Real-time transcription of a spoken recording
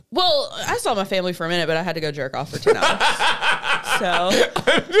Well, I saw my family for a minute, but I had to go jerk off for 10 hours. So,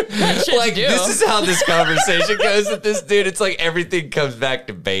 that shit's Like, due. this is how this conversation goes with this dude. It's like everything comes back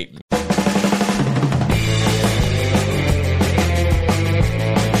to bait.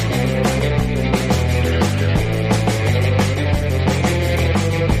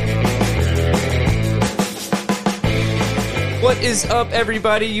 What is up,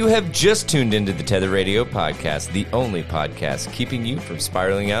 everybody? You have just tuned into the Tether Radio Podcast, the only podcast keeping you from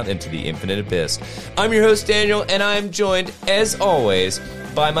spiraling out into the infinite abyss. I'm your host, Daniel, and I'm joined, as always,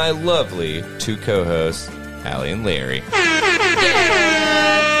 by my lovely two co-hosts, Allie and Larry.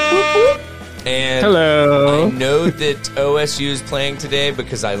 And hello. I know that OSU is playing today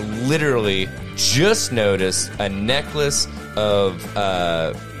because I literally just noticed a necklace of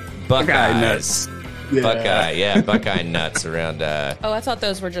Buckeyes. Buckeye nuts around. Oh, I thought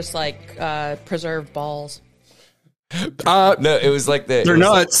those were just like preserved balls. No, it was like the. They're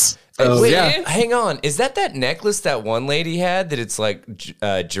nuts. Wait, Yeah. hang on. Is that necklace that one lady had that it's like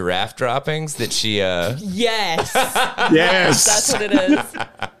giraffe droppings that she. Yes. Yes. That's what it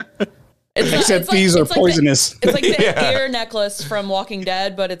is. Except these are poisonous. It's like the Yeah. ear necklace from Walking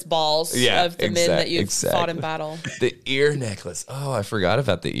Dead, but it's balls of the men that you've fought in battle. The ear necklace. Oh, I forgot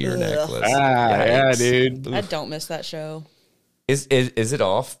about the ear necklace. Yeah, Yikes. dude. I don't miss that show. Is it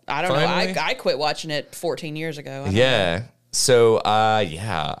off? I don't finally? know. I quit watching it 14 years ago. I don't know. Yeah. So,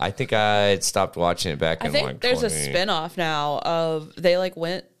 I think I stopped watching it back I in think like there's 20. a spinoff now of they like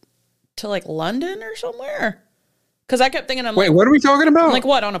went to like London or somewhere. Because I kept thinking, Wait, what are we talking about? like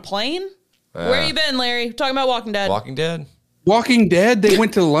what, on a plane? Where you been, Larry? Talking about Walking Dead. Walking Dead? Walking Dead? They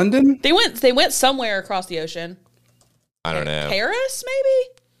went to London? They went somewhere across the ocean. I don't know. Paris, maybe?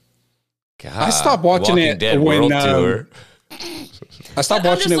 God, I stopped watching Walking it Dead when, World Tour. I stopped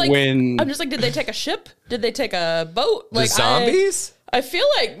I'm watching just it like- when... I'm just like, did they take a ship? Did they take a boat? The Like zombies? I feel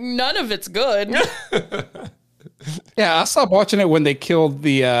like none of it's good. Yeah, I stopped watching it when they killed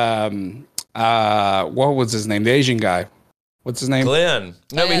the... what was his name? The Asian guy. What's his name? Glenn.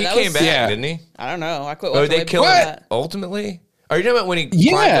 No, Oh, but yeah, he that came was- back, Yeah. didn't he? I don't know. I quit Oh, watching they way killed before him that. ultimately? Are you talking about when he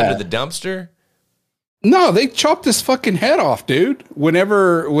Yeah. climbed under the dumpster? No, they chopped his fucking head off, dude.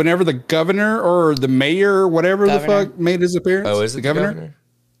 Whenever the governor or the mayor, whatever Governor. the fuck, made his appearance. Oh, is it the governor?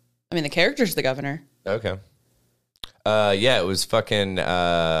 I mean, the character's the governor. Okay. Yeah, it was fucking,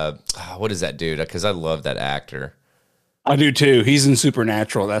 what is that dude? Because I love that actor. I do too. He's in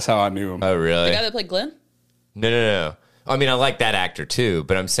Supernatural. That's how I knew him. Oh, The really? guy that played Glenn? No. I mean, I like that actor too,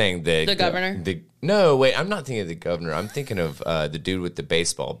 but I'm saying The governor? No, wait, I'm not thinking of the governor. I'm thinking of the dude with the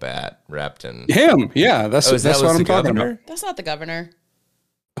baseball bat wrapped in. Him, yeah, that's Oh, is that that's was what the I'm talking governor? That's not the governor.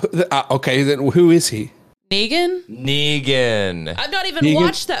 about. Okay, then who is he? Negan? Negan. I've not even Negan?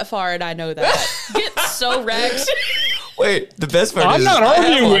 watched that far, and I know that. Get so wrecked. Wait, the best part I'm is not I have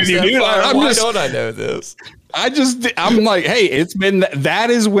arguing with watched you, that dude. far. I'm Why just- don't I know this? I'm like, hey, it's been that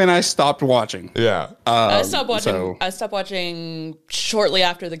is when I stopped watching. Yeah. I stopped watching. so- I stopped watching shortly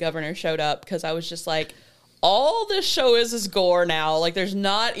after the governor showed up because I was just like, all this show is gore now. Like, there's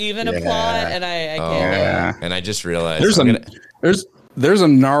not even a plot, and I can't. Yeah. And I just realized There's a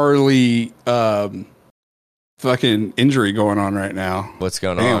gnarly fucking injury going on right now. what's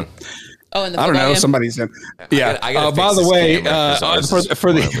going Damn. on. Oh, and the I don't football know. game? Somebody's in. Yeah. I gotta by fix the this way, camera 'cause ours is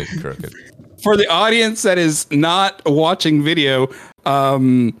for the horribly crooked. for the audience that is not watching video,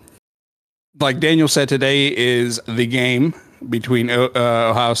 like Daniel said, today is the game between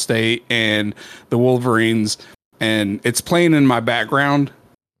Ohio State and the Wolverines, and it's playing in my background,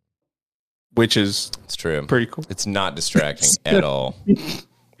 which is It's true. pretty cool. It's not distracting at all.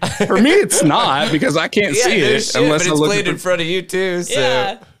 For me, it's not because I can't see no it shit, unless but I it's look played at in front of you too. So.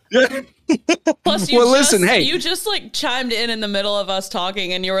 Yeah. Plus, you Well, just, listen, hey. you just like chimed in the middle of us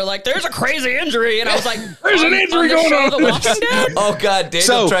talking, and you were like, "There's a crazy injury," and I was like, There's an injury the going show on." The Walking Dead? Oh God, Daniel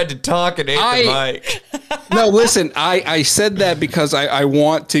So, tried to talk and ate the mic. No, listen, I said that because I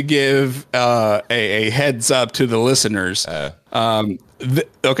want to give a heads up to the listeners.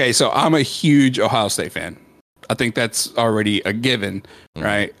 Okay, so I'm a huge Ohio State fan. I think that's already a given,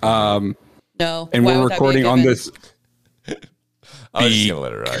 right? No, And why we're would that be a recording on given? this. I was just gonna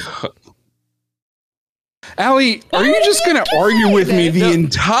let it ride. Allie, are you just going to argue with me the No.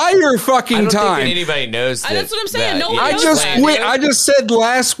 entire I fucking don't think time? anybody knows that. That's what I'm saying. No one I knows just that. went. I just said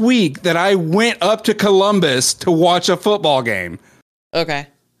last week that I went up to Columbus to watch a football game. Okay,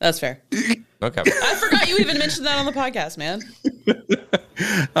 that's fair. Okay. I forgot you even mentioned that on the podcast, man.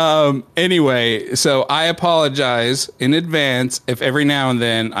 Anyway, so I apologize in advance if every now and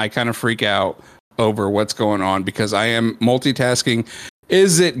then I kind of freak out over what's going on because I am multitasking.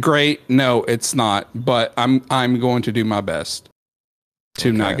 Is it great? No, it's not, but I'm going to do my best.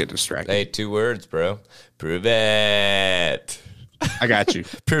 to not get distracted. Hey, 2 words, bro. Prove it. I got you.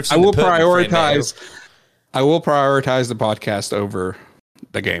 Proof's I in the will pudding, prioritize. I will prioritize the podcast over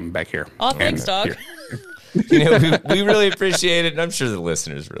the game back here. Oh, thanks, dog. You know, we really appreciate it, and I'm sure the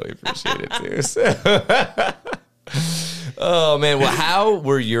listeners really appreciate it too. So. Oh man, well, how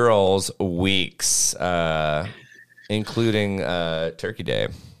were your all's weeks, including Turkey Day?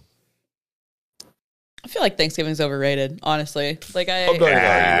 I feel like Thanksgiving's overrated, honestly. Like I'm not gonna argue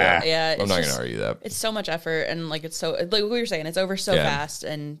that. Yeah, I'm not gonna argue that. It's so much effort, and like it's so like what you're saying, it's over so fast.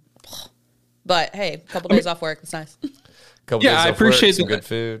 And but hey, a couple days off work, it's nice. Couple days I off appreciate work, some good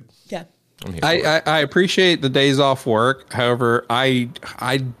food. Yeah, I appreciate the days off work. However, I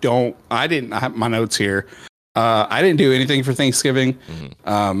didn't have my notes here. I didn't do anything for Thanksgiving.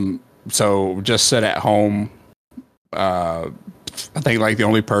 So just sit at home. I think like the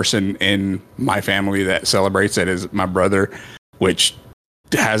only person in my family that celebrates it is my brother, which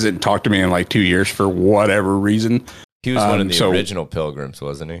hasn't talked to me in like 2 years for whatever reason. He was one of the original pilgrims,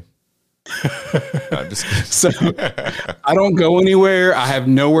 wasn't he? I'm just kidding. So I don't go anywhere. I have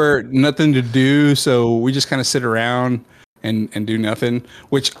nothing to do. So we just kind of sit around and do nothing,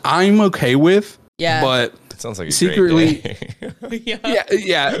 which I'm okay with. Yeah. But it sounds like a secretly, great day.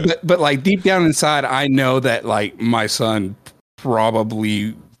 yeah. But like deep down inside, I know that like my son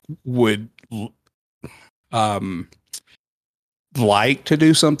probably would like to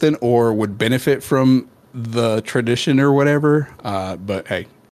do something or would benefit from the tradition or whatever. But hey,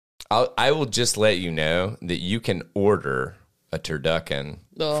 I will just let you know that you can order a turducken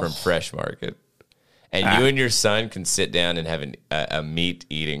from Fresh Market, and you and your son can sit down and have a meat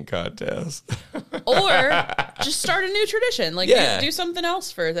eating contest, or just start a new tradition. Like do something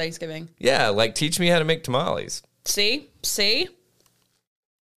else for Thanksgiving. Yeah, like teach me how to make tamales. See.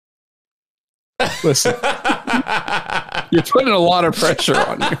 Listen, you're putting a lot of pressure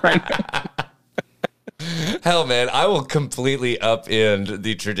on me right now. Hell, man, I will completely upend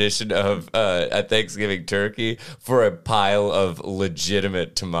the tradition of a Thanksgiving turkey for a pile of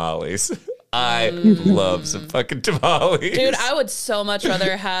legitimate tamales. I love some fucking tamales. Dude, I would so much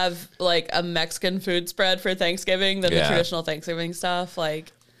rather have like a Mexican food spread for Thanksgiving than the traditional Thanksgiving stuff.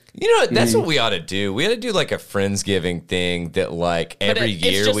 Like, you know, that's what we ought to do. We ought to do like a Friendsgiving thing that like every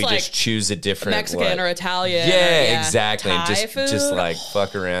year we just choose a different Mexican or Italian. Yeah, exactly. Thai And just like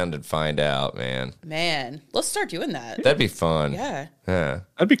fuck around and find out, man. Man, let's start doing that. That'd be fun. Yeah.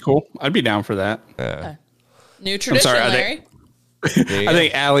 That'd be cool. I'd be down for that. Yeah. New tradition, Larry. I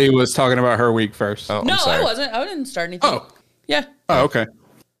think Allie was talking about her week first. Oh, no, I wasn't. I didn't start anything. Oh. Yeah. Oh, okay.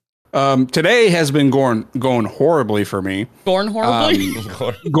 Today has been going horribly for me. Going horribly?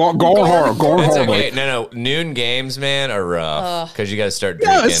 Going horribly. Okay. No. Noon games, man, are rough because you got to start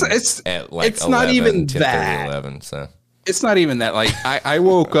drinking at like it's 11, not even 10, that. 30, 11, so. It's not even that. Like I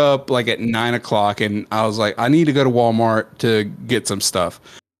woke up like at 9 o'clock and I was like, I need to go to Walmart to get some stuff.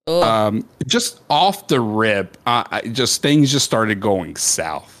 Just off the rip, things just started going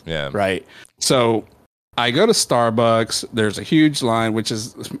south. Yeah. Right. So I go to Starbucks. There's a huge line,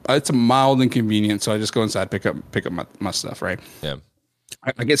 it's a mild inconvenience. So I just go inside, pick up my stuff. Right. Yeah.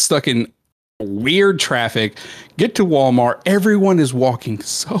 I get stuck in weird traffic. Get to Walmart. Everyone is walking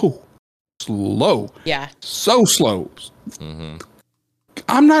so slow. Yeah. So slow. Mm-hmm.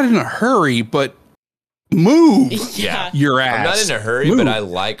 I'm not in a hurry, but move your ass. I'm not in a hurry, but I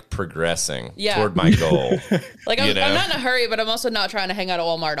like progressing toward my goal. Like I'm not in a hurry, but I'm also not trying to hang out at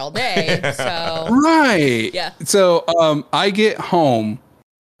Walmart all day. So right. Yeah. So I get home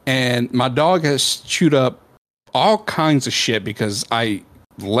and my dog has chewed up all kinds of shit because I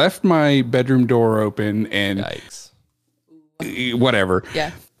left my bedroom door open and whatever.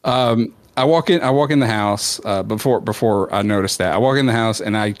 Yeah. I walk in the house before I noticed that. I walk in the house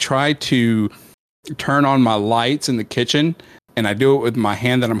and I try to turn on my lights in the kitchen, and I do it with my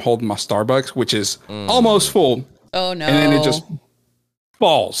hand that I'm holding my Starbucks, which is almost full. Oh no. And then it just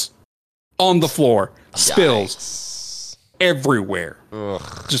falls on the floor, spills everywhere.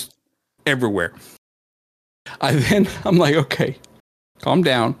 Ugh. Just everywhere. I'm like, okay, calm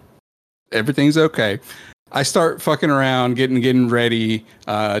down. Everything's okay. I start fucking around, getting ready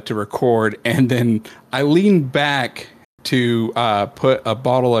to record, and then I lean back to put a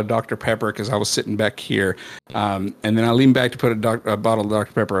bottle of Dr. Pepper because I was sitting back here, and then I lean back to put a bottle of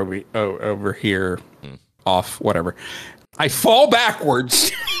Dr. Pepper over here, off whatever. I fall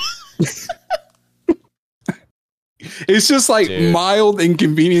backwards It's just like Dude. mild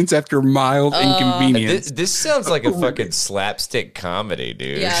inconvenience after mild inconvenience. This sounds like a fucking slapstick comedy,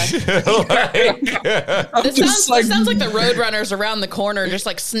 dude. Yeah. I'm This sounds like the Roadrunners around the corner, just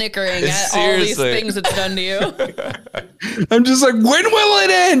like snickering at all these Seriously. things it's done to you. I'm just like, when will it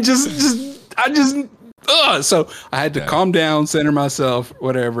end? So I had to calm down, center myself,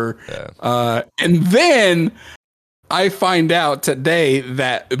 whatever. Yeah. And then I find out today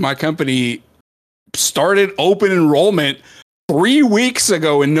that my company started open enrollment 3 weeks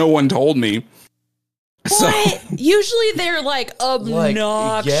ago and no one told me. What? Usually they're like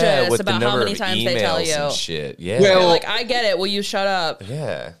obnoxious with the about how number many of times they tell emails you. and shit. Yeah. Well- They're like, I get it. Will you shut up?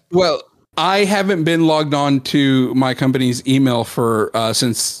 Yeah. Well, I haven't been logged on to my company's email for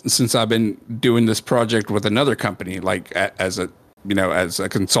since I've been doing this project with another company, like as a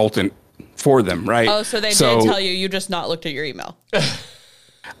consultant for them, right? Oh, so they did tell you just not looked at your email.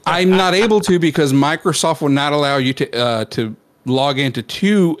 I'm not able to because Microsoft will not allow you to log into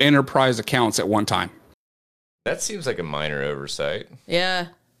 2 enterprise accounts at one time. That seems like a minor oversight. Yeah.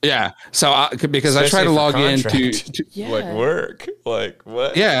 Yeah. So because I try Especially to for log contract. into Yeah. Like work. Like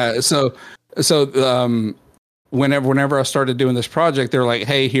what? yeah. So whenever I started doing this project, they're like,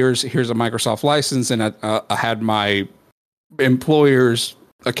 hey, here's a Microsoft license, and I had my employer's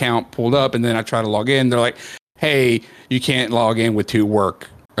account pulled up, and then I try to log in. They're like, hey, you can't log in with 2 work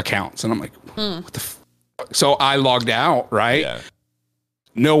accounts, and I'm like, what the fuck? So I logged out, right? Yeah.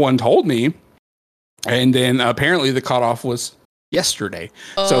 No one told me, and then apparently the cutoff was yesterday.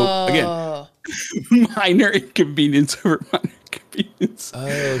 So again, minor inconvenience over minor inconvenience.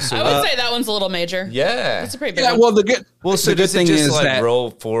 Oh, so I would say that one's a little major. yeah. It's a pretty big Yeah, one. well, the good So the good does it thing just is like that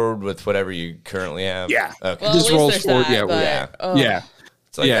roll forward with whatever you currently have? Yeah. Okay. Well, just at least rolls there's forward, that, yeah, but, yeah. oh. yeah,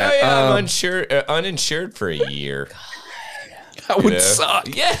 It's like, Yeah, oh yeah, I'm um, uninsured for a year. that you would know?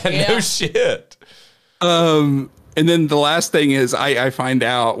 suck. Yeah, no Yeah. shit. And then the last thing is I find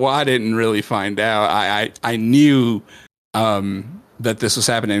out. Well, I didn't really find out. I knew that this was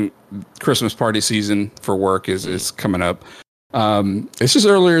happening. Christmas party season for work is coming up. It's just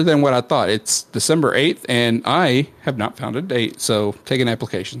earlier than what I thought. It's December 8th, and I have not found a date. So taking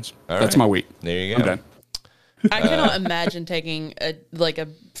applications. That's right. my week. There you I'm go. done. I cannot imagine taking a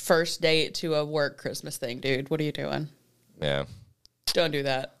first date to a work Christmas thing, dude. What are you doing? Yeah. Don't do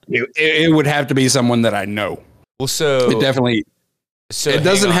that. It would have to be someone that I know. Well, so It definitely. so It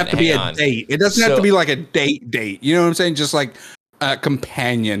doesn't hang have on, to be hang a on. date. It doesn't have So- to be like a date. You know what I'm saying? Just like a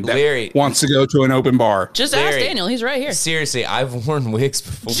companion that Larry- wants to go to an open bar. Just ask Larry, Daniel. He's right here. Seriously, I've worn wigs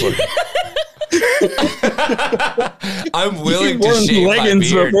before. I'm willing You've to worn shave my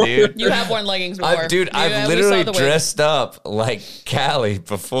leggings beard, before. dude. You have worn leggings before. Dude, We I've saw literally the wig. dressed up like Callie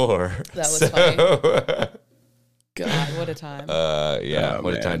before. That was funny. God, what a time. Yeah, Oh,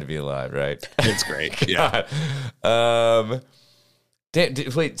 what a man. time to be alive, right? It's great. Yeah.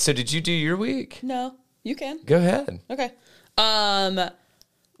 Wait, so did you do your week? No, you can. Go ahead. Okay.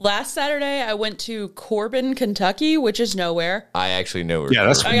 Last Saturday I went to Corbin, Kentucky, which is nowhere. I actually know where. Yeah,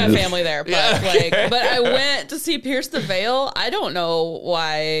 that's I got family there, but but I went to see Pierce the Veil. I don't know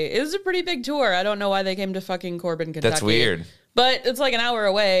why. It was a pretty big tour. I don't know why they came to fucking Corbin, Kentucky. That's weird. But it's like an hour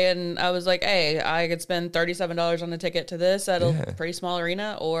away, and I was like, hey, I could spend $37 on a ticket to this at a pretty small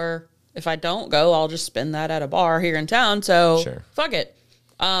arena, or if I don't go, I'll just spend that at a bar here in town. So Sure. fuck it.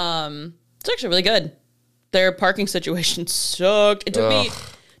 It's actually really good. Their parking situation sucked. It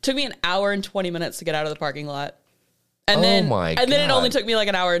took me an hour and 20 minutes to get out of the parking lot. And Oh then my and then it only God. took me like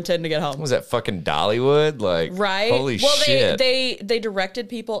an hour and 10 to get home. Was that fucking Dollywood? Like, Right. Holy well, shit. they directed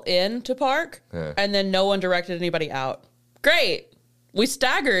people in to park, and then no one directed anybody out. Great. We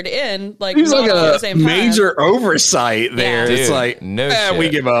staggered in like Seems not like all at the a same time. major oversight there. Yeah. It's Dude, like, no we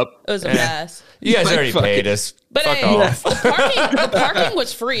shit. give up. It was a mess. you guys Like, already fuck paid it. us. But Fuck hey, off. the parking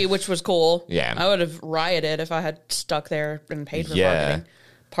was free, which was cool. Yeah. I would have rioted if I had stuck there and paid for Yeah.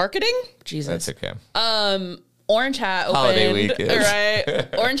 parking. Jesus. That's okay. Orange Hat opened. Holiday weekend. Right.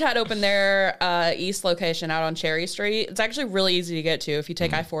 Orange Hat opened their east location out on Cherry Street. It's actually really easy to get to. If you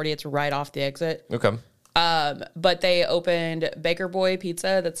take I-40, it's right off the exit. Okay. But they opened Baker Boy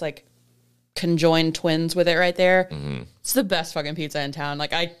Pizza that's like conjoined twins with it right there. It's the best fucking pizza in town.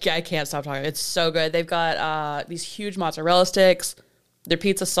 Like I can't stop talking. It's so good. They've got these huge mozzarella sticks. Their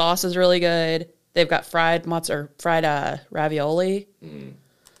pizza sauce is really good. They've got fried ravioli.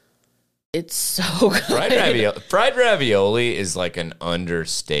 It's so good. Fried ravioli is like an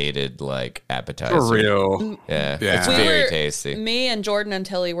understated like appetizer. For real. Yeah. Yeah. It's very tasty. Me and Jordan and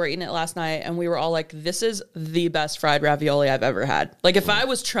Tilly were eating it last night, and we were all like, this is the best fried ravioli I've ever had. Like, if I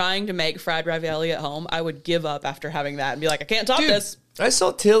was trying to make fried ravioli at home, I would give up after having that and be like, I can't top this. I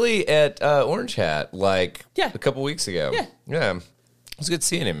saw Tilly at Orange Hat like a couple weeks ago. Yeah. It was good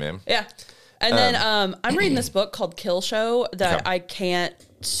seeing him, man. Yeah. And then I'm reading this book called Kill Show that I can't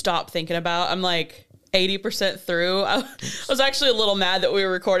stop thinking about. I'm like 80% through. I was actually a little mad that we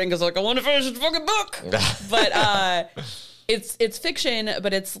were recording because like, I want to finish this fucking book. But it's fiction,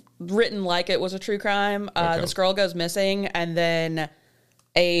 but it's written like it was a true crime. This girl goes missing, and then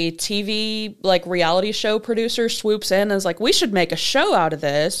a TV like reality show producer swoops in and is like, we should make a show out of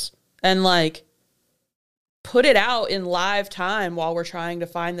this and like put it out in live time while we're trying to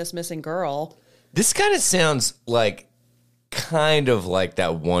find this missing girl. This kind of sounds like kind of like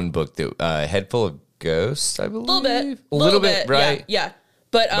that one book that Head Full of Ghosts, I believe. A little bit, right? Yeah.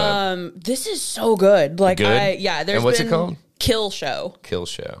 But this is so good. Like, good? there's and what's it called? Kill Show. Kill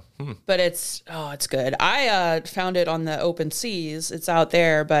Show. But it's good. I found it on the Open Seas. It's out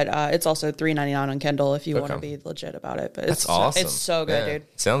there, but it's also $3.99 on Kindle if you want to be legit about it. But that's awesome. It's so good,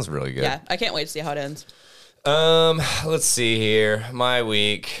 dude. Sounds really good. Yeah, I can't wait to see how it ends. Let's see here. My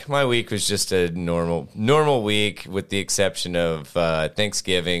week was just a normal week, with the exception of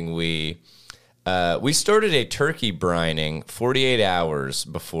Thanksgiving. We started a turkey brining 48 hours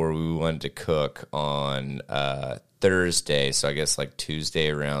before we wanted to cook on Thursday. So I guess like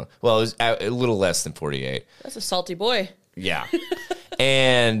Tuesday around. Well, it was a little less than 48. That's a salty boy. Yeah,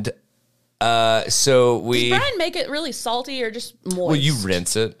 and so we. Does Brian make it really salty or just moist? Well, you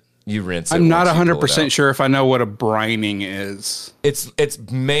rinse it. I'm not 100% sure if I know what a brining is. It's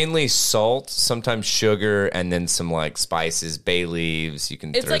mainly salt, sometimes sugar, and then some like spices, bay leaves. You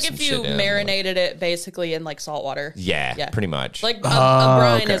can. It's throw like some if you marinated it basically in like salt water. Yeah, pretty much. Like a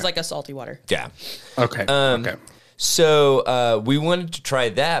brine is like a salty water. Yeah. Okay. Okay. So we wanted to try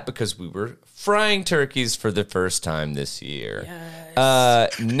that because we were frying turkeys for the first time this year.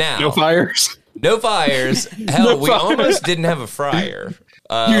 Yes. Now no fires. No fires. Hell, we almost didn't have a fryer.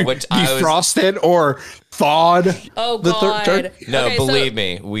 Which defrosted or thawed. Oh God! No, okay, believe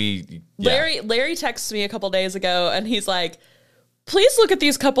me, Larry texted me a couple days ago, and he's like, "Please look at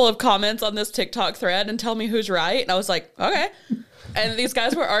these couple of comments on this TikTok thread and tell me who's right." And I was like, "Okay." And these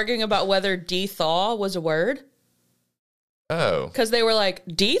guys were arguing about whether de-thaw was a word. Oh, because they were like,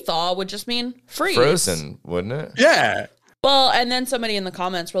 de-thaw would just mean freeze, frozen, wouldn't it? Yeah. Well, and then somebody in the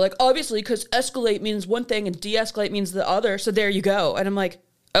comments were like, obviously, because escalate means one thing and de-escalate means the other, so there you go. And I'm like,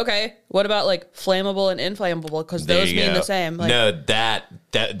 okay, what about like flammable and inflammable? Because those mean the same. Like, no,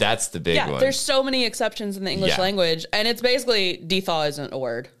 that's the big one. Yeah, there's so many exceptions in the English language, and it's basically de-thaw isn't a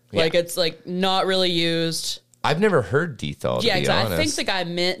word. Like, it's like not really used. I've never heard de-thaw, to be honest. I think the guy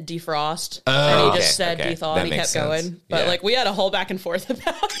meant defrost, and he just said de-thaw, and he kept going. But like, we had a whole back and forth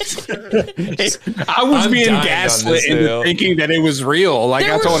about it. I was being gaslit into thinking that it was real. Like,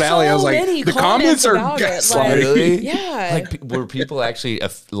 I told Allie, I was like, the comments are gaslighting. Like, really? Yeah. Like, were people actually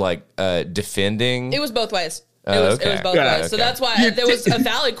defending? It was both ways. It was both ways. So that's why there was a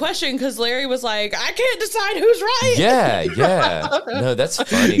valid question, because Larry was like, I can't decide who's right. Yeah. No, that's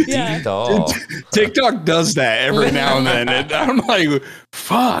funny. De-thaw. TikTok does that every now and then. And I'm like,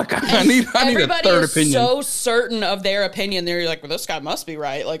 fuck, I need a third opinion. Everybody is so certain of their opinion. They're like, well, this guy must be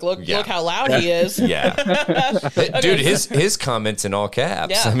right. Like, look how loud he is. Yeah. Dude, his comments in all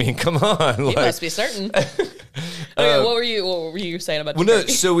caps. Yeah. I mean, come on. He must be certain. Okay, what were you saying about the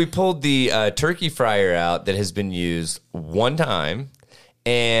turkey? So we pulled the turkey fryer out that has been used one time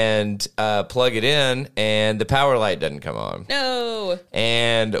and plug it in, and the power light doesn't come on. No.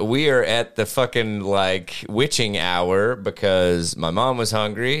 And we are at the fucking like witching hour because my mom was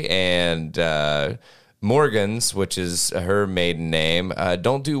hungry, and Morgan's, which is her maiden name,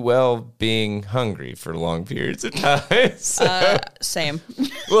 don't do well being hungry for long periods of time. Same.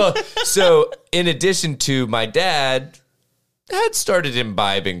 Well, so in addition to my dad had started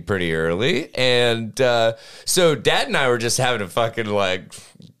imbibing pretty early, and so Dad and I were just having a fucking like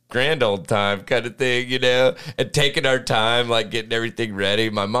grand old time kind of thing, you know, and taking our time, like getting everything ready.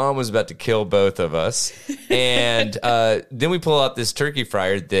 My mom was about to kill both of us, and then we pull out this turkey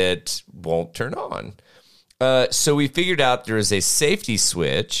fryer that won't turn on. So we figured out there is a safety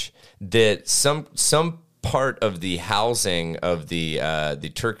switch that some part of the housing of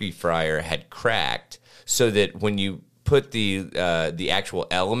the turkey fryer had cracked, so that when you put the actual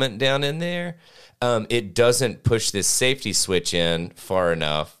element down in there, it doesn't push this safety switch in far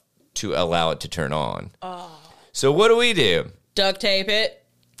enough to allow it to turn on. Oh. So what do? Duct tape it.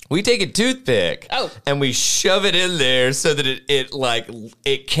 We take a toothpick and we shove it in there so that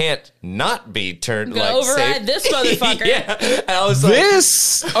it can't not be turned like override safe. this motherfucker. Yeah. And I was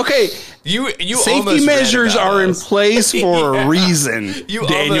like, okay. You Safety almost measures read about are in us. place for a reason,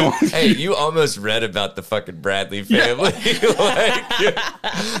 Daniel. You almost read about the fucking Bradley family.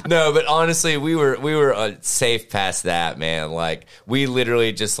 No, but honestly, we were safe past that, man. Like, we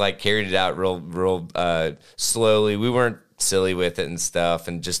literally just like carried it out real slowly. We weren't silly with it and stuff,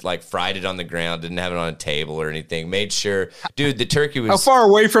 and just like fried it on the ground, didn't have it on a table or anything. Made sure, dude, the turkey was... How far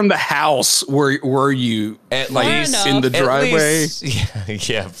away from the house were you? At like least in the driveway?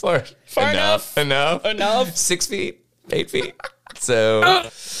 Far enough. 6 feet, 8 feet. So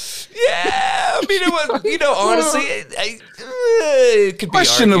yeah, I mean, it was, honestly, it could be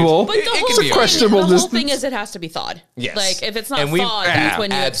questionable. Argued. But It could be questionable. the whole thing is it has to be thawed. Yes. Like, if it's not And we- thawed, that's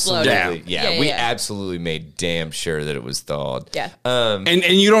when you explode. Absolutely, yeah. We absolutely made damn sure that it was thawed. Yeah. And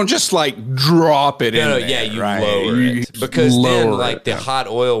you don't just like drop it in No, there, yeah, you right? lower You it because then lower like it. the hot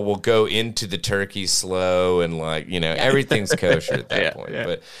oil will go into the turkey slow, and like everything's kosher at that point. yeah.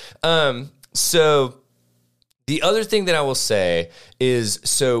 But so the other thing that I will say is,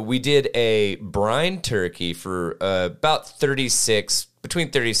 so we did a brine turkey for about between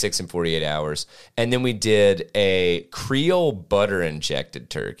 36 and 48 hours, and then we did a Creole butter injected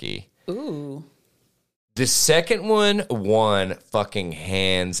turkey. Ooh. The second one won fucking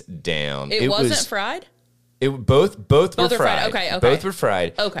hands down. It wasn't fried? Both were fried. Okay. Both were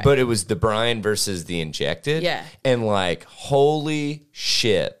fried. Okay. But it was the brine versus the injected. Yeah. And like, holy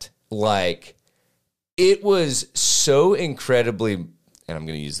shit. Like, it was so incredibly, and I'm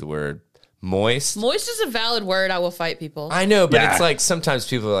going to use the word, moist. Moist is a valid word. I will fight people. I know, but Yeah. it's like sometimes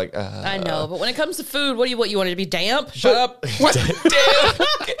people are like, I know, but when it comes to food, what you want it to be damp? Shut up.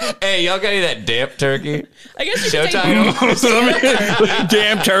 damn. Hey, y'all got any of that damp turkey? I guess you Show could say title.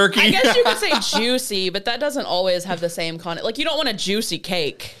 Damn turkey. I guess you could say juicy, but that doesn't always have the same content. Like, you don't want a juicy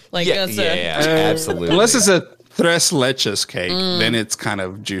cake. Like, Yeah, that's absolutely. Unless it's a tres leches cake, then it's kind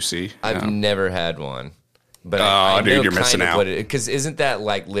of juicy. I've never had one. But Oh, I dude, know you're kind missing of out. what it, because isn't that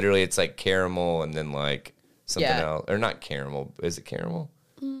like literally it's like caramel and then like something Yeah. else, or not caramel? Is it caramel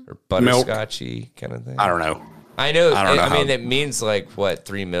or butterscotchy kind of thing? I don't know. I know. I don't know I mean, how- it means like what,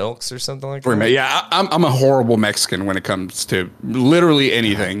 3 milks or something like that. Yeah, I'm a horrible Mexican when it comes to literally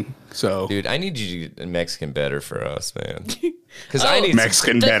anything. So Dude, I need you to get Mexican better for us, man. Because I need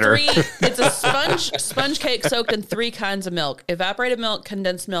Mexican better. It's a sponge cake soaked in 3 kinds of milk: evaporated milk,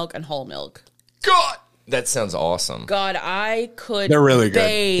 condensed milk, and whole milk. God, that sounds awesome. God, I could They're really good.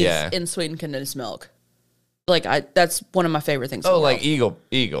 bathe Yeah. in sweetened condensed milk. Like, that's one of my favorite things. in Oh, the like world.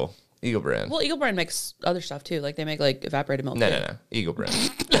 Eagle brand. Well, Eagle Brand makes other stuff too. Like, they make like evaporated milk. No, too. Eagle brand.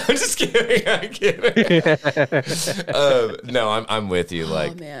 I'm just kidding. I'm kidding. No, I'm with you.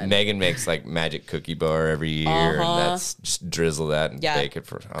 Like, man. Megan makes like magic cookie bar every year, and that's just drizzle that and Yeah. bake it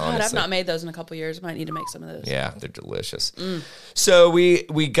for. God, I've Honestly. not made those in a couple years. I might need to make some of those. Yeah, they're delicious. So we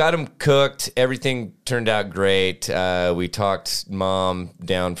got them cooked. Everything turned out great. We talked mom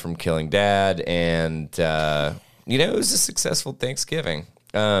down from killing dad, and it was a successful Thanksgiving.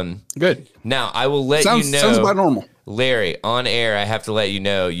 good. Now I will let Sounds you know. sounds about normal. Larry, on air, I have to let you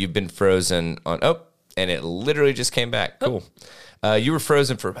know you've been frozen on. Oh, and it literally just came back. Cool. You were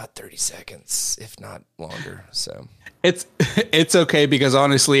frozen for about 30 seconds, if not longer. So It's okay because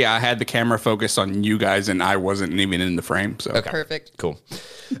honestly, I had the camera focused on you guys and I wasn't even in the frame. So okay, Perfect. cool.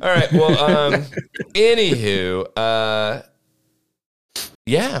 All right. Well, anywho,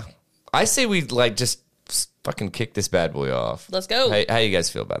 yeah, I say we like just fucking kick this bad boy off. Let's go. How you guys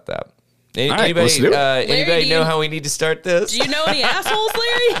feel about that? right, let's do it. Anybody do know you- how we need to start this? Do you know any assholes,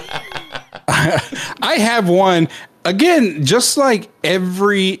 Larry? I have one. Again, just like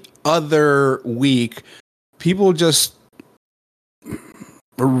every other week, people just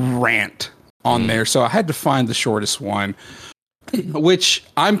rant on there. So I had to find the shortest one, which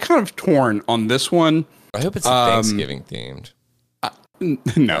I'm kind of torn on this one. I hope it's Thanksgiving themed.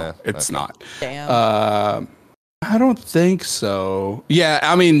 No, it's not. Damn. I don't think so. Yeah,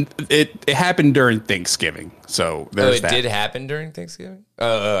 I mean, it happened during Thanksgiving. So Oh, there's it that. did happen during Thanksgiving? I see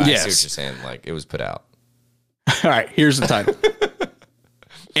what Yes. you're saying. Like, it was put out. All right, here's the title.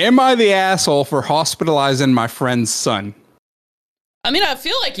 Am I the asshole for hospitalizing my friend's son? I mean, I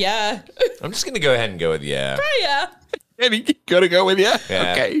feel like, yeah. I'm just going to go ahead and go with yeah. Yeah. Any gonna go with you?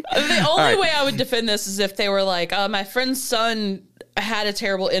 Yeah. Okay. The only right. way I would defend this is if they were like, my friend's son had a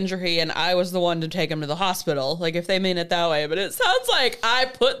terrible injury and I was the one to take him to the hospital. Like, if they mean it that way. But it sounds like I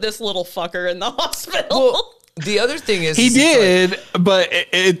put this little fucker in the hospital. Well, The other thing is he did, but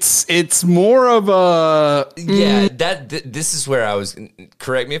it's more of a this is where I was.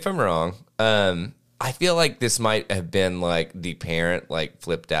 Correct me if I'm wrong. I feel like this might have been like the parent like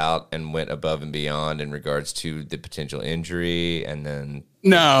flipped out and went above and beyond in regards to the potential injury, and then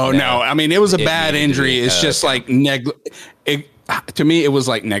no. I mean, it was a bad injury. It's just like to me, it was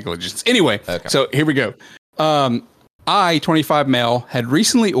like negligence. Anyway, so here we go. I, 25 male, had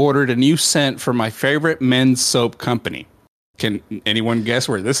recently ordered a new scent for my favorite men's soap company. Can anyone guess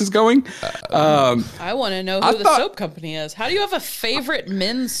where this is going? I want to know who the soap company is. How do you have a favorite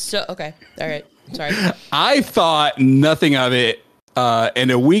men's soap? Okay, all right. Sorry. I thought nothing of it,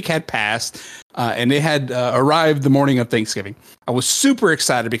 and a week had passed, and it had arrived the morning of Thanksgiving. I was super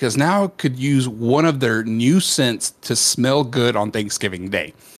excited because now I could use one of their new scents to smell good on Thanksgiving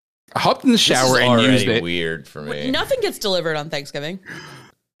Day. I hopped in the shower and used it. Weird for me. Nothing gets delivered on Thanksgiving.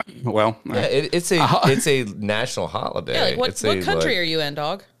 Well, yeah, it's a national holiday. Yeah, like what country are you in,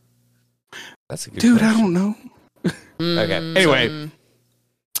 dog? That's a good dude. question. I don't know. Okay. Anyway.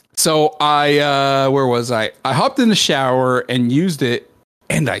 So I, where was I? I hopped in the shower and used it,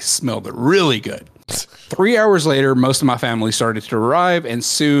 and I smelled it really good. 3 hours later, most of my family started to arrive, and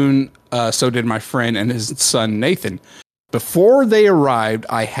soon so did my friend and his son, Nathan. Before they arrived,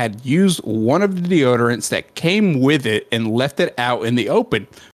 I had used one of the deodorants that came with it and left it out in the open.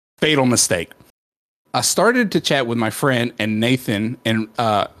 Fatal mistake. I started to chat with my friend and Nathan, and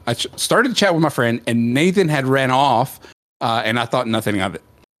Nathan had ran off, and I thought nothing of it.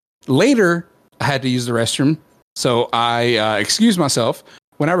 Later, I had to use the restroom, so I excused myself.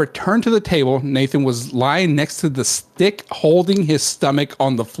 When I returned to the table, Nathan was lying next to the stick holding his stomach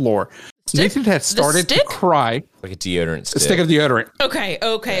on the floor. Nathan had started to cry. Like a deodorant stick. A stick of deodorant. Okay. I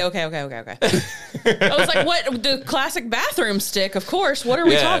was like, what? The classic bathroom stick, of course. What are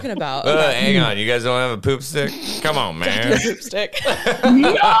we talking about? Hang on. You guys don't have a poop stick? Come on, man. Poop stick.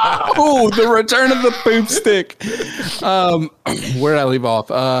 No! The return of the poop stick. Where did I leave off?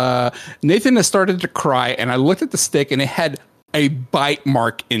 Nathan had started to cry, and I looked at the stick, and it had a bite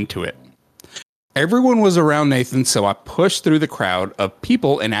mark into it. Everyone was around Nathan, so I pushed through the crowd of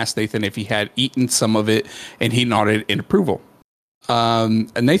people and asked Nathan if he had eaten some of it, and he nodded in approval.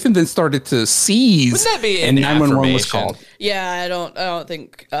 And Nathan then started to seize, wouldn't that be and 911 was called. Yeah, I don't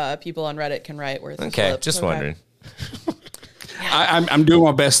think people on Reddit can write worth. Okay, just wondering. I'm doing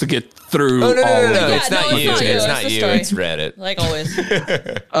my best to get through. Oh, no, all of it's not you. It's not you. It's Reddit. Like always.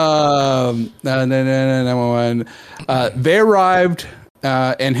 They arrived,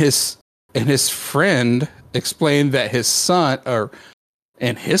 and his friend explained that his son, my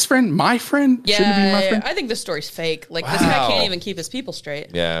friend, yeah, shouldn't it be my friend? I think this story's fake. Like this guy can't even keep his people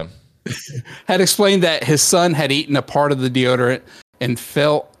straight. Yeah, had explained that his son had eaten a part of the deodorant and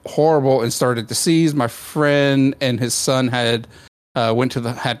felt horrible and started to seize. My friend and his son had went to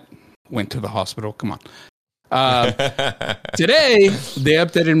the hospital. Come on. Today, they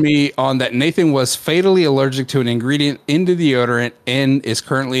updated me on that Nathan was fatally allergic to an ingredient in the deodorant and is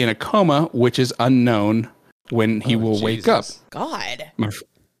currently in a coma, which is unknown when he will wake up. God.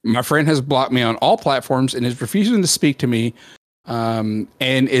 My friend has blocked me on all platforms and is refusing to speak to me, and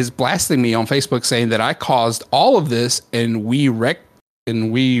is blasting me on Facebook saying that I caused all of this and we are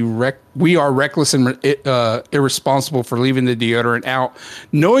reckless and irresponsible for leaving the deodorant out,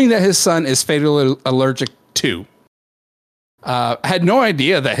 knowing that his son is fatally allergic to. I had no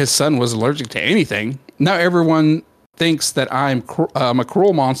idea that his son was allergic to anything. Now everyone thinks that I'm a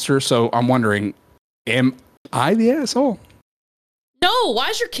cruel monster, so I'm wondering, am I the asshole? No, why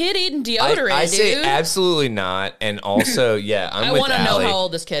is your kid eating deodorant, I dude? say absolutely not. And also, I want to know how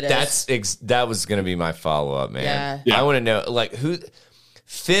old this kid is. That was going to be my follow-up, man. Yeah. I want to know, like,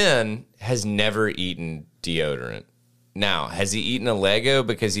 Finn has never eaten deodorant. Now, has he eaten a Lego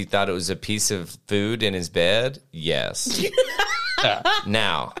because he thought it was a piece of food in his bed? Yes.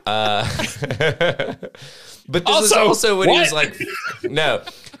 Now, but this was also when he was like, no,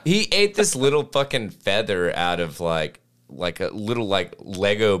 he ate this little fucking feather out of like a little like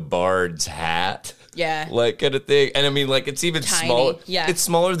Lego Bard's hat. Yeah. Like kind of thing. And I mean, like, it's even tiny. smaller. Yeah. It's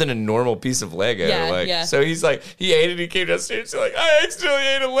smaller than a normal piece of Lego. Yeah. So he's like, he ate it. He came downstairs. He's like, I accidentally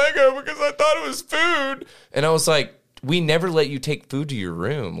ate a Lego because I thought it was food. And I was like, we never let you take food to your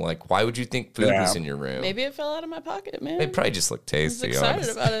room. Like, why would you think food was in your room? Maybe it fell out of my pocket, man. It probably just looked tasty. I was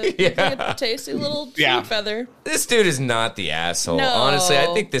excited about it. Yeah. Like a tasty little food feather. This dude is not the asshole. No. Honestly,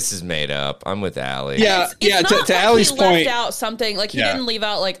 I think this is made up. I'm with Allie. Yeah, it's not to like Allie's he point, left out something. Like, he didn't leave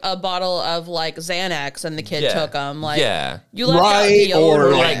out, like, a bottle of, like, Xanax and the kid took them. Like, you left out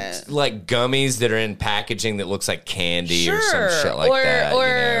deodorant. Or, like gummies that are in packaging that looks like candy or some shit like that.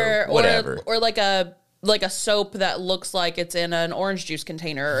 Or whatever. Or, like, a like a soap that looks like it's in an orange juice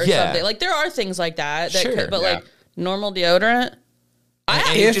container or Yeah. something. Like there are things like that. Sure. But Yeah. like normal deodorant.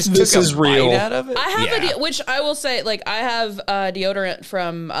 And you If just this took a is bite real- out of it? I have Yeah. which I will say, like I have deodorant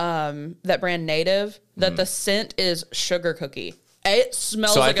from that brand Native that the scent is sugar cookie. It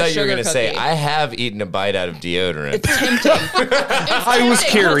smells So I like a thought you were sugar going to cookie. say, I have eaten a bite out of deodorant. It's tempting. I was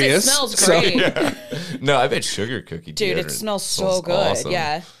curious. It smells so- great. No, I bet sugar cookie Dude, deodorant it smells so good. awesome.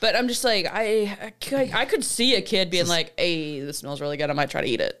 Yeah. But I'm just like, I could see a kid being like, hey, this smells really good. I might try to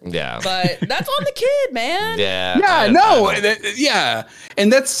eat it. Yeah. But that's on the kid, man. Yeah. Yeah, I- yeah.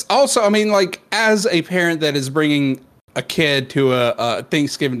 And that's also, I mean, like, as a parent that is bringing a kid to a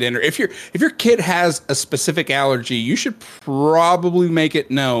Thanksgiving dinner, if your kid has a specific allergy, you should probably make it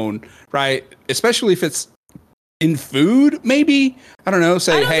known, right? Especially if it's in food, maybe. I don't know.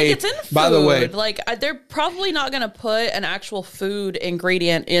 Say, I don't hey, think it's in food. by the way, like they're probably not going to put an actual food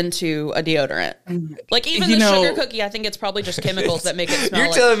ingredient into a deodorant. Like even You the know- sugar cookie, I think it's probably just chemicals that make it smell. You're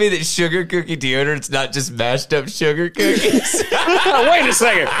like, telling me that sugar cookie deodorant's not just mashed up sugar cookies? wait a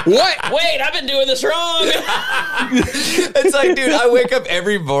second. What? wait, I've been doing this wrong. It's like, dude, I wake up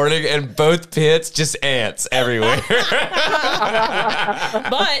every morning and both pits just ants everywhere.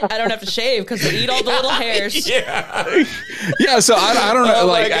 But I don't have to shave because they eat all the little hairs. Yeah. Yeah, so I don't know. Oh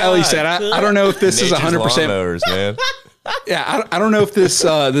my like Ali God. said, I don't know if this is Nature's 100%. lawnmowers, man. Yeah, I don't know if this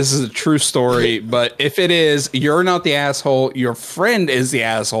is a true story, but if it is, you're not the asshole. Your friend is the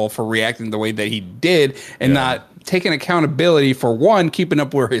asshole for reacting the way that he did and not taking accountability for, one, keeping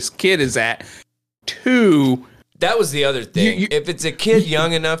up where his kid is at. Two, That was the other thing. You- If it's a kid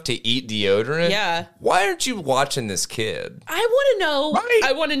young enough to eat deodorant, Yeah. why aren't you watching this kid? I want to know. Right.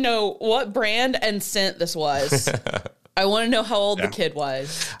 I want to know what brand and scent this was. I want to know how old the kid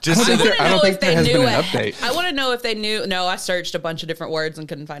was. Just I so don't that- think- I don't think if there they has knew been an it. update. I want to know if they knew. No, I searched a bunch of different words and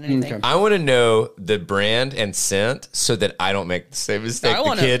couldn't find anything. Okay. I want to know the brand and scent so that I don't make the same mistake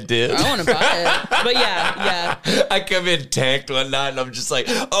the kid did. I want to buy it. But yeah. I come in tanked one night and I'm just like,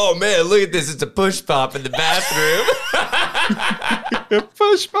 oh man, look at this. It's a push pop in the bathroom.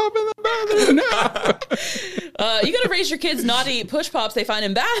 push pop in the bathroom now. You got to raise your kids not to eat push pops they find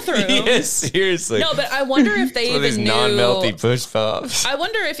in bathrooms. Yes, seriously. No, but I wonder if they One of these even knew. non-melty push pops. I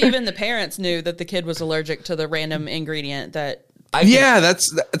wonder if even the parents knew that the kid was allergic to the random ingredient that. Yeah,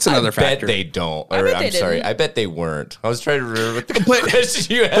 that's another I factor. bet they don't. I Or, bet I'm they sorry. didn't. I bet they weren't. I was trying to remember what the But-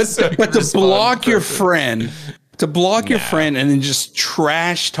 question you asked. so I but could to respond block your perfectly. friend, your friend and then just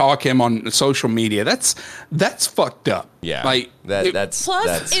trash talk him on social media, that's fucked up. Yeah. Like that's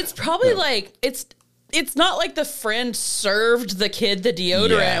Plus, it's probably like it's not like the friend served the kid the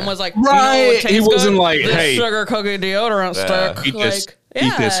deodorant Yeah. and was like, Right. You know what He tastes wasn't good? like, This hey. sugar cookie deodorant stick. eat this, Like,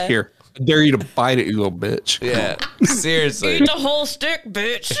 eat this yeah. here. I dare you to bite it, you little bitch. Yeah. Seriously. Eat the whole stick,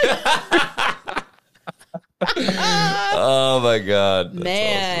 bitch. Oh my god. That's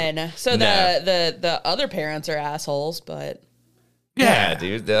Man. So Nah. the other parents are assholes, but Yeah,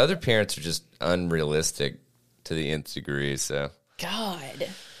 dude. The other parents are just unrealistic to the nth degree. So, God.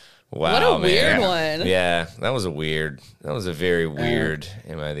 wow, What a man. weird one. Yeah, that was a very weird.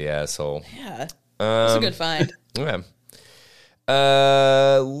 Am I the asshole? Yeah. That's a good find. Okay.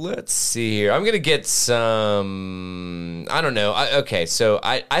 Let's see here. I'm gonna get some. I don't know. Okay, so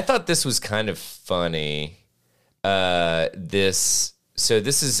I thought this was kind of funny. This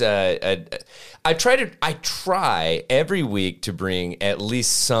is I try every week to bring at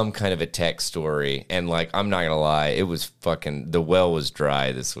least some kind of a tech story, and like I'm not gonna lie, it was fucking the well was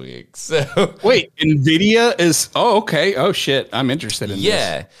dry this week. So Wait, Nvidia is okay. Oh shit. I'm interested in this.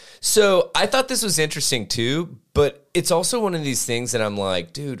 yeah. So I thought this was interesting too, but it's also one of these things that I'm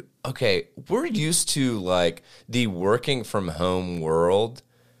like, dude, okay, we're used to like the working from home world.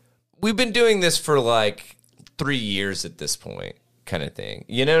 We've been doing this for like 3 years at this point, kind of thing.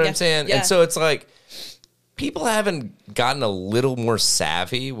 You know what I'm saying? Yeah. And so it's like people haven't gotten a little more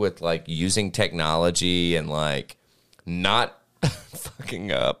savvy with like using technology and like not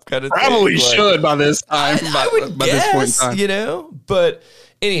fucking up kind of Probably thing. Like, should by this time. I would by guess, this point in time. you know? But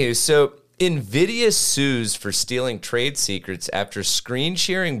anywho, so NVIDIA sues for stealing trade secrets after screen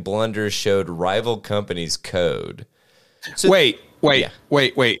sharing blunders showed rival companies' code. So, Wait. Yeah.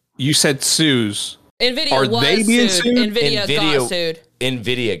 You said sues. Nvidia Are was they being sued? Nvidia got sued.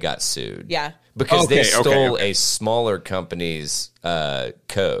 NVIDIA got sued. Yeah. Because they Okay, stole okay. a smaller company's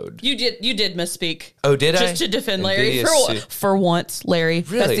code. You did misspeak. Oh, did I? Just to defend Larry NVIDIA for once, Larry.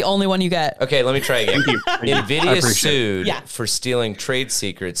 That's Really? the only one you get. Okay, let me try again. I NVIDIA appreciate it. sued Yeah. for stealing trade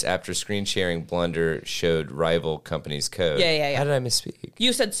secrets after screen sharing blunder showed rival companies' code. Yeah. How did I misspeak?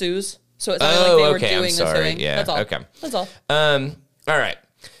 You said sues, so it sounded Oh, like they okay, I'm were doing sorry. a suing. Yeah, That's all. okay. That's all. All right.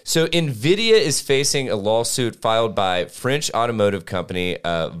 So NVIDIA is facing a lawsuit filed by French automotive company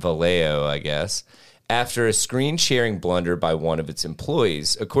Valeo, I guess, after a screen sharing blunder by one of its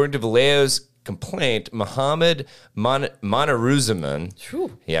employees. According to Valeo's complaint, Mohammed Monaruzzaman.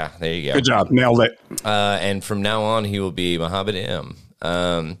 Yeah, there you go. Good job. Nailed it. And from now on, he will be Mohammed M.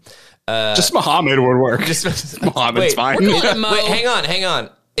 Just Muhammad would work. Just Muhammad's fine. We're calling Mo. Wait, hang on.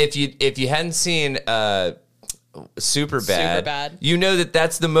 If you hadn't seen Superbad, you know that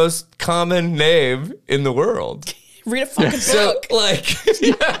that's the most common name in the world. Read a fucking So book.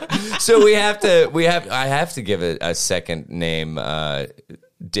 so I have to give it a second name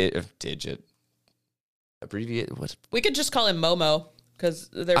digit abbreviate what? We could just call him Momo because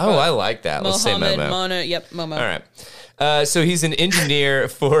they're I like that. Let's say Mohammed, Momo. Mona, yep, Momo. All right. So he's an engineer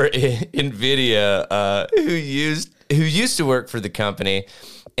for NVIDIA who used to work for the company,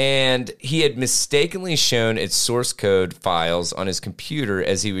 and he had mistakenly shown its source code files on his computer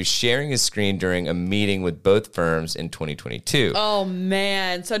as he was sharing his screen during a meeting with both firms in 2022. Oh,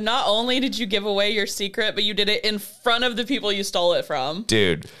 man. So not only did you give away your secret, but you did it in front of the people you stole it from.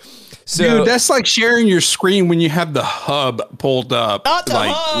 Dude. So, Dude, that's like sharing your screen when you have the hub pulled up. Not the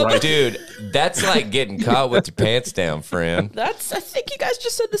hub. Right. dude, that's like getting caught with your pants down, friend. I think you guys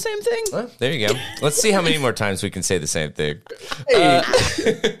just said the same thing. Well, there you go. Let's see how many more times we can say the same thing.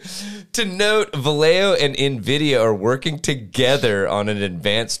 To note, Valeo and NVIDIA are working together on an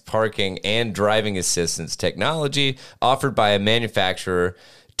advanced parking and driving assistance technology offered by a manufacturer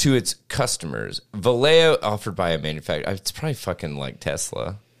to its customers. Valeo offered by a manufacturer. It's probably fucking like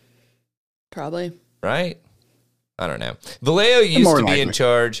Tesla. Probably. Right? I don't know. Valeo used More to be likely. in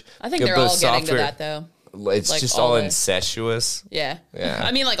charge. I think of they're both all getting to software- that, though. It's Like just all all the- incestuous. Yeah. Yeah.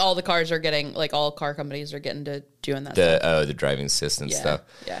 I mean, like, all the cars are getting, like, all car companies are getting to doing that stuff. The driving assistance Yeah, stuff.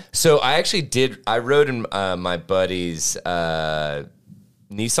 yeah. So I wrote in my buddy's Nissan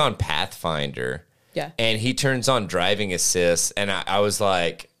Pathfinder. Yeah. And he turns on driving assist, and I was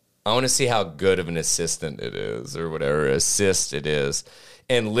like, I want to see how good of an assistant it is, or whatever assist it is.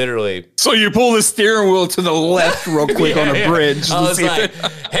 And literally, So you pull the steering wheel to the left real quick on a bridge. I was like,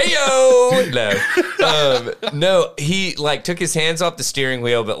 "Hey yo!" No, he like took his hands off the steering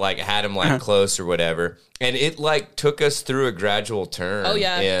wheel, but like had him like close or whatever, and it like took us through a gradual turn. Oh,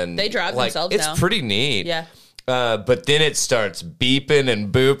 yeah. and They drive like, themselves It's now. pretty neat. Yeah. But then it starts beeping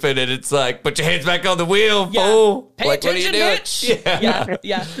and booping, and it's like, put your hands back on the wheel, Yeah. fool. Pay Like, what are attention, you doing? bitch. Yeah.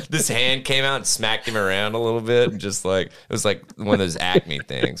 Yeah. This hand came out and smacked him around a little bit, and just like it was like one of those Acme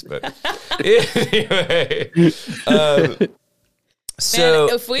things. But anyway, so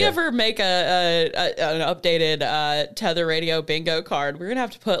Man, if we ever make an updated Tether Radio bingo card, we're gonna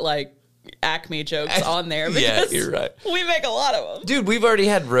have to put like Acme jokes on there because Yeah, you're right. we make a lot of them. dude, we've already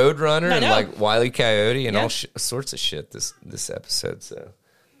had Roadrunner I and know. like Wile E. Coyote and Yeah. all sorts of shit this episode. So,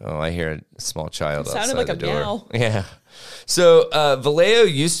 I hear a small child Sounded outside like the a door. meow. Yeah. So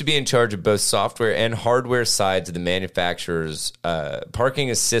Valeo used to be in charge of both software and hardware sides of the manufacturer's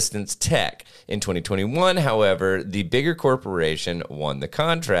parking assistance tech. In 2021, however, the bigger corporation won the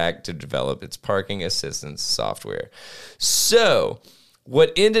contract to develop its parking assistance software. So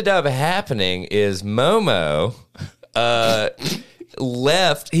what ended up happening is Momo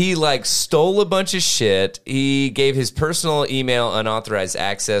left. He like stole a bunch of shit. He gave his personal email unauthorized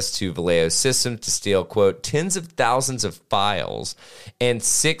access to Valeo's system to steal, quote, tens of thousands of files and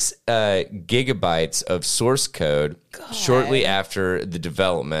 6 gigabytes of source code shortly after the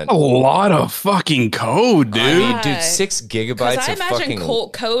development. a lot of fucking code, dude. I mean, dude, Right. 6 Because gigabytes I of imagine fucking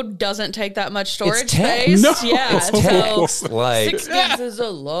code doesn't take that much storage text. space. No. Yeah, It's so like 6 gigs is a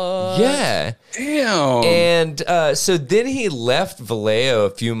lot. yeah. Damn. And so then he left Valeo a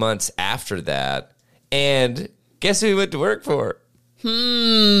few months after that. And guess who he went to work for?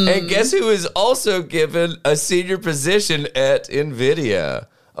 And guess who was also given a senior position at NVIDIA?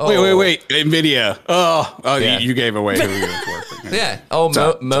 Oh, Wait. NVIDIA. Yeah. You gave away who he was working. Yeah. Oh,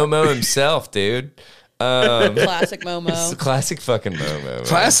 Momo himself, dude. Classic It's a Momo. classic fucking Momo. man.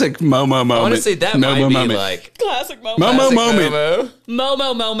 Classic Momo moment. Honestly, that Momo might be moment. like Classic Momo. Momo classic moment. Momo.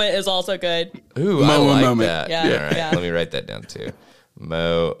 Momo moment is also good. Ooh, I Momo like moment. that. Yeah, All right, yeah. let me write that down too.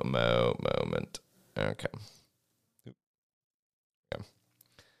 Moment. Okay.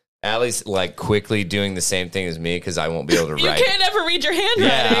 Allie's like quickly doing the same thing as me because I won't be able to You write. can't ever read your handwriting.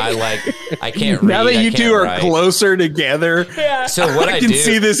 Yeah, I can't read. Now that I you can't two are write. closer together, Yeah. So what I can do,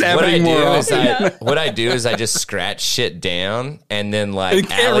 see this happening more often. What I do is I just scratch shit down and then like You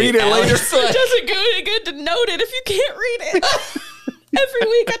can't read it later. It doesn't good to note it if you can't read it. Every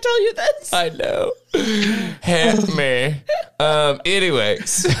week I tell you this. I know. Help me. Anyway,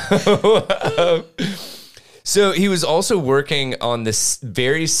 So he was also working on this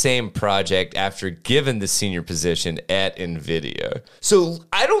very same project after given the senior position at NVIDIA. So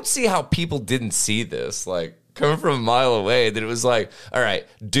I don't see how people didn't see this, like coming from a mile away, that it was like, all right,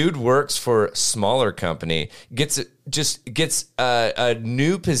 dude works for a smaller company, gets a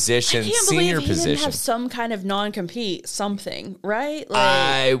new position, senior believe he position. didn't have some kind of non-compete, something, right?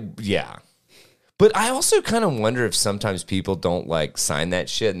 Like, Yeah. But I also kind of wonder if sometimes people don't like sign that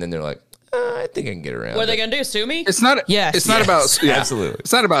shit and then they're like, I think I can get around. what are they gonna do? Sue me? It's not. Yes. It's not about. Yeah, absolutely.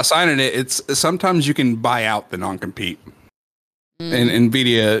 It's not about signing it. It's sometimes you can buy out the non-compete, and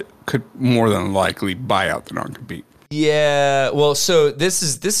Nvidia could more than likely buy out the non-compete. Yeah, well, so this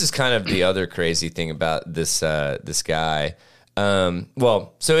is kind of the other crazy thing about this guy. So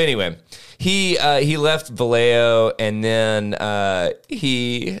anyway, he left Vallejo, and then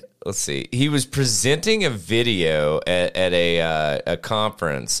he was presenting a video at a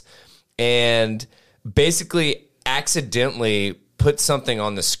conference, and basically accidentally put something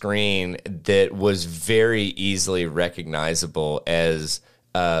on the screen that was very easily recognizable as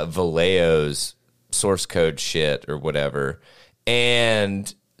Vallejo's source code shit or whatever.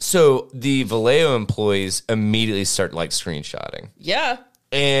 And so the Vallejo employees immediately start like screenshotting. Yeah.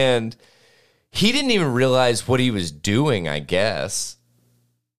 And he didn't even realize what he was doing, I guess.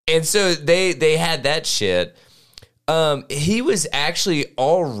 And so they had that shit. He was actually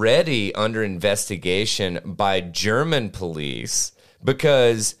already under investigation by German police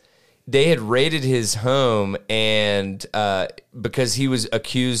because they had raided his home, and because he was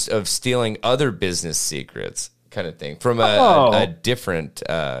accused of stealing other business secrets, kind of thing, from a different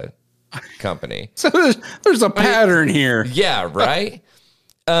company. So there's a pattern here. Yeah, right?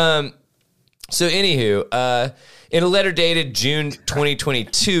 So anywho, in a letter dated June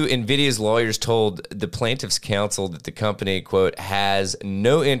 2022, NVIDIA's lawyers told the plaintiff's counsel that the company, quote, has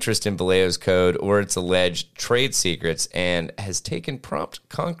no interest in Vallejo's code or its alleged trade secrets and has taken prompt,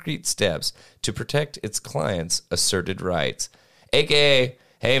 concrete steps to protect its clients' asserted rights. AKA,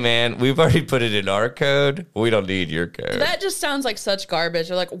 hey, man, we've already put it in our code. We don't need your code. That just sounds like such garbage.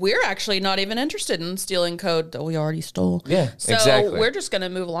 They're like, we're actually not even interested in stealing code that we already stole. Yeah, so exactly. we're just going to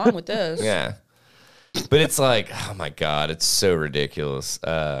move along with this. Yeah. But it's like, oh my God, it's so ridiculous.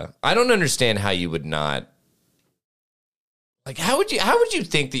 I don't understand how you would not. Like, how would you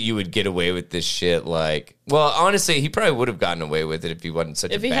think that you would get away with this shit? Like, well, honestly, he probably would have gotten away with it if he wasn't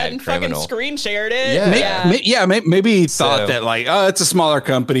such a bad criminal. If he hadn't fucking screen shared it. Maybe he thought that, like, oh, it's a smaller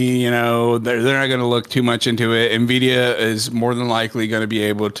company, you know, they're not going to look too much into it. NVIDIA is more than likely going to be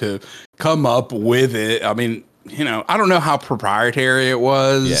able to come up with it. I mean, you know, I don't know how proprietary it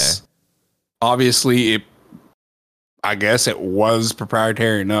was. Yeah. Obviously, I guess it was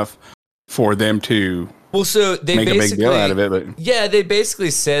proprietary enough for them to so they make a big deal out of it. But yeah, they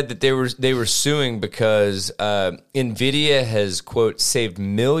basically said that they were suing because NVIDIA has, quote, saved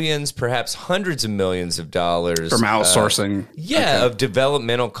millions, perhaps hundreds of millions of dollars from outsourcing. Of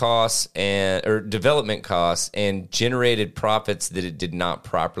developmental costs development costs and generated profits that it did not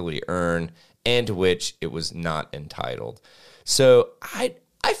properly earn and to which it was not entitled. So I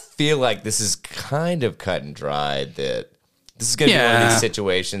feel like this is kind of cut and dried, that this is going to be one of these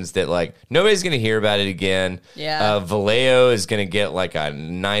situations that, like, nobody's going to hear about it again. Yeah. Vallejo is going to get, like, a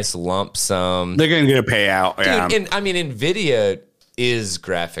nice lump sum. They're going to get a payout. Dude, yeah. and I mean, NVIDIA is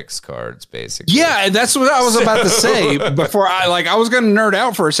graphics cards, basically. Yeah, that's what I was about to say before I was going to nerd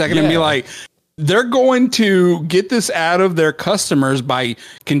out for a second and be like, they're going to get this out of their customers by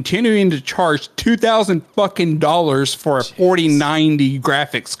continuing to charge $2,000 fucking dollars for a 4090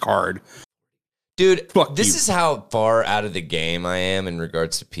 graphics card. Dude, this is how far out of the game I am in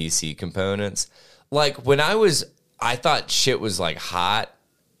regards to PC components. Like, when I thought shit was like hot,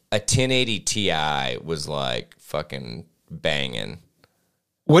 a 1080 Ti was like fucking banging.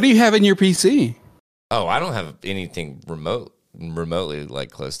 What do you have in your PC? Oh, I don't have anything remotely like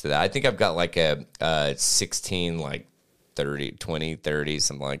close to that. I think I've got like a 16, like 2030,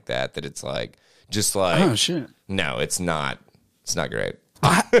 something like that it's like just like, oh shit. No, it's not great.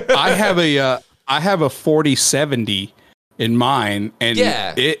 I have a 4070 in mine, and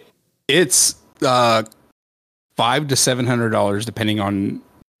it's $500 to $700 depending on.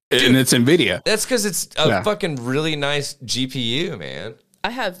 Dude, and it's NVIDIA. That's because it's a fucking really nice GPU, man. I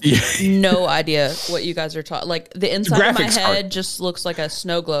have no idea what you guys are talking. Like, the inside of my head just looks like a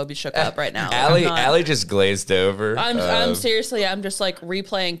snow globe you shook up right now. Allie just glazed over. I'm seriously, I'm just like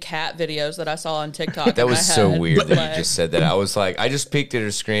replaying cat videos that I saw on TikTok. That was so weird that you just said that. I was like, I just peeked at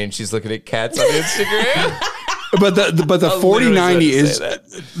her screen. She's looking at cats on Instagram. But the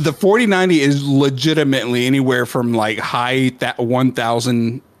 4090 is legitimately anywhere from like high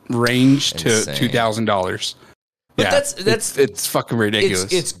 $1,000 range to Insane. $2,000. But Yeah, it's fucking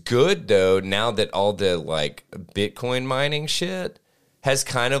ridiculous. It's good though now that all the like Bitcoin mining shit has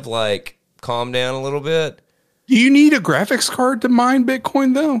kind of like calmed down a little bit. Do you need a graphics card to mine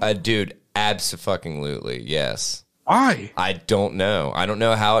Bitcoin though? Dude, abso-fucking-lutely, yes. Why? I don't know. I don't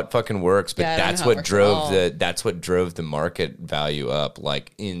know how it fucking works, but Yeah, I don't that's know how it what works at drove all. that's what drove the market value up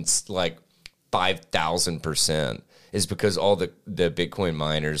like in like 5,000%. Is because all the Bitcoin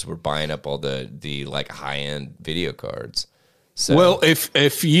miners were buying up all the like high end video cards. So Well,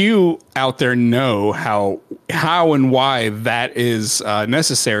 if you out there know how and why that is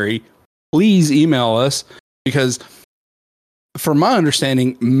necessary, please email us, because from my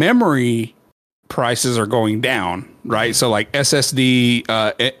understanding, memory prices are going down, right? So like SSD,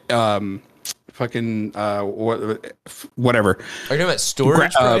 whatever. are you talking about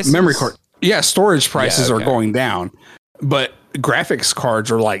storage prices? Memory card. Yeah, storage prices Yeah, are okay. going down, but graphics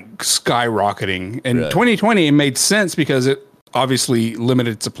cards are like skyrocketing. In Really? 2020, it made sense because it obviously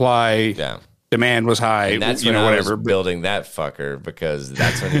limited supply, Yeah. demand was high, And that's you when know, I whatever. was building that fucker because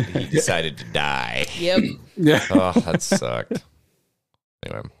that's when he decided to die. Yep. Yeah. Oh, that sucked.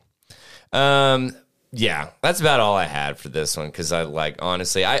 Anyway. Yeah, that's about all I had for this one because I like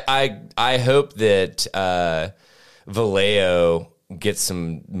honestly, I hope that Vallejo gets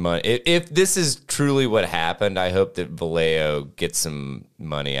some money. If this is truly what happened, I hope that Vallejo gets some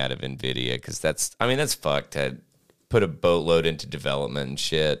money out of Nvidia because that's fucked to put a boatload into development and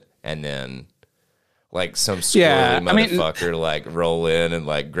shit, and then like some squirrely Yeah, I mean- motherfucker like roll in and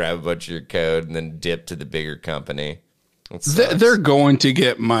like grab a bunch of your code and then dip to the bigger company. It sucks. They're going to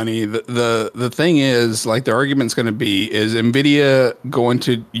get money. The thing is, like, the argument's going to be, is Nvidia going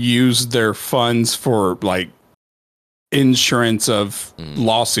to use their funds for like insurance of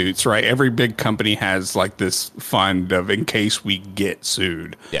lawsuits, right? Every big company has like this fund of in case we get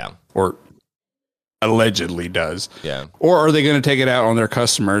sued, Yeah, or allegedly does. yeah. Or are they going to take it out on their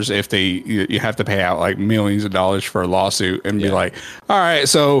customers if you have to pay out like millions of dollars for a lawsuit and be Yeah. like, all right,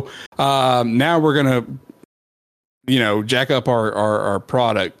 so now we're going to, jack up our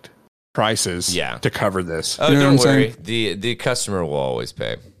product prices Yeah. to cover this. Oh, You know don't what I'm worry. saying? The customer will always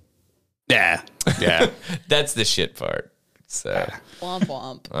pay. Yeah. Yeah. That's the shit part. So Womp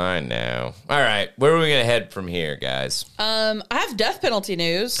womp. I know. All right, where are we gonna head from here, guys? I have death penalty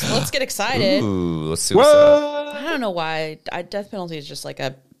news. Let's get excited. Ooh, let's see what's up. I don't know why. Death penalty is just like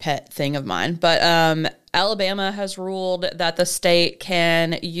a pet thing of mine. But Alabama has ruled that the state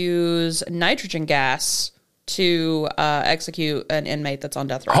can use nitrogen gas to execute an inmate that's on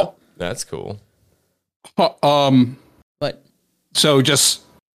death row. Oh. That's cool. But So just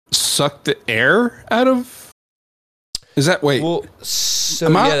suck the air out of. Is that wait? Well, so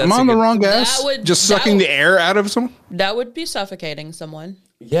am I, yeah, that's am I a on the good- wrong gas? That would- just that sucking would- the air out of someone? that would be suffocating someone.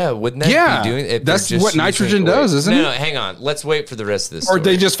 Yeah, wouldn't that Yeah, be doing? If that's they're just what nitrogen using- does, wait, isn't no, it? No, hang on. Let's wait for the rest of this. Or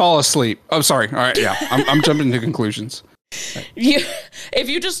they just fall asleep? Oh, sorry. All right, yeah. I'm jumping to conclusions. If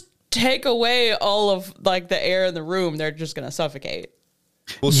you just take away all of like the air in the room, they're just gonna suffocate.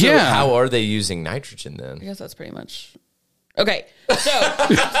 Well, so Yeah. how are they using nitrogen I then? guess that's pretty much okay. So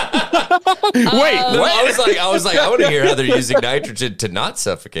Wait, No, what? I was like, I want to hear how they're using nitrogen to not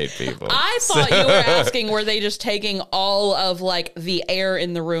suffocate people. I thought you were asking, were they just taking all of like the air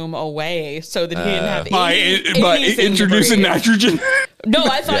in the room away so that he didn't have By anything to introducing breathe? nitrogen? No,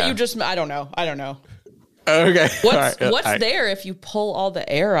 I thought Yeah. you just. I don't know. Okay. What's All right. there if you pull all the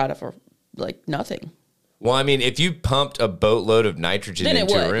air out of like nothing? Well, I mean, if you pumped a boatload of nitrogen Then it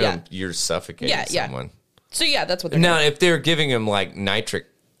into a would, room, yeah. you're suffocating Yeah, yeah. someone. So yeah, that's what they're Now, doing. if they're giving him like nitric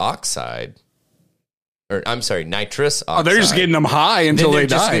oxide, or I'm sorry, nitrous oxide. Oh, they're just getting them high then until they're they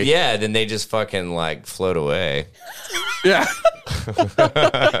just- die. Yeah, then they just fucking like float away. Yeah.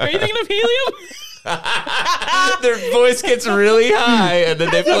 Are you thinking of helium? Their voice gets really high, and then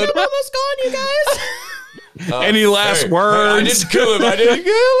they float. We're almost gone, you guys. Any last Hey, words? I didn't kill him. I didn't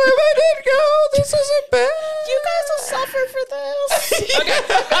kill him. I didn't go. This isn't bad. You guys will suffer for this. Okay.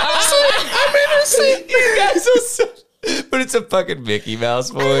 I'm innocent. You guys are so. But it's a fucking Mickey Mouse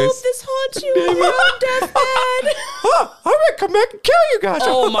I hope voice. this haunts you on your own deathbed. Oh, I'm gonna come back and kill you guys.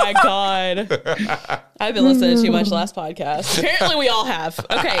 Oh my god! I've been listening too much last podcast. Apparently, we all have.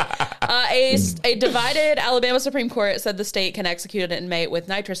 Okay, a divided Alabama Supreme Court said the state can execute an inmate with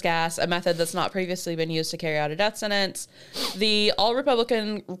nitrous gas, a method that's not previously been used to carry out a death sentence. The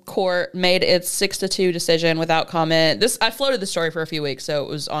all-Republican court made its 6-2 decision without comment. I floated the story for a few weeks, so it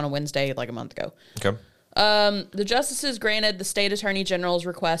was on a Wednesday, like a month ago. Okay. The justices granted the state attorney general's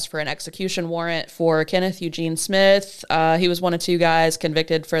request for an execution warrant for Kenneth Eugene Smith. He was one of two guys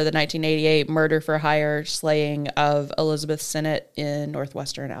convicted for the 1988 murder for hire slaying of Elizabeth Sennett in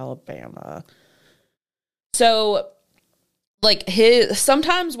northwestern Alabama. So, like,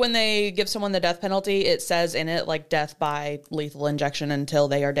 sometimes when they give someone the death penalty, it says in it, like, death by lethal injection until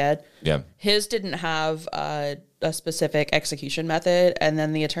they are dead. Yeah. His didn't have a specific execution method, and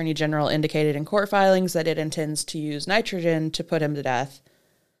then the attorney general indicated in court filings that it intends to use nitrogen to put him to death.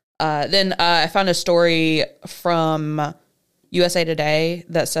 Then I found a story from USA Today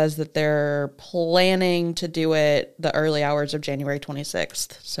that says that they're planning to do it the early hours of January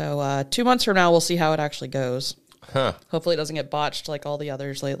 26th. So 2 months from now, we'll see how it actually goes. Huh. Hopefully it doesn't get botched like all the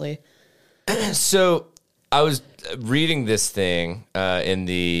others lately. So I was reading this thing in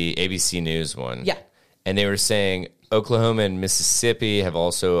the ABC News one. Yeah. And they were saying Oklahoma and Mississippi have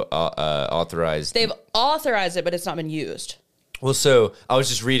also authorized. They've authorized it, but it's not been used. Well, so I was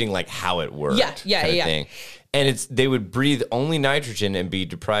just reading like how it worked. Yeah. Thing. And they would breathe only nitrogen and be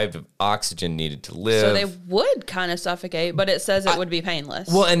deprived of oxygen needed to live. So they would kind of suffocate, but it says it would be painless.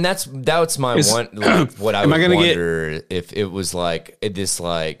 Well, and that's my one. Like, what I would wonder if it was like this,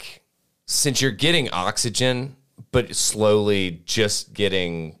 like since you're getting oxygen, but slowly just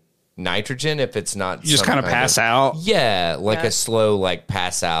getting nitrogen, if it's not you just kind of pass out. Yeah, like a slow like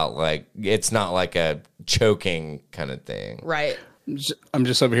pass out. Like it's not like a choking kind of thing, right? I'm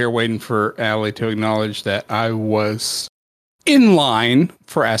just over here waiting for Allie to acknowledge that I was in line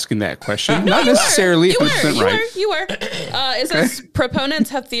for asking that question. Not necessarily 100% right. You were. It says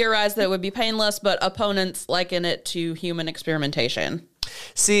proponents have theorized that it would be painless, but opponents liken it to human experimentation.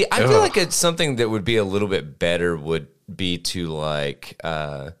 See, I feel like it's something that would be a little bit better would be to like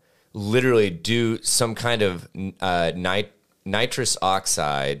literally do some kind of nitrous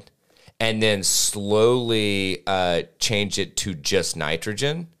oxide and then slowly change it to just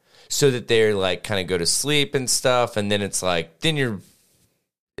nitrogen so that they're like kind of go to sleep and stuff. And then it's like,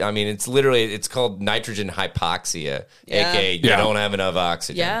 it's called nitrogen hypoxia, aka you don't have enough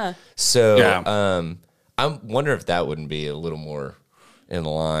oxygen. Yeah. So I wonder if that wouldn't be a little more in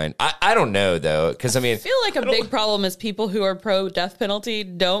line. I don't know though, because I feel like a big problem is people who are pro death penalty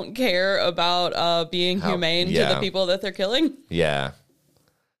don't care about being humane to the people that they're killing. Yeah.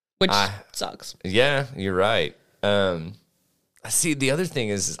 Which sucks. Yeah, you're right. See, the other thing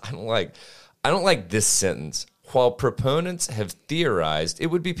is I don't like this sentence. While proponents have theorized it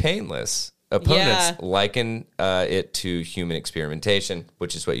would be painless, opponents liken it to human experimentation,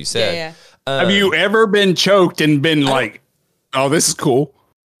 which is what you said. Yeah. Have you ever been choked and been like, "Oh, this is cool"?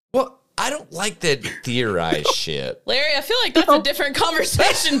 Well, I don't like that theorized shit. Larry, I feel like that's a different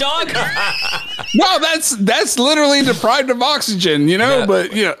conversation, dog. No, that's literally deprived of oxygen,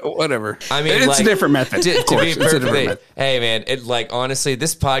 but whatever. I mean, it's a different method. To be perfectly, hey man, it like honestly,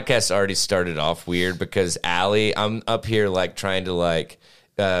 this podcast already started off weird because Allie, I'm up here like trying to like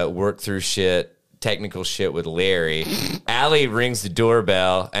work through technical shit with Larry. Allie rings the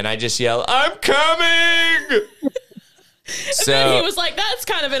doorbell and I just yell, "I'm coming!" So and then he was like, "That's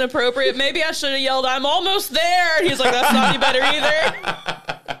kind of inappropriate. Maybe I should have yelled, 'I'm almost there.'" And he's like, "That's not any better either."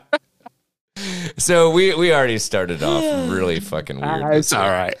 So we already started off really fucking weird. It's all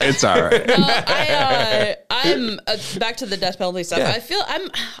right. It's all right. I'm back to the death penalty stuff. Yeah. I feel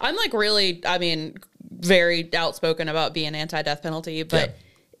I'm like really, very outspoken about being anti-death penalty, but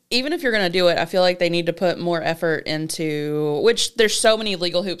even if you're going to do it, I feel like they need to put more effort into, which there's so many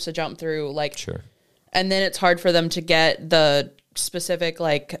legal hoops to jump through. Like, sure. And then it's hard for them to get the specific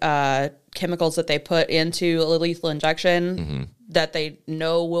chemicals that they put into a lethal injection that they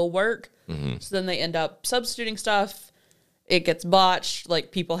know will work. Mm-hmm. So then they end up substituting stuff. It gets botched.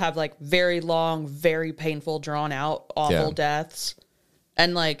 Like people have like very long, very painful, drawn out, awful deaths.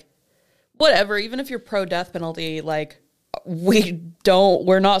 And like whatever, even if you're pro death penalty, like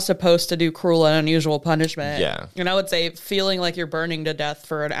we're not supposed to do cruel and unusual punishment. Yeah. And I would say feeling like you're burning to death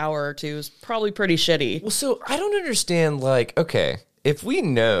for an hour or two is probably pretty shitty. Well, so I don't understand, like, okay, if we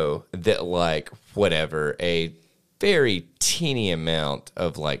know that, like, whatever, a very teeny amount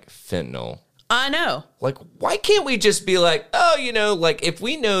of, like, fentanyl. I know. Like, why can't we just be like, oh, like, if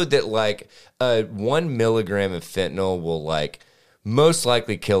we know that, like, 1 milligram of fentanyl will, like, most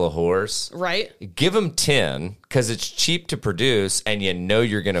likely kill a horse. Right. Give them 10 because it's cheap to produce and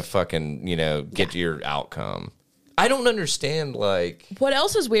you're going to fucking, get your outcome. I don't understand, like... What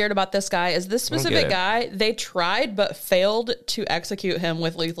else is weird about this guy is this specific guy, they tried but failed to execute him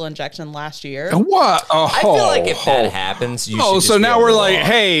with lethal injection last year. What? Oh, I feel like if that happens, you should just so now be we're able to like, walk.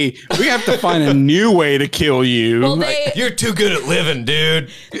 hey, we have to find a new way to kill you. Well, You're too good at living, dude.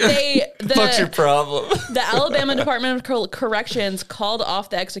 What's your the problem? Alabama Department of Corrections called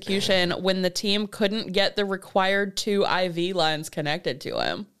off the execution when the team couldn't get the required 2 IV lines connected to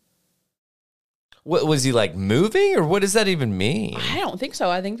him. What was he like moving, or what does that even mean? I don't think so.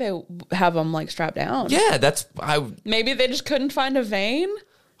 I think they have him like strapped down. Yeah, Maybe they just couldn't find a vein.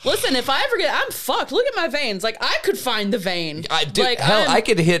 Listen, if I ever I'm fucked. Look at my veins. Like, I could find the vein. I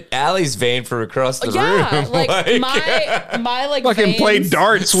could hit Allie's vein from across the room. Like my like fucking veins, play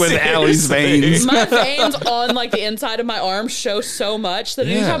darts with Allie's veins. My veins on like the inside of my arm show so much that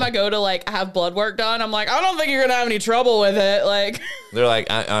anytime I go to like have blood work done, I'm like, I don't think you're gonna have any trouble with it. Like, they're like,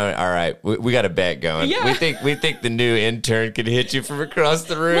 all right, we got a bet going. Yeah. We think the new intern could hit you from across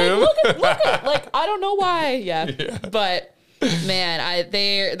the room. look at like, I don't know why. Yeah. But man,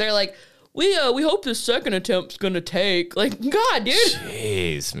 they're like, we hope the second attempt's gonna take. Like, God, dude.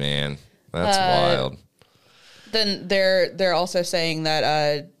 Jeez, man, that's wild. Then they're also saying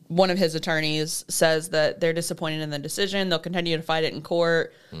that one of his attorneys says that they're disappointed in the decision. They'll continue to fight it in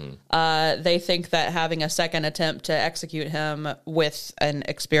court. They think that having a second attempt to execute him with an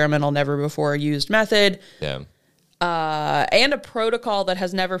experimental, never before used method, and a protocol that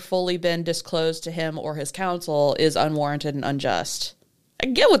has never fully been disclosed to him or his counsel is unwarranted and unjust. I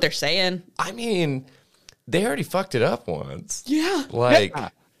get what they're saying. I mean, they already fucked it up once. Yeah. Like,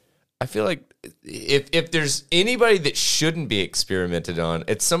 I feel like if there's anybody that shouldn't be experimented on,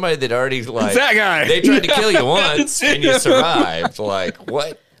 it's somebody that already, like, it's that guy. They tried to kill you once and you survived. Like,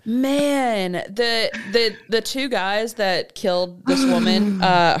 what? Man, the 2 guys that killed this woman,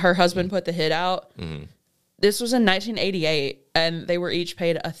 her husband put the hit out. Mm-hmm. This was in 1988, and they were each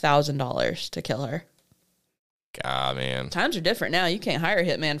paid $1,000 to kill her. God, man. Times are different now. You can't hire a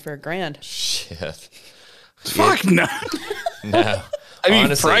hitman for $1,000. Shit. Fuck no. No. I mean,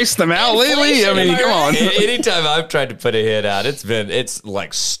 honestly, priced them out lately. I mean, come on. Anytime I've tried to put a hit out, it's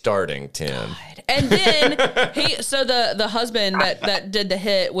like starting 10. God. And then the husband that did the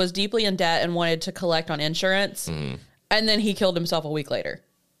hit was deeply in debt and wanted to collect on insurance. Mm-hmm. And then he killed himself a week later.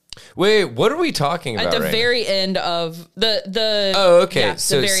 Wait, what are we talking about? At the very end of the Oh, okay. Yeah,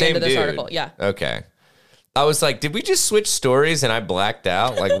 so the very same end of this dude. article. Yeah. Okay. I was like, did we just switch stories and I blacked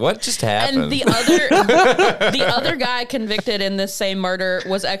out? Like, what just happened? And the other guy convicted in this same murder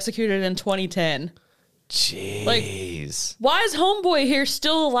was executed in 2010. Jeez. Like, why is homeboy here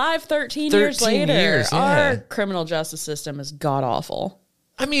still alive 13 years later? Years, yeah. Our criminal justice system is god awful.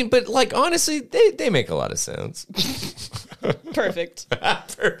 I mean, but like, honestly, they make a lot of sense. Perfect.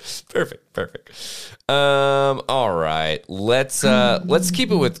 Perfect. All right. Let's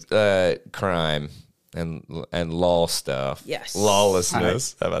keep it with crime and law stuff. Yes.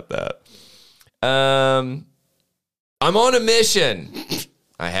 Lawlessness. How about that? I'm on a mission.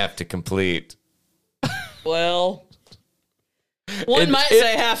 I have to complete. Well, one might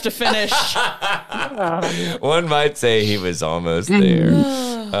say have to finish. One might say he was almost there.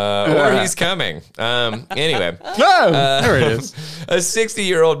 Or he's coming. Anyway. There it is. A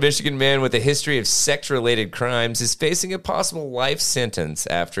 60-year-old Michigan man with a history of sex-related crimes is facing a possible life sentence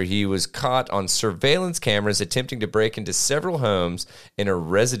after he was caught on surveillance cameras attempting to break into several homes in a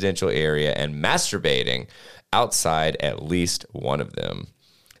residential area and masturbating outside at least one of them.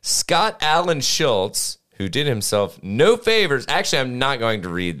 Scott Allen Schultz, who did himself no favors. Actually, I'm not going to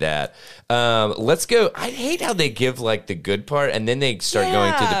read that. Let's go. I hate how they give like the good part and then they start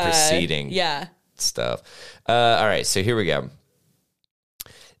going through the proceeding stuff. All right, so here we go.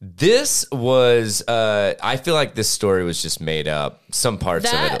 This was, I feel like this story was just made up. Some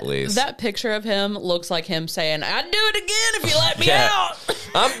parts of it, at least. That picture of him looks like him saying, I'd do it again if you let me out.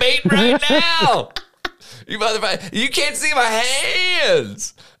 I'm beating right now. You motherfucker. You can't see my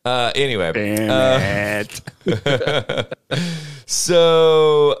hands. Anyway. Damn it.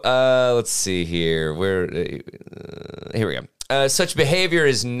 So, let's see here. Here we go. Such behavior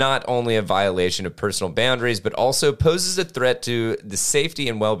is not only a violation of personal boundaries, but also poses a threat to the safety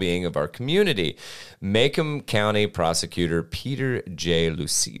and well-being of our community. Macomb County Prosecutor Peter J.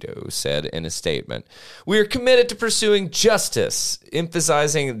 Lucido said in a statement, "We are committed to pursuing justice,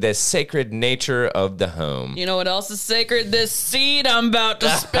 emphasizing the sacred nature of the home." You know what else is sacred? This seed I'm about to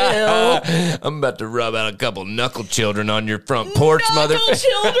spill. I'm about to rub out a couple knuckle children on your front porch, Knuckle motherfucker.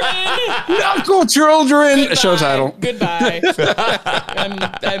 children. Knuckle children. Goodbye. Show title. Goodbye.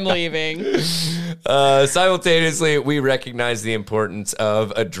 I'm leaving. Simultaneously, we recognize the importance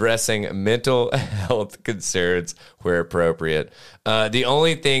of addressing mental health concerns where appropriate. The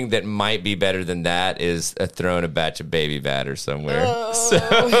only thing that might be better than that is throwing a batch of baby batter somewhere. So,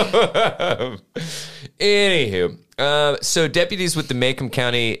 anywho, so deputies with the Macomb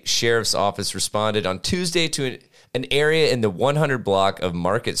County Sheriff's Office responded on Tuesday to an area in the 100 block of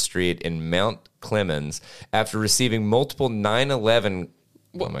Market Street in Mount Clemens after receiving multiple 911.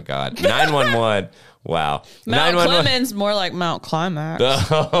 Oh my God, 911. Wow, Mount Clemens, more like Mount Climax.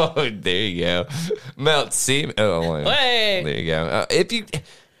 Oh, there you go. Mount Seam. Oh, Hey. There you go. If you,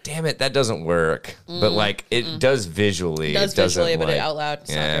 damn it, that doesn't work. But like it does visually. It does visually, but out loud,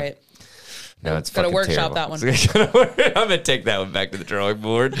 it's not great. No, it's gotta fucking workshop terrible. that one. I'm gonna take that one back to the drawing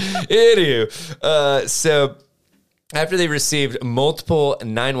board. Anywho, so after they received multiple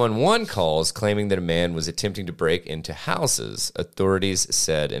 911 calls claiming that a man was attempting to break into houses, authorities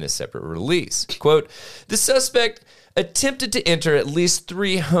said in a separate release, quote, the suspect attempted to enter at least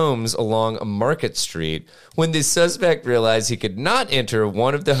 3 homes along Market Street. When the suspect realized he could not enter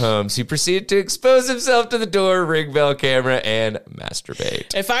one of the homes, he proceeded to expose himself to the door, ring bell camera, and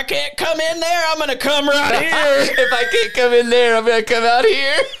masturbate. If I can't come in there, I'm going to come right here. If I can't come in there, I'm going to come out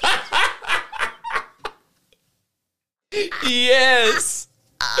here. Yes.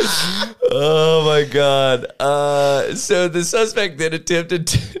 Oh my God. So the suspect then attempted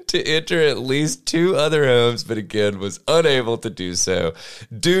to enter at least 2 other homes, but again was unable to do so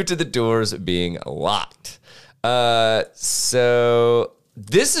due to the doors being locked. So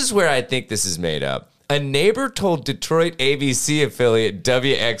this is where I think this is made up. A neighbor told Detroit ABC affiliate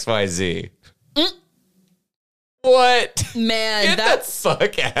WXYZ. What? Man, Get the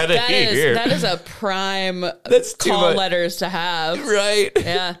fuck out of here. That is a prime That's too call much. letters to have. Right.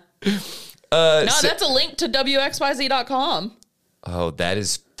 Yeah. That's a link to WXYZ.com. Oh, that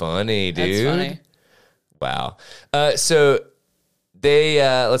is funny, dude. That's funny. Wow. So they,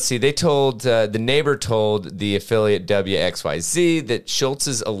 let's see, they told, the neighbor told the affiliate WXYZ that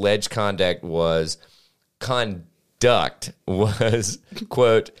Schultz's alleged conduct was,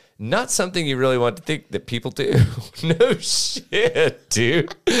 quote, not something you really want to think that people do. No shit,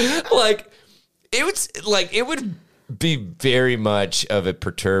 dude. It would be very much of a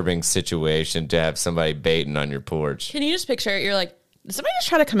perturbing situation to have somebody baiting on your porch. Can you just picture it? You're like, did somebody just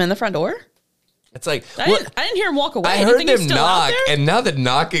try to come in the front door? It's like, I didn't hear him walk away. I heard them knock, and now the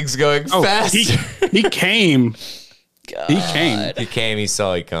knocking's going faster. He came. God. He came. He came, he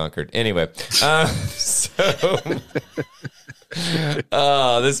saw, he conquered. Anyway,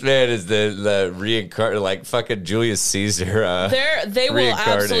 oh, this man is the reincarnated, like fucking Julius Caesar. They will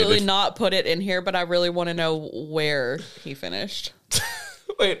absolutely not put it in here, but I really want to know where he finished.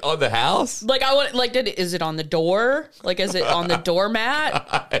 Wait, on the house? Is it on the door? Like, is it on the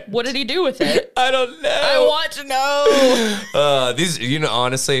doormat? What did he do with it? I don't know. I want to know.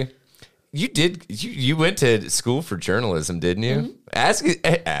 Honestly, you went to school for journalism, didn't you? Mm-hmm.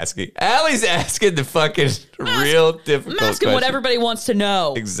 Asking. Allie's asking the fucking real difficult I'm asking question. what everybody wants to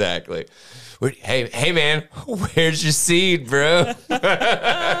know. Exactly. Hey, man, where's your seed, bro?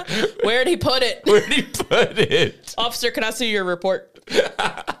 Where'd he put it? Where'd he put it? Officer, can I see your report?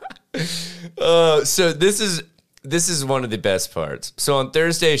 So this is one of the best parts. So on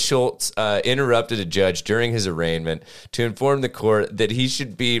Thursday, Schultz interrupted a judge during his arraignment to inform the court that he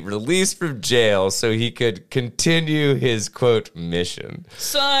should be released from jail so he could continue his, quote, mission.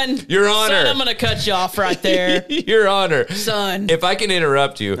 Son. Your Honor. Son, I'm going to cut you off right there. Your Honor. Son. If I can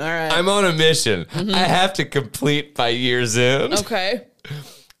interrupt you, all right. I'm on a mission. Mm-hmm. I have to complete by year's end. Okay.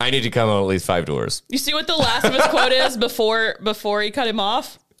 I need to come on at least 5 doors. You see what the last of his quote is before he cut him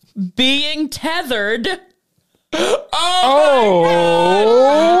off? Being tethered. Oh,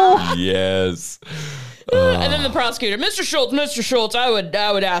 yes. And then the prosecutor, Mr. Schultz, I would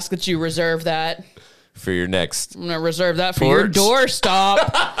ask that you reserve that for your next. I'm gonna reserve that for your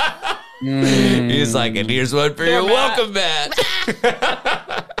doorstop. He's like, and here's one for your welcome mat.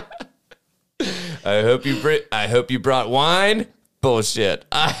 I hope you brought wine. Bullshit.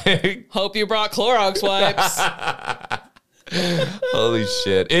 I hope you brought Clorox wipes. Holy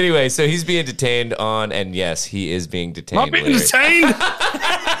shit. Anyway, so he's being detained on, and yes, he is being detained. Not being detained.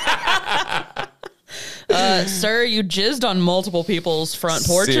 Sir, you jizzed on multiple people's front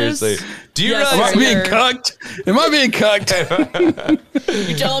porches. Seriously. Do you Yes, realize? Am I being cucked? Am I being cucked?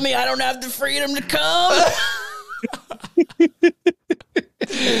 You telling me I don't have the freedom to come?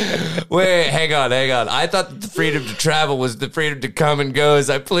 Wait, hang on. I thought that the freedom to travel was the freedom to come and go as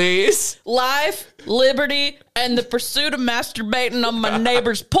I please. Life, liberty, and the pursuit of masturbating on my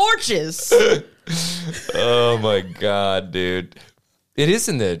neighbor's porches. Oh my god, dude! It's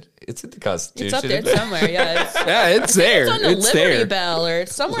in the Constitution. It's up there somewhere. Yeah, it's there. it's on the It's Liberty there. Bell or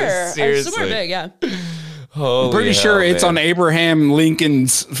somewhere. Seriously. Somewhere big. Yeah. Holy Pretty hell, sure it's man. on Abraham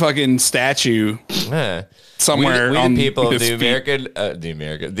Lincoln's fucking statue Huh. somewhere. We on the people of his the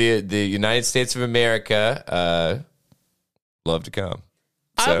feet. the United States of America, love to come.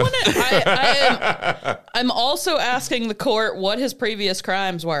 So. I'm also asking the court what his previous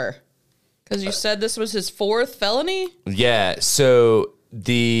crimes were, because you said this was his 4th felony. Yeah. So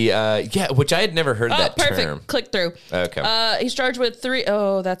which I had never heard that perfect. term. Click through. Okay. He's charged with 3.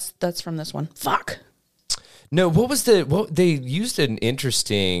 Oh, that's from this one. Fuck. No, what they used an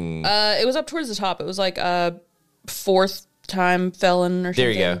interesting. It was up towards the top. It was like a 4th time felon or something.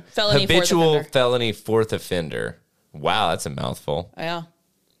 There you go. Felony Habitual 4th offender. felony 4th offender. Wow, that's a mouthful. Yeah.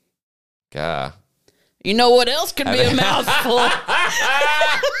 God. You know what else could be a mouthful?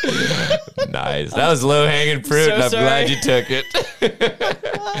 Nice. That was low hanging fruit, so and I'm sorry. glad you took it.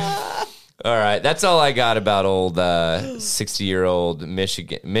 All right, that's all I got about old 60-year-old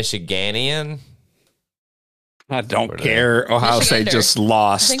Michiganian. I don't care. Ohio State Michigander. just I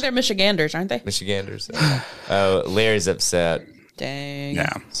lost. think they're Michiganders, aren't they? Michiganders. Oh, Larry's upset. Dang.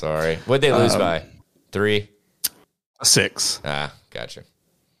 Yeah, Sorry. What'd they lose by? 3? 6. Ah, gotcha.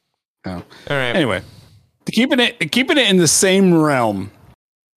 Oh. All right. Anyway, keeping it in the same realm.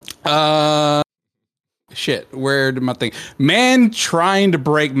 Shit. Where did my thing? Man trying to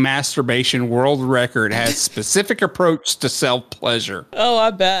break masturbation world record has specific approach to self pleasure. Oh,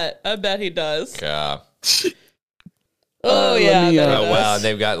 I bet he does. God. Oh, let yeah. me, I bet he Oh, does. wow.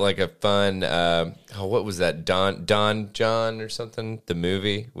 They've got like a fun, what was that? Don John or something? The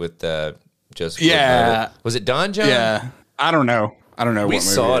movie with Joseph Yeah. Gordon-Levitt. Was it Don John? Yeah, I don't know. We what movie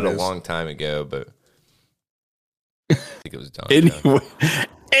saw it a is. long time ago, but I think it was Don John.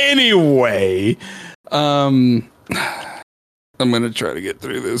 Anyway, I'm gonna try to get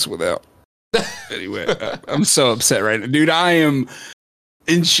through this without. Anyway, I'm so upset right now, dude. I am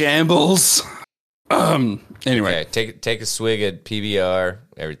in shambles. Anyway, Okay, take a swig at PBR.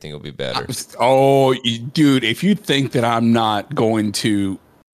 Everything will be better. Dude, if you think that I'm not going to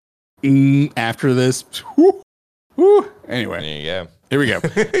after this, anyway, There you go. here we go.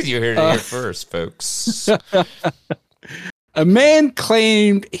 You heard it here first, folks. A man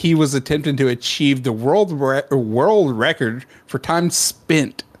claimed he was attempting to achieve the world record for time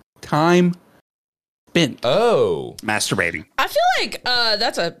spent Oh, masturbating. I feel like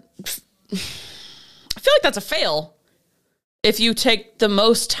that's a fail if you take the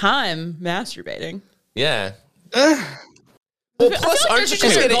most time masturbating. yeah. Well, feel plus, like aren't there's you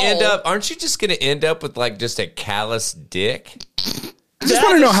just a gonna goal. end up with like just a callous dick? I just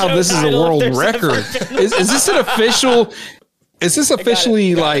want to know how this is a world record. Is this an official? Is this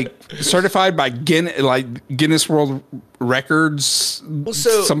officially like certified by Guinness World Records?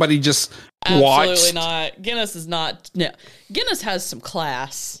 so- Somebody just Absolutely watched. not. Guinness is not. No. Guinness has some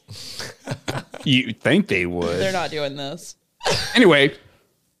class. You think they would? They're not doing this. Anyway,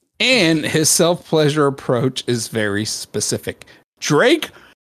 and his self-pleasure approach is very specific. Drake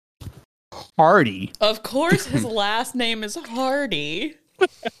Hardy, Of course, his last name is Hardy.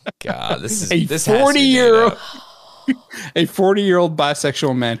 God, this is a this has to be made 40-year-old up. a 40-year-old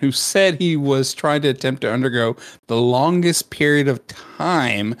bisexual man who said he was trying to attempt to undergo the longest period of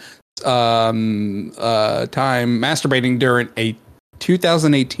time masturbating during a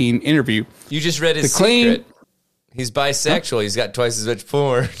 2018 interview. You just read his The claim- secret. He's bisexual. He's got twice as much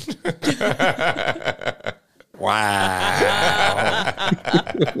porn. Wow.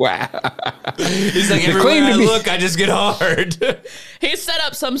 Wow. He's like, everywhere claim to I be- look, I just get hard. He set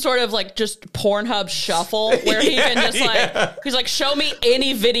up some sort of like just Pornhub shuffle where he can just like, he's like, show me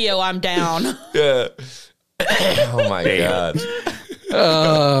any video, I'm down. Yeah. Oh my God.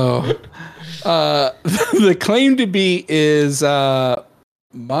 Oh. The claim to be is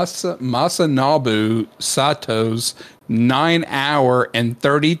Masanobu Sato's 9-hour and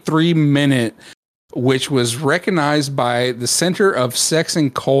 33-minute, which was recognized by the Center of Sex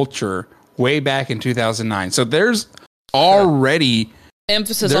and Culture way back in 2009. So there's already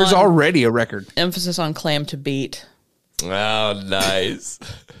Emphasis already a record. on claim to beat. Oh, nice.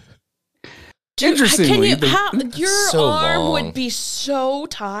 Interestingly, Your So arm long. would be so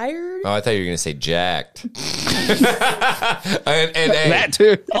tired. Oh, I thought you were going to say jacked. and that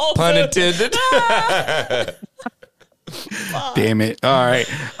too. pun intended. Damn it. All right.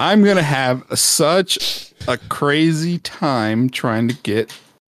 I'm going to have such a crazy time trying to get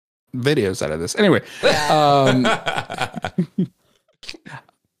videos out of this. Anyway.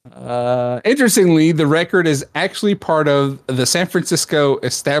 Interestingly, the record is actually part of the San Francisco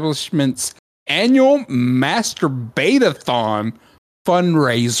establishment's annual Masturbate-a-thon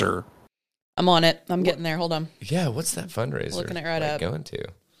fundraiser. I'm on it. I'm getting there. Hold on. Yeah, what's that fundraiser? Looking it right up. Going to.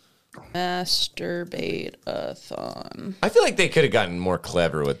 Masturbate-a-thon. I feel like they could have gotten more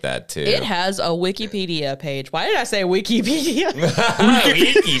clever with that too. It has a Wikipedia page. Why did I say Wikipedia?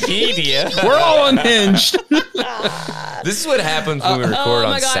 Wikipedia. We're all unhinged. This is what happens when we record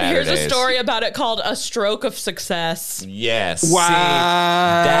on Saturdays. Here's a story about it called A Stroke of Success. Yes. Wow. See,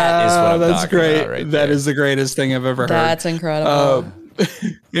 that is what I'm That's talking great. about right That there. is the greatest thing I've ever heard. That's incredible.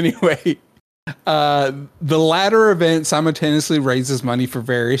 Anyway, the latter event simultaneously raises money for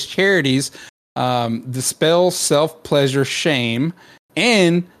various charities, dispel self-pleasure shame,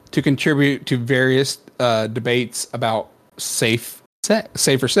 and to contribute to various debates about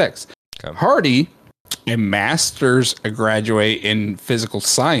safer sex. Okay. Hardy, a master's graduate in physical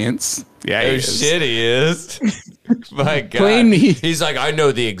science. Yeah, Oh shit, he is. My God, Claimed he's like, I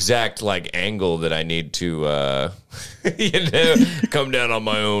know the exact like angle that I need to, come down on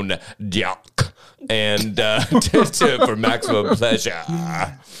my own dick and for maximum pleasure.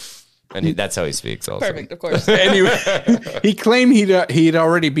 And that's how he speaks. Also, Perfect, of course. Anyway, he claimed he'd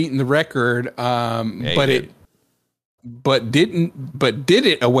already beaten the record, did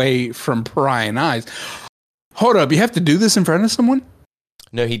it away from prying eyes. Hold up, you have to do this in front of someone?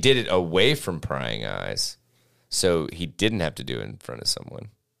 No, he did it away from prying eyes, so he didn't have to do it in front of someone,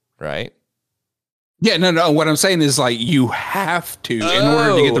 right? Yeah, no. What I'm saying is, like, you have to in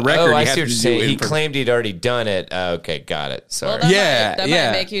order to get the record. I you see have what you're to saying. do it He in front- claimed he'd already done it. Okay, got it. Sorry. Well, Yeah, that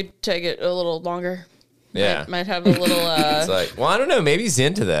yeah. might make you take it a little longer. Yeah. Might have a little. It's like, well, I don't know. Maybe he's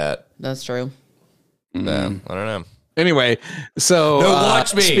into that. That's true. No, I don't know. Anyway, so No,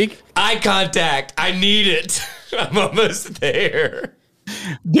 watch me. Eye Eye contact. I need it. I'm almost there.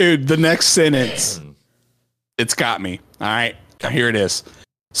 dude, the next sentence, it's got me. All right, here it is.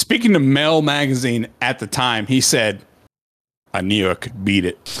 Speaking to Mel magazine at the time, he said, "I knew I could beat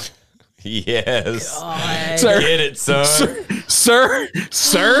it." Yes. Sir, Get it, son. sir.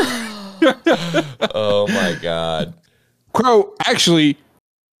 Oh my God. Crow, actually,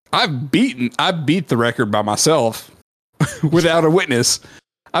 I beat the record by myself without a witness.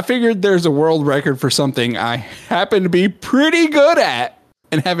 I figured there's a world record for something I happen to be pretty good at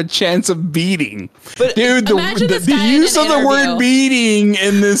and have a chance of beating. But dude, imagine the this guy in use an of the word interview. beating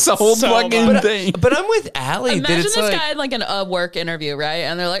in this whole So fucking much. thing. But I'm with Allie. Imagine that this it's like, guy in like a work interview, right?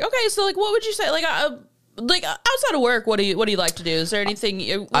 And they're like, okay, so like, what would you say? Like outside of work, what do you like to do? Is there anything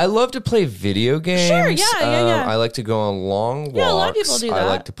you? I love to play video games. Sure, yeah. I like to go on long walks. Yeah, a lot of people do I that.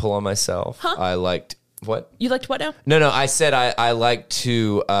 like to pull on myself. Huh? I liked what? You liked what now? No. I said I like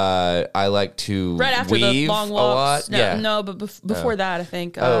to Right after the weave long a walks. lot. Yeah. No, but before that, I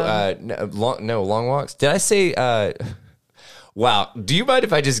think. Long walks. Did I say? Wow. Do you mind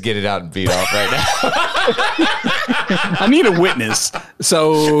if I just get it out and beat off right now? I need a witness.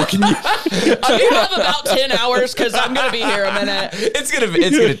 So can you? You have about 10 hours because I'm gonna be here a minute. It's gonna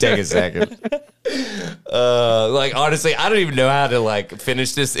take a second. Like honestly, I don't even know how to like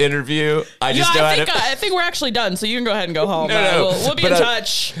finish this interview. I just know how to. I think we're actually done, so you can go ahead and go home. No. We'll be in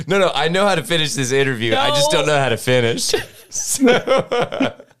touch. No, I know how to finish this interview. I just don't know how to finish.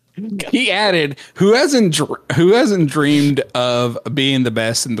 He added, "Who hasn't dreamed of being the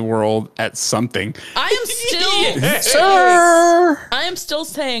best in the world at something?" I am still, Sir. I am still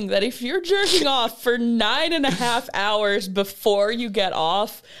saying that if you're jerking off for 9.5 hours before you get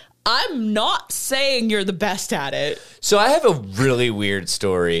off, I'm not saying you're the best at it. So I have a really weird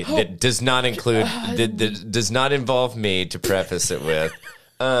story that does not include that does not involve me. To preface it with,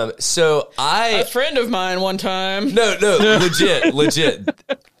 so A friend of mine one time. No, legit.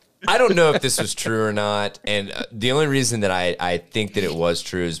 I don't know if this was true or not, and the only reason that I think that it was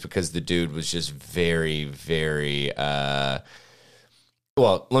true is because the dude was just very, very. Well,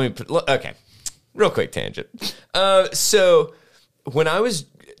 let me put. Okay, real quick tangent. So when I was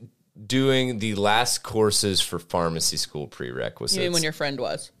doing the last courses for pharmacy school prerequisites, You mean when your friend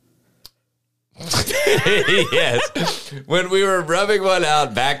was? yes, when we were rubbing one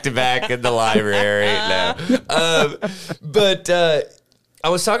out back to back in the library. No, but I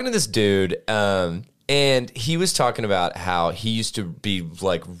was talking to this dude, and he was talking about how he used to be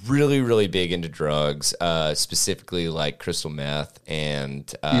like really, really big into drugs, specifically like crystal meth and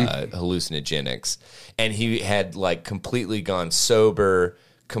hallucinogenics, and he had like completely gone sober,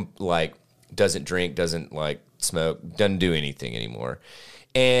 like doesn't drink, doesn't like smoke, doesn't do anything anymore.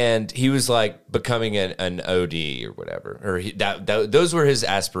 And he was like becoming an OD or whatever, or those were his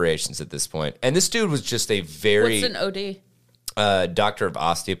aspirations at this point. And this dude was just a very What's an OD? Doctor of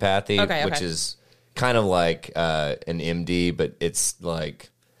osteopathy, Okay. which is kind of like an MD, but it's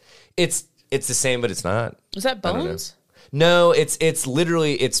like it's It's the same, but it's not. Was that Bones? No, it's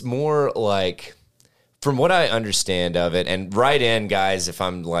literally, it's more like, from what I understand of it, and write in, guys, if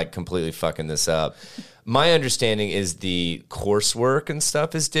I'm like completely fucking this up. My understanding is the coursework and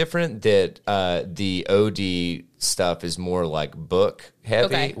stuff is different, that the OD stuff is more like book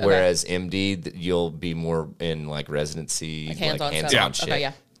heavy, Okay. whereas MD, you'll be more in like residency, like hands-on shit. Okay,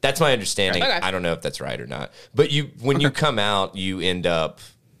 yeah. That's my understanding. Okay. I don't know if that's right or not. But when you come out, you end up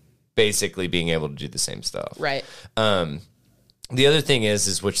basically being able to do the same stuff. Right. The other thing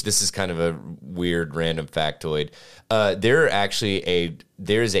is which this is kind of a weird random factoid.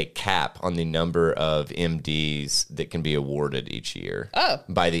 There's a cap on the number of MDs that can be awarded each year.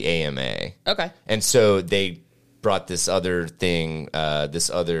 By the AMA. Okay. And so they brought this other thing, I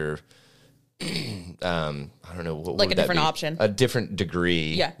don't know, what Like would a that different be? option. A different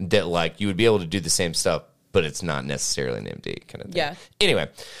degree. Yeah. That like you would be able to do the same stuff, but it's not necessarily an MD kind of thing. Yeah. Anyway,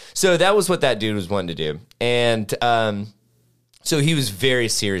 so that was what that dude was wanting to do. And so he was very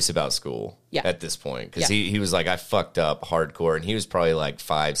serious about school at this point, because he was like, I fucked up hardcore, and he was probably like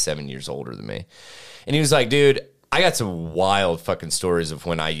 5-7 years older than me. And he was like, dude, I got some wild fucking stories of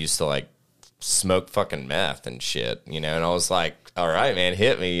when I used to like smoke fucking meth and shit, and I was like, all right, man,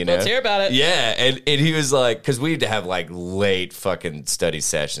 hit me, Let's hear about it. Yeah, and he was like, because we had to have like late fucking study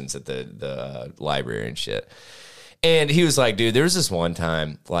sessions at the library and shit. And he was like, dude, there was this one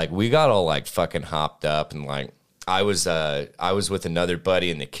time, like, we got all like fucking hopped up, and like, I was with another buddy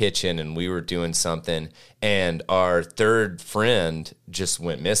in the kitchen, and we were doing something, and our third friend just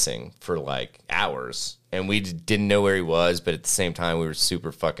went missing for like hours, and we didn't know where he was, but at the same time we were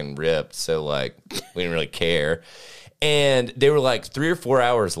super fucking ripped, so like we didn't really care. And they were like 3 or 4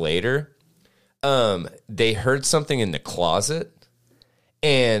 hours later, they heard something in the closet,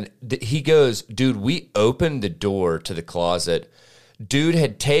 and he goes, dude, we opened the door to the closet. Dude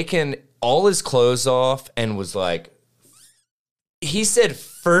had taken all his clothes off and was like, he said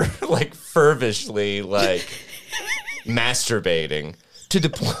fervishly, like masturbating, to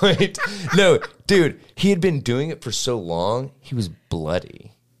the point. No, dude, he had been doing it for so long, he was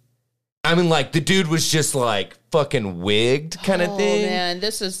bloody. I mean, like, the dude was just like fucking wigged kind of thing. Oh man,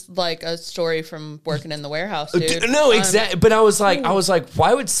 this is like a story from working in the warehouse, dude. No, exactly. But I was like,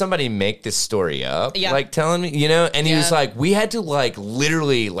 why would somebody make this story up? Yeah. Like telling me, And he was like, we had to like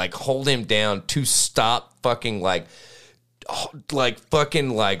literally like hold him down to stop fucking like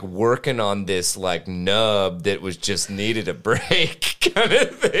fucking like working on this like nub that was just needed a break kind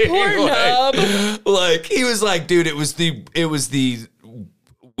of thing. Poor nub. Like he was like, dude, it was the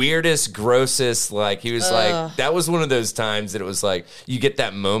weirdest, grossest, like he was like, that was one of those times that it was like you get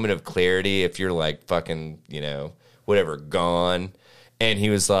that moment of clarity if you're like fucking, whatever, gone. And he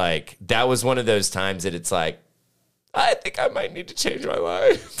was like, that was one of those times that it's like, I think I might need to change my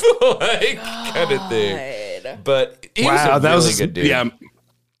life, like kind of thing. But he was a really good dude. Yeah,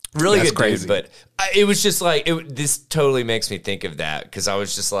 really that's good crazy. dude. But it was just like, this totally makes me think of that, because I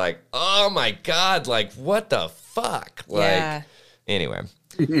was just like, oh my God, like what the fuck? Like, anyway.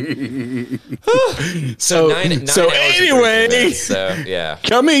 So nine hours and 30 anyway, minutes, so yeah.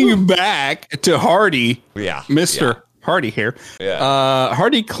 Coming back to Hardy, Mr. Yeah. Hardy here. Yeah.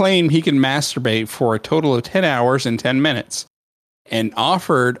 Hardy claimed he can masturbate for a total of 10 hours and 10 minutes, and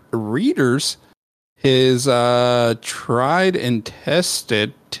offered readers his tried and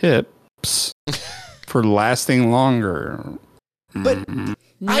tested tips for lasting longer. But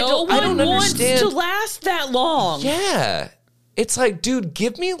No one wants understand. to last that long. Yeah. It's like, dude,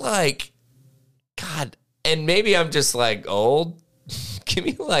 give me like, God, and maybe I'm just like old. Give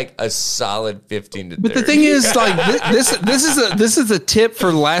me like a solid 15 to 30. But the thing is, like, this is a tip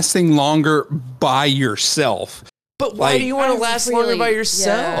for lasting longer by yourself. But why do you want to last longer by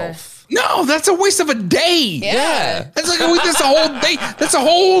yourself? No, that's a waste of a day. Yeah. That's like that's a whole day. That's a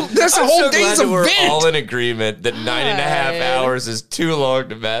whole so day's glad that we're event. all in agreement that 9.5 hours is too long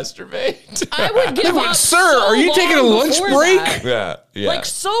to masturbate. I would give up. Sir, are you taking a lunch break? That. Yeah. Like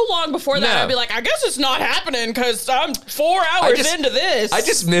so long before that, No. I'd be like, I guess it's not happening because I'm 4 hours into this. I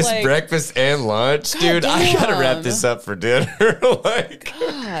just missed Like, breakfast and lunch, dude. I gotta wrap damn. this up for dinner. Like,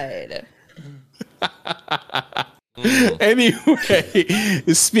 God. Anyway,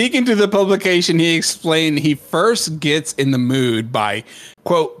 speaking to the publication, he explained he first gets in the mood by,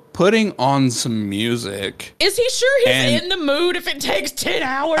 quote, putting on some music. Is he sure he's And- in the mood if it takes 10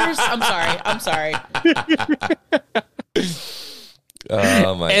 hours? I'm sorry.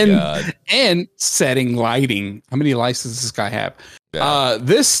 oh my God. And setting lighting. How many lights does this guy have? Yeah.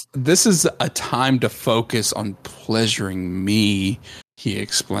 This is a time to focus on pleasuring me. he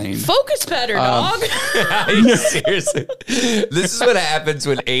explained. Focus better, dog. Seriously. This is what happens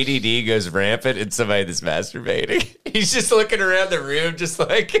when ADD goes rampant in somebody that's masturbating. He's just looking around the room just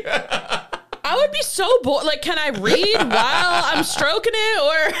like... I would be so bored. Like, can I read while I'm stroking it?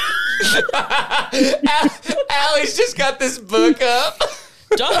 Or Allie's just got this book up.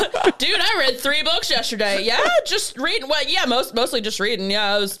 Dude, I read 3 books yesterday. Yeah, just reading. Well, yeah, mostly just reading.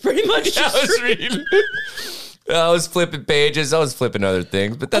 Yeah, I was pretty much just reading. I was flipping pages. I was flipping other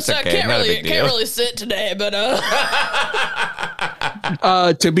things, but that's okay. Can't really sit today, but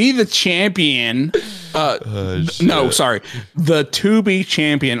to be the champion. The to be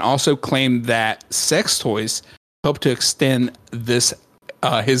champion also claimed that sex toys help to extend this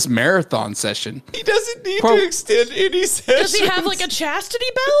his marathon session. He doesn't need to extend any sessions. Does he have like a chastity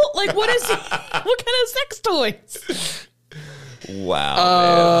belt? Like, what is he? What kind of sex toys?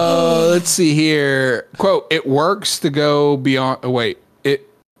 Wow. Let's see here. Quote, it works to go beyond.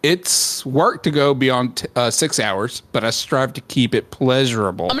 It's work to go beyond 6 hours, but I strive to keep it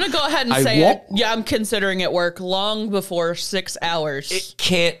pleasurable. I'm going to go ahead and say it. Yeah, I'm considering it work long before 6 hours. It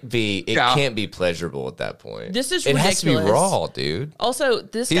can't be. Can't be pleasurable at that point. This is ridiculous. It has to be raw, dude. Also,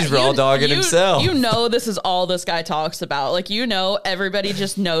 he's raw dogging himself. You know, this is all this guy talks about. Like, you know, everybody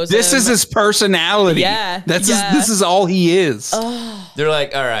just knows this him. Is his personality. Yeah. This is all he is. They're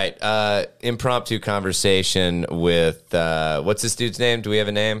like, all right, impromptu conversation with, what's this dude's name? Do we have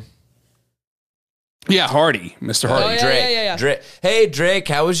a name? Yeah, Hardy, Mr. Hardy. Oh, yeah, Drake. Hey, Drake,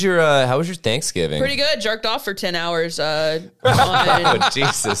 how was your Thanksgiving? Pretty good. Jerked off for 10 hours. Oh,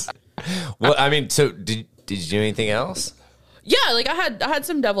 Jesus. Well, I mean, so did you do anything else? Yeah, like I had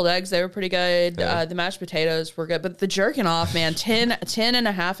some deviled eggs. They were pretty good. Yeah. The mashed potatoes were good. But the jerking off, man, 10 and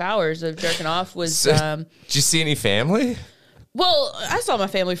a half hours of jerking off was... So, did you see any family? Well, I saw my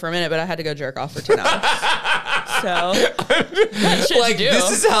family for a minute, but I had to go jerk off for 10 hours. So, that shit's like,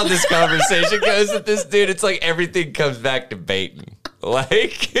 this is how this conversation goes with this dude. It's like everything comes back to baiting.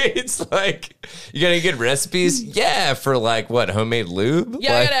 Like, it's like, you got any good recipes? Yeah, for like, what, homemade lube?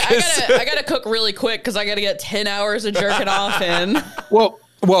 Yeah, like, I gotta cook really quick because I gotta get 10 hours of jerking off in. Well,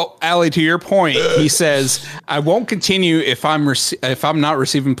 Allie, to your point, he says, I won't continue if I'm not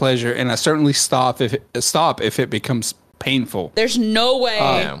receiving pleasure, and I certainly stop if it becomes painful. There's no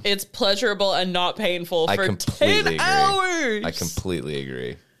way it's pleasurable and not painful for 10 hours. I completely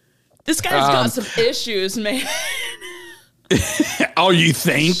agree. This guy's got some issues, man. Oh, you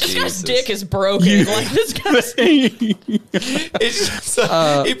think? This guy's dick is broken. Like, this guy's... It's just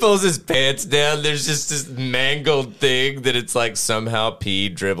like, he pulls his pants down. There's just this mangled thing that it's like somehow pee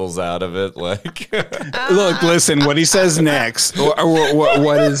dribbles out of it. Like, look, listen. What he says next, or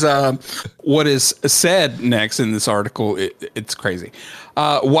what is said next in this article, it's crazy.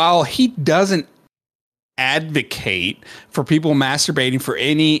 While he doesn't advocate for people masturbating for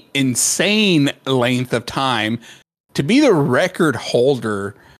any insane length of time, to be the record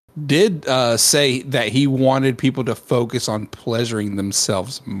holder did say that he wanted people to focus on pleasuring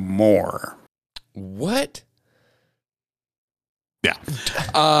themselves more. What? Yeah.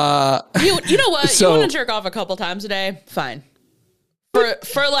 You know what? So, you want to jerk off a couple times a day? Fine.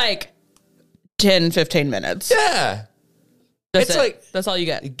 For like 10, 15 minutes. Yeah. That's all you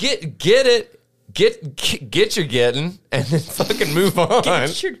get. Get it. Get your getting, and then fucking move on.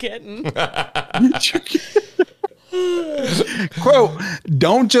 Get your getting. Quote,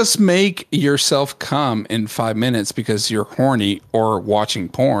 don't just make yourself come in 5 minutes because you're horny or watching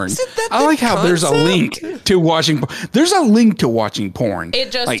porn. I like how there's a link to watching. There's a link to watching porn.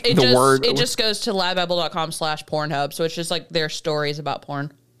 It just goes to labbible.com/Pornhub. So it's just like their stories about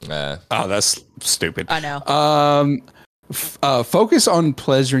porn. Oh, that's stupid. I know. Focus on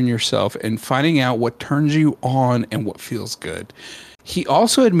pleasuring yourself and finding out what turns you on and what feels good. He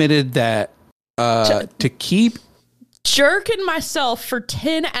also admitted that to keep jerking myself for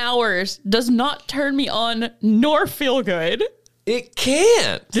 10 hours does not turn me on nor feel good. It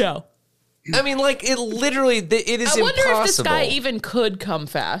can't. No. I mean, like, it literally, it is impossible. I wonder if this guy even could come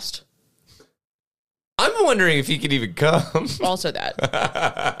fast. I'm wondering if he could even come. Also that.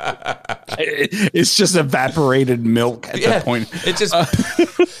 It's just evaporated milk at that point. It just,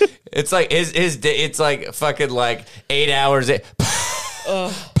 it's like, it's like fucking like 8 hours.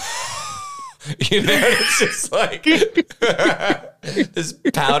 You know, it's just like this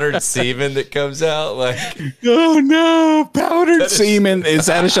powdered semen that comes out. Like, oh no, powdered semen. Is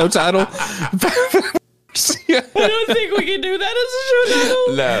that a show title? I don't think we can do that as a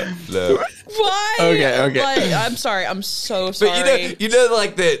show title. No. Why? Okay. Like, I'm sorry. I'm so sorry. But you know,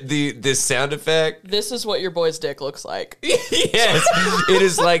 like the sound effect. This is what your boy's dick looks like. Yes, it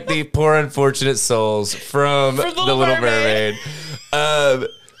is like the poor unfortunate souls from The Little Mermaid.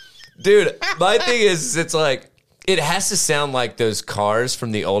 Dude, my thing is, it's like it has to sound like those cars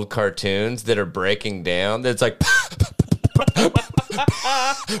from the old cartoons that are breaking down. That's like.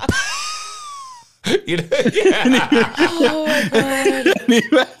 You know? Yeah. Oh my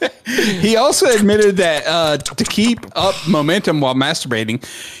God. He also admitted that to keep up momentum while masturbating,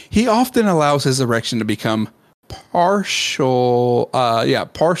 he often allows his erection to become partial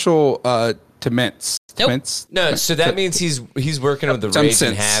to mince. Nope. Mince? No, so that means he's working with the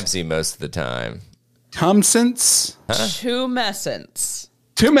raging halvesy most of the time. Tumscence? Tumescence.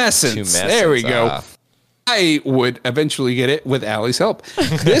 Tumescence. There we go. I would eventually get it with Allie's help.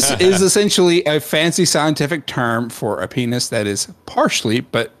 This is essentially a fancy scientific term for a penis that is partially,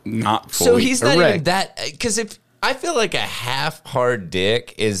 but not fully So he's not erect. even that, because if I feel like a half hard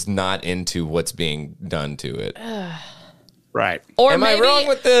dick is not into what's being done to it. Right. Or Am maybe, I wrong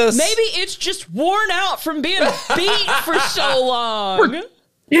with this? Maybe it's just worn out from being beat for so long.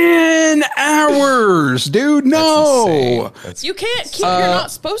 10 hours, dude. No. You can't keep. You're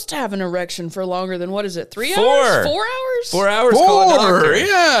not supposed to have an erection for longer than, what is it? 3 4 hours? 4 hours? 4 hours. Call a doctor.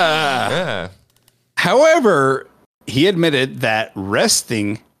 Yeah. However, he admitted that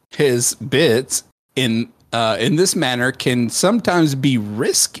resting his bits in this manner can sometimes be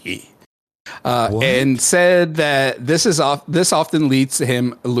risky. And said that this often leads to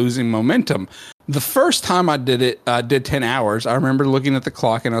him losing momentum. The first time I did it, I did 10 hours. I remember looking at the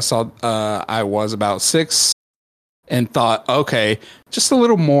clock and I saw I was about 6 and thought, okay, just a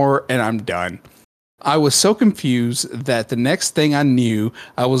little more and I'm done. I was so confused that the next thing I knew,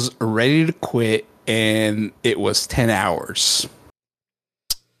 I was ready to quit and it was 10 hours.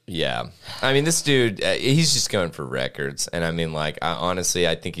 Yeah. I mean, this dude, he's just going for records. And I mean, like, honestly,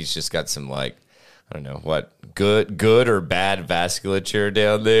 I think he's just got some, like, I don't know what, good or bad vasculature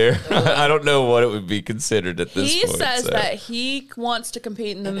down there. I don't know what it would be considered at this point. He says that he wants to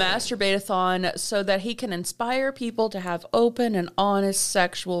compete in the Masturbate-a-thon so that he can inspire people to have open and honest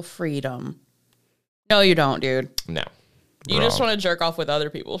sexual freedom. No, you don't, dude. No. You just want to jerk off with other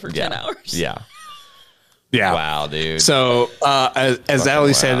people for 10 hours. Yeah. Yeah. Wow, dude. So, as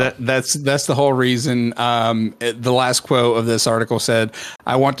Allie said, that's the whole reason. The last quote of this article said,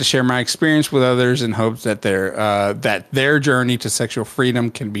 "I want to share my experience with others in hopes that their journey to sexual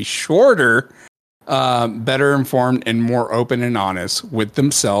freedom can be shorter, better informed, and more open and honest with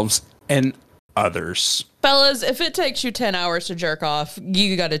themselves and others." Fellas, if it takes you 10 hours to jerk off,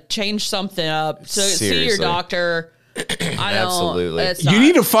 you got to change something up. So see your Seriously. doctor. I don't. Absolutely. It's You not-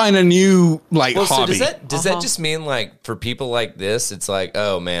 need to find a new hobby. So does that just mean, like, for people like this, it's like,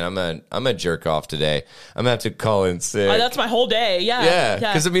 oh man, I'm gonna jerk off today. I'm gonna have to call in sick. Oh, that's my whole day. Yeah. yeah,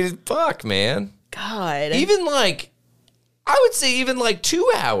 because I mean, fuck, man. God. Even like, I would say even like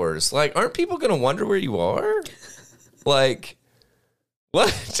 2 hours. Like, aren't people gonna wonder where you are? Like, what?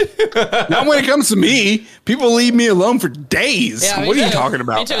 Not when it comes to me. People leave me alone for days. Yeah, me What are you too. talking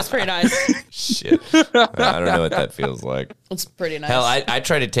about? Me too. It's pretty nice. Shit. I don't know what that feels like. It's pretty nice. Hell, I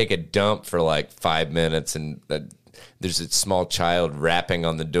try to take a dump for like 5 minutes, and there's a small child rapping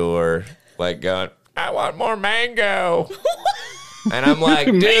on the door, like going, "I want more mango." And I'm like,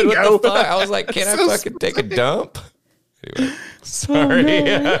 dude, Mango. what the fuck? I was like, can I fucking take a dump? Anyway, sorry.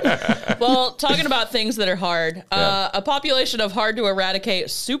 Well, talking about things that are hard, a population of hard to eradicate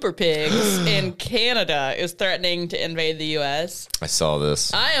super pigs in Canada is threatening to invade the U.S. I saw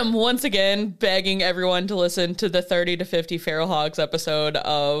this. I am once again begging everyone to listen to the 30 to 50 Feral Hogs episode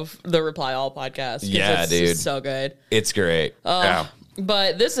of the Reply All podcast. 'Cause Yeah, it's dude. so good. It's great. Yeah.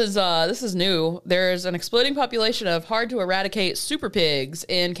 But this is new. There's an exploding population of hard to eradicate super pigs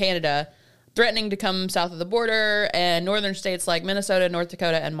in Canada, threatening to come south of the border, and northern states like Minnesota, North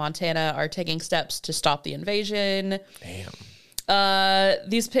Dakota, and Montana are taking steps to stop the invasion. Damn.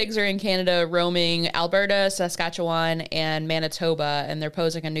 These pigs are in Canada, roaming Alberta, Saskatchewan, and Manitoba, and they're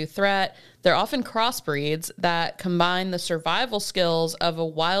posing a new threat. They're often crossbreeds that combine the survival skills of a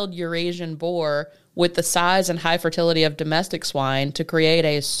wild Eurasian boar with the size and high fertility of domestic swine to create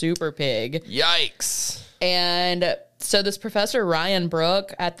a super pig. Yikes. And so this professor, Ryan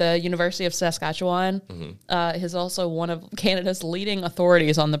Brook, at the University of Saskatchewan, is also one of Canada's leading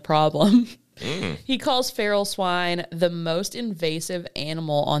authorities on the problem. He calls feral swine the most invasive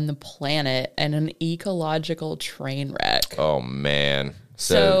animal on the planet and an ecological train wreck. Oh, man.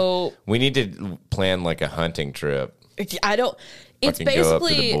 So we need to plan like a hunting trip. I don't... It's fucking go up to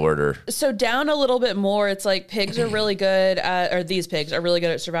the basically border. so down a little bit more. It's like pigs are really good at, or these pigs are really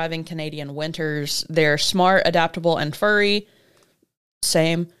good at surviving Canadian winters. They're smart, adaptable, and furry.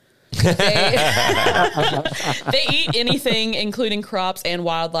 Same. They eat anything, including crops and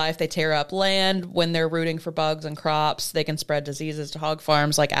wildlife. They tear up land when they're rooting for bugs and crops. They can spread diseases to hog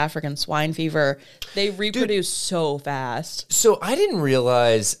farms like African swine fever. They reproduce so fast. So I didn't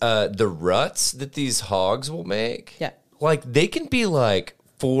realize the ruts that these hogs will make. Yeah. Like they can be like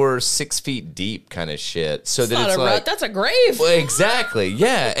 4-6 feet deep kind of shit. So It's that not it's a like rut, that's a grave. Well, exactly.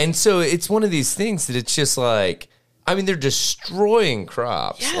 Yeah. And so it's one of these things that it's just like, I mean, they're destroying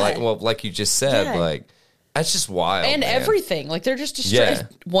crops. Yeah. Like you just said, Yeah. like that's just wild. And man. everything, like they're just destroying. Yeah.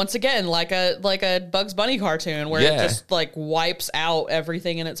 Once again, like a Bugs Bunny cartoon where it Yeah. just like wipes out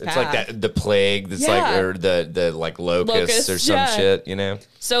everything in its It's path. like that the plague that's like Yeah. or the like locusts or some yeah. shit, you know?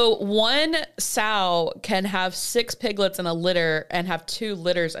 So one sow can have 6 piglets in a litter and have 2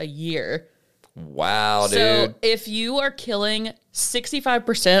 litters a year. Wow, So dude. if you are killing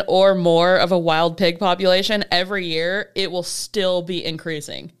 65% or more of a wild pig population every year, it will still be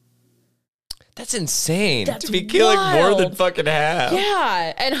increasing. That's insane. That's to be killing more than wild. fucking half.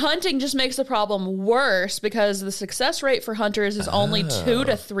 Yeah, and hunting just makes the problem worse because the success rate for hunters is only 2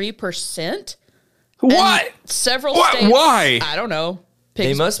 to 3%. What? Several What? states. Why? I don't know. Pigs,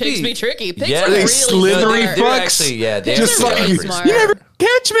 They must pigs be- be tricky. Pigs Yeah. are Are they really slithery smart. They're fucks? actually, yeah, they Just They're like really you smart. never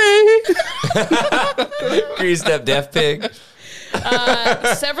catch me. greased up deaf pig.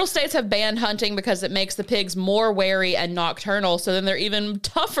 Several states have banned hunting because it makes the pigs more wary and nocturnal, so then they're even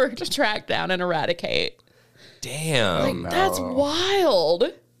tougher to track down and eradicate. Damn. That's wild.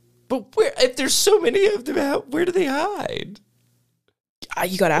 But where if there's so many of them out, where do they hide?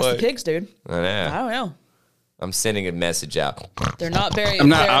 You gotta ask What? the pigs, dude. I know. I don't know. I'm sending a message out. They're not very. I'm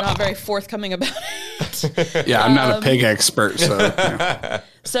not- they're not very forthcoming about it. Yeah, I'm not a pig expert, so yeah.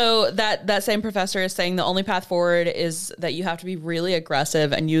 So that same professor is saying the only path forward is that you have to be really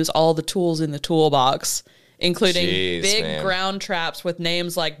aggressive and use all the tools in the toolbox, including Jeez, big man. ground traps with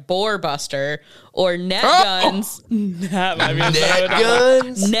names like Boar Buster or net Oh! guns. That might be Net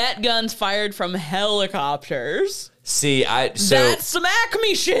guns? Net guns fired from helicopters. See, That's some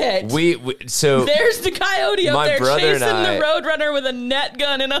Acme shit. we so There's the coyote up My there brother and chasing I- the roadrunner with a net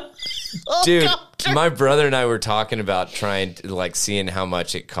gun and a dude, helicopter. my brother and I were talking about trying to like seeing how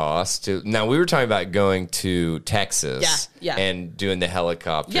much it costs to. Now we were talking about going to Texas, Yeah. and doing the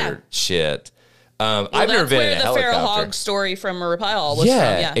helicopter Yeah. shit. Well, I've never that's been where in a the feral helicopter. hog story from a Reply All was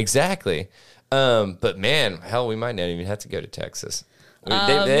Yeah, from. Yeah, exactly. But man, hell, we might not even have to go to Texas.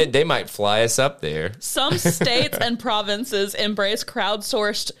 They might fly us up there. Some states and provinces embrace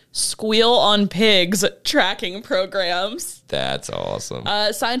crowdsourced squeal on pigs tracking programs. That's awesome.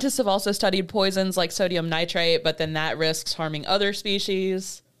 Scientists have also studied poisons like sodium nitrate, but then that risks harming other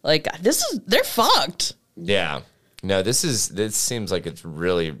species. Like they're fucked. Yeah. No, this seems like it's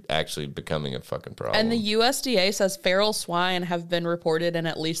really actually becoming a fucking problem. And the USDA says feral swine have been reported in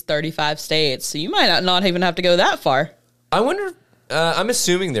at least 35 states. So you might not even have to go that far. I wonder, I'm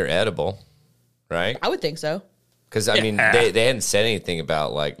assuming they're edible, right? I would think so. Because, I mean, they hadn't said anything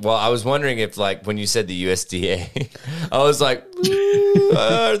about, like, well, I was wondering if, like, when you said the USDA, I was like,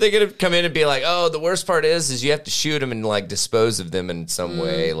 are they going to come in and be like, oh, the worst part is you have to shoot them and, like, dispose of them in some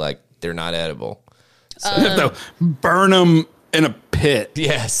way, like, they're not edible. You have to burn them in a pit.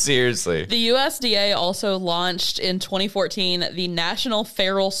 Yeah, seriously. The USDA also launched in 2014 the National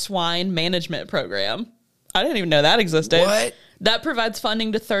Feral Swine Management Program. I didn't even know that existed. What? That provides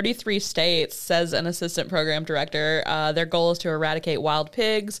funding to 33 states, says an assistant program director. Their goal is to eradicate wild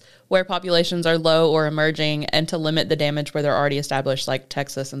pigs where populations are low or emerging and to limit the damage where they're already established, like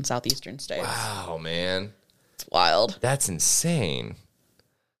Texas and southeastern states. Wow, man. It's wild. That's insane.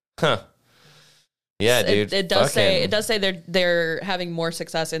 Huh. Yeah, dude. It does say they're having more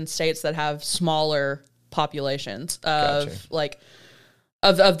success in states that have smaller populations of Gotcha. like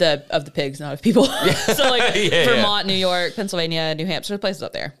of the pigs, not of people. So like Yeah, Vermont, New York, Pennsylvania, New Hampshire, places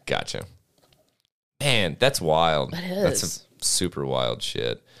up there. Gotcha. Man, that's wild. That That's is. some super wild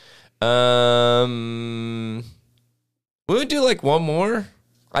shit. We would do like one more.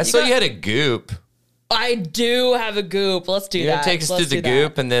 I saw got- you had a goop. I do have a goop. Let's do You that. gonna take us Let's to the do that.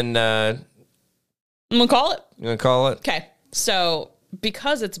 goop and then I'm gonna call it. you gonna call it? Okay. So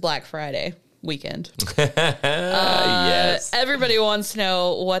because it's Black Friday weekend, Yes. everybody wants to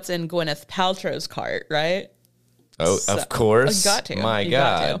know what's in Gwyneth Paltrow's cart, right? Oh, So- of course. You got to. My You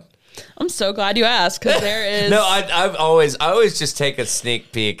got God. to. I'm so glad you asked because there is. No, I always just take a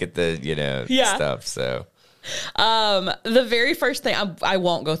sneak peek at the Yeah. stuff. So The very first thing, I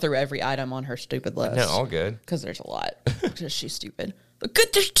won't go through every item on her stupid list. No, all good. Because there's a lot. Because she's stupid. But good,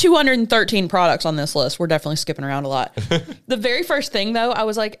 there's 213 products on this list. We're definitely skipping around a lot. The very first thing, though, I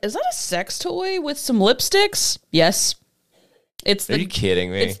was like, is that a sex toy with some lipsticks? Yes. Are you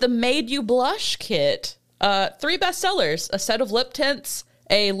kidding me? It's the Made You Blush kit. 3 bestsellers, a set of lip tints,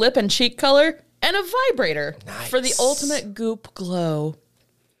 a lip and cheek color, and a vibrator for the ultimate goop glow.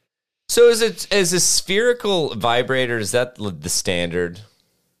 So is a spherical vibrator, is that the standard?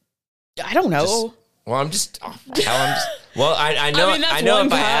 I don't know. I know. I mean, that's I know one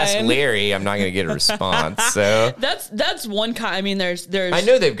if I ask kind. Larry, I'm not going to get a response. So That's one kind. I mean, there's. I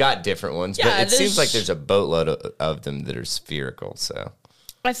know they've got different ones, Yeah, but it seems like there's a boatload of them that are spherical. So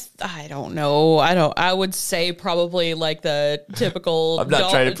I don't know. I would say probably like the typical. I'm not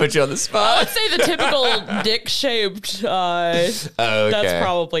trying to put you on the I spot. would say the typical dick-shaped. Okay. That's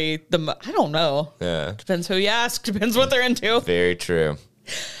probably I don't know. Yeah. Depends who you ask. Depends what they're into. Very true.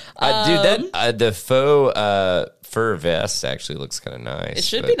 Dude, the faux fur vest actually looks kind of nice. It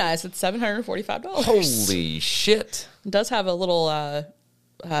should be nice. It's $745. Holy shit! It does have a little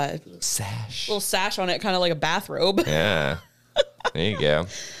Sash. on it, kind of like a bathrobe. Yeah. There you go.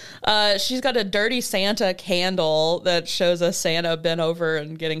 She's got a dirty Santa candle that shows a Santa bent over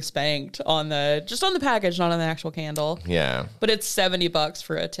and getting spanked on the package, not on the actual candle. Yeah. But it's $70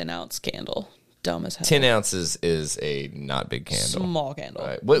 for a 10-ounce candle. Dumb as hell. 10 ounces is a not big candle. Small candle.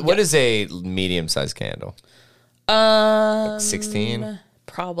 Right. What is a medium-sized candle? 16?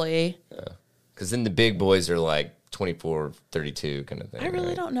 Probably. Because then the big boys are like 24, 32 kind of thing. I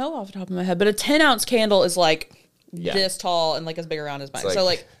really don't know off the top of my head, but a 10-ounce candle is like this tall and like as big around as mine.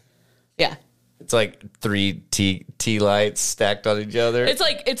 So yeah. It's like 3 tea lights stacked on each other.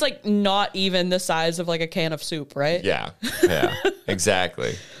 It's like not even the size of like a can of soup, right? Yeah,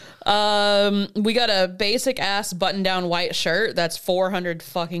 exactly. We got a basic ass button down white shirt that's $400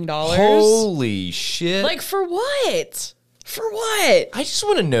 fucking dollars. Holy shit! Like for what? For what? I just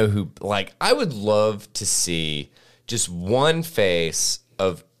want to know who. Like, I would love to see just one face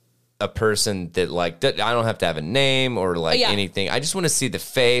of a person that I don't have to have a name or anything. I just want to see the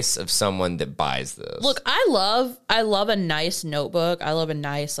face of someone that buys this. Look, I love a nice notebook. I love a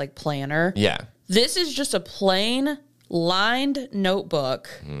nice like planner. Yeah. This is just a plain lined notebook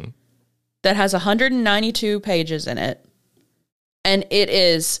that has 192 pages in it. And it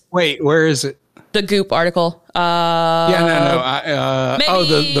is... Wait, where is it? The Goop article. The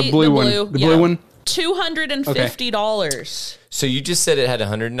blue one. The blue one? $250. So you just said it had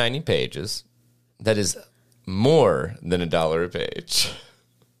 190 pages. That is more than $1 a page.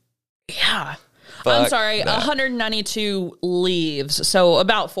 Yeah. Fuck I'm sorry, that. 192 leaves, so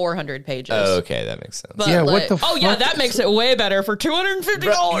about 400 pages. Oh, okay, that makes sense. But yeah, what the Oh, yeah, that makes it way better for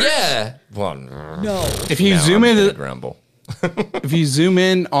 $250. Yeah. Well, No. If you now zoom I'm in, gonna grumble. if you zoom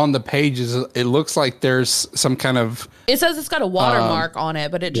in on the pages, it looks like there's some kind of It says it's got a watermark on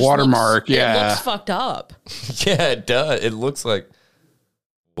it, but it just watermark, looks, yeah. It looks fucked up. Yeah, it does. It looks like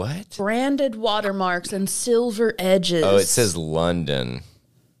what? Branded watermarks and silver edges. Oh, it says London.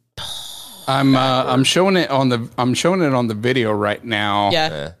 I'm showing it on the video right now.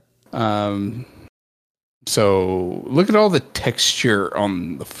 Yeah. So look at all the texture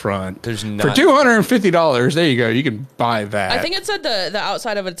on the front. There's For not $250, there you go. You can buy that. I think it said the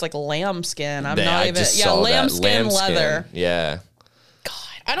outside of it's like lamb skin. I'm Yeah, not I even. just Yeah, saw lamb that. skin leather. Yeah. God,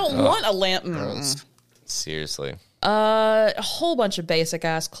 I don't want a lamb. Seriously. A whole bunch of basic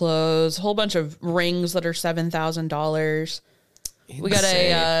ass clothes. A whole bunch of rings that are $7,000. We got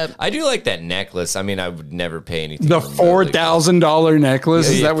a. I do like that necklace. I mean, I would never pay anything. the remotely $4,000 necklace.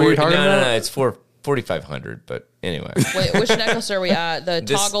 Is that what you're talking about? No, it's $4,500. But anyway. Wait, which necklace are we at? The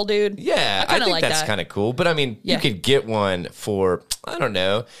toggle dude? Yeah, I kinda think like that's that. kind of cool. But I mean, Yeah. you could get one for, I don't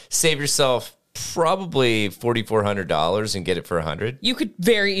know, save yourself probably $4,400 and get it for $100. You could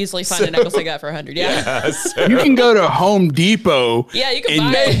very easily find a necklace like that for $100. Yeah. You can go to Home Depot. Yeah, you can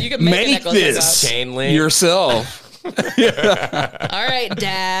and buy it. You can make a necklace like this that. Chain link. yourself. All right,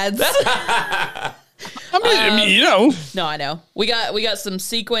 dads. I mean, you know. No, I know. We got some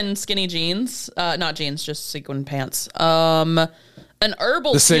sequin skinny jeans. Not jeans, just sequin pants. An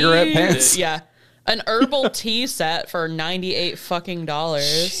herbal The cigarette tea, pants? Yeah. An herbal tea set for $98 fucking dollars.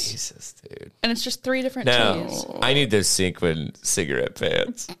 Jesus, dude. And it's just 3 different No, teas. I need those sequin cigarette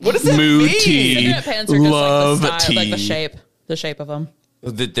pants. What does that Mood mean? tea. Cigarette pants are just Love like the style, like the tea. shape of them.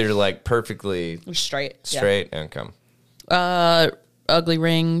 That they're like perfectly Straight. Yeah. straight income. Ugly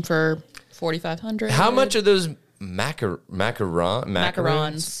ring for $4,500. How much are those macarons?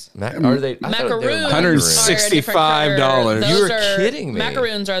 Are they? I thought they were Macaroons $165. are a different color. You Those were are- kidding me.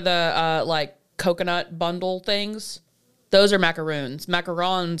 Macaroons are the like coconut bundle things. Those are macaroons.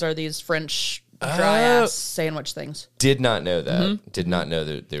 Macarons are these French dry ass sandwich things. Did not know that. Did not know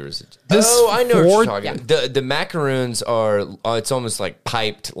that there was. I know what you're talking about. The macaroons are. It's almost like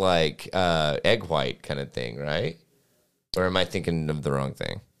piped, like egg white kind of thing, right? Or am I thinking of the wrong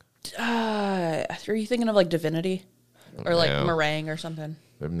thing? Are you thinking of like Divinity or like meringue or something?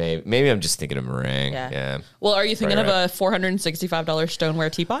 Or maybe I'm just thinking of meringue. Yeah. Well, are you thinking of a $465 stoneware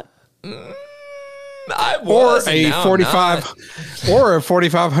teapot? Or a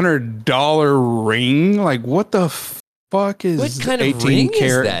 $4,500 ring. Like, what the fuck is what kind of 18 ring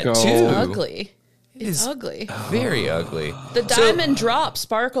karat is that gold? too? It's ugly. It's ugly. Very ugly. The diamond drop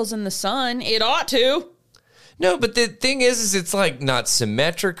sparkles in the sun. It ought to. No, but the thing is it's like not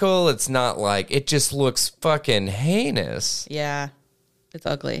symmetrical. It's not like, it just looks fucking heinous. Yeah, it's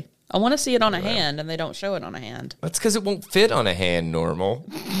ugly. I want to see it on a hand, and they don't show it on a hand. That's because it won't fit on a hand normal.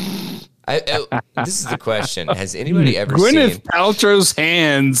 This is the question. Has anybody ever Gwyneth seen... Paltrow's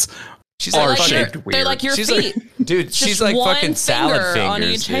hands are shaped weird. They're like your feet. Like, dude, she's like fucking salad fingers on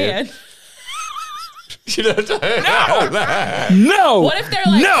each hand. No. What if they're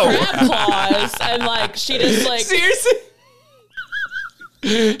like crab claws and like she just like seriously?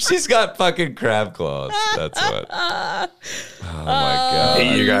 She's got fucking crab claws. That's what. Oh my god!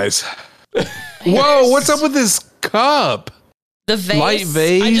 Hey, you guys. Whoa! What's up with this cup? The vase. Light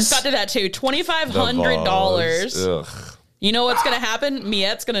vase. I just got to that too. $2,500. You know what's gonna happen?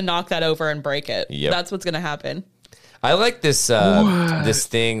 Miette's gonna knock that over and break it. Yep. That's what's gonna happen. I like this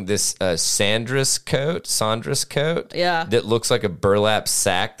Sandra's coat. Yeah. That looks like a burlap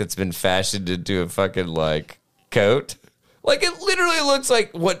sack that's been fashioned into a fucking like coat. Like it literally looks like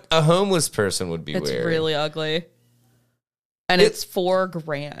what a homeless person would be wearing. It's really ugly. And it's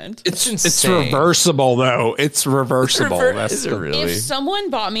 $4,000. It's reversible though. It's reversible. Is it really? If someone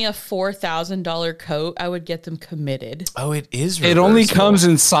bought me a $4,000 coat, I would get them committed. Oh, it is reversible. It only comes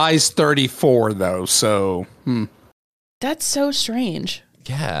in size 34 though, so That's so strange.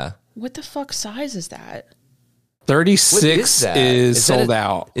 Yeah. What the fuck size is that? 36 is sold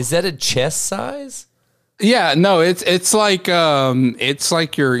out. Is that a chest size? Yeah, no, it's like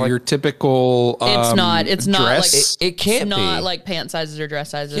your typical it's not dress. like it can't it's be. not like pant sizes or dress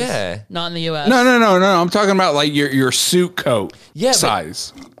sizes. Yeah. Not in the US. No. I'm talking about like your suit coat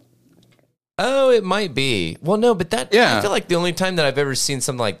size. Oh, it might be. Well, no, but I Yeah. feel like the only time that I've ever seen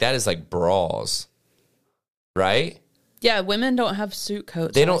something like that is like bras. Right? Yeah, women don't have suit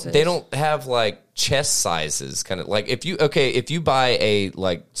coat They sizes. don't have like chest sizes, kind of like if you buy a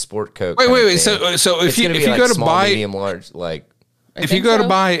like sport coat. Wait. So if you go to small, buy medium, large, like if you go to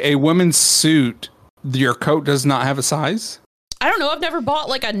buy a women's suit, your coat does not have a size? I don't know. I've never bought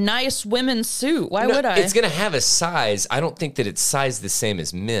like a nice women's suit. Why would I? It's gonna have a size. I don't think that it's sized the same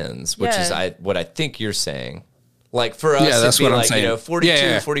as men's, which is what I think you're saying. Like for us, that's it'd be what I'm like, saying.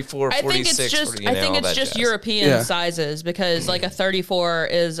 42, 44, I 46. think it's just European sizes because like a 34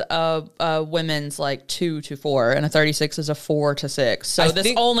 is a women's like 2 to 4 and a 36 is a 4 to 6. So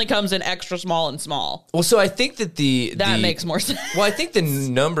this only comes in extra small and small. Well, so I think that that makes more sense. Well, I think the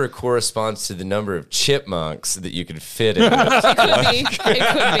number corresponds to the number of chipmunks that you could fit in.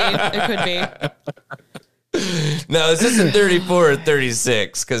 It could be. No, it's just a 34 or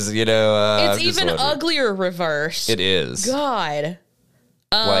 36 because, it's even uglier reversed. It is. God.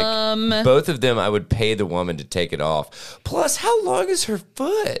 Like, both of them, I would pay the woman to take it off. Plus, how long is her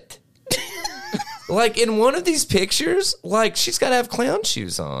foot? Like, in one of these pictures, like, she's got to have clown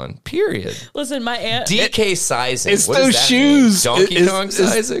shoes on, period. Listen, my aunt... DK sizing. It's what those shoes. Mean? Donkey Kong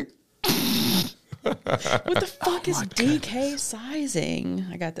sizing? What the fuck is DK sizing?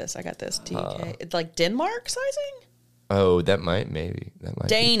 I got this. DK. It's like Denmark sizing? Oh, that might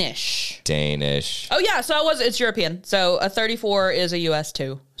Danish. Danish. Oh yeah, so it's European. So a 34 is a US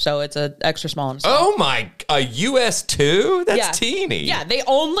 2. So it's an extra small and a small. Oh my, a US 2? That's teeny. Yeah, they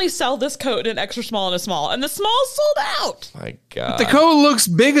only sell this coat in extra small and a small. And the small sold out. My God. The coat looks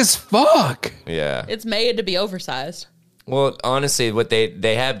big as fuck. Yeah. It's made to be oversized. Well, honestly, what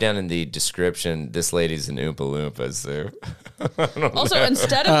they have down in the description, this lady's an Oompa Loompa, so... Also,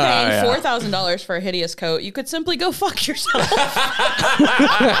 instead of paying $4,000 for a hideous coat, you could simply go fuck yourself.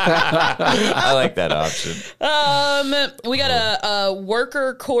 I like that option. We got a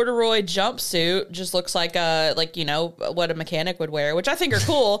worker corduroy jumpsuit. Just looks like what a mechanic would wear, which I think are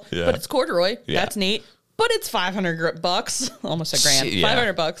cool, but it's corduroy. Yeah. That's neat. But it's $500, almost $1,000.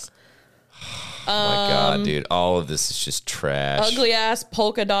 Yeah. $500. Oh my God, dude. All of this is just trash. Ugly ass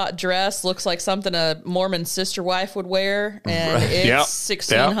polka dot dress. Looks like something a Mormon sister wife would wear. And it's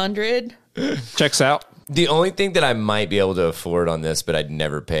 $1,600. Checks out. The only thing that I might be able to afford on this, but I'd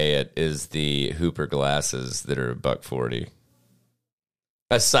never pay it, is the Hooper glasses that are $140.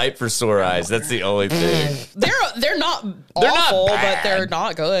 A sight for sore eyes. That's the only thing. They're not awful, but they're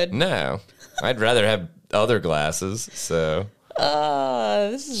not good. No, I'd rather have other glasses. So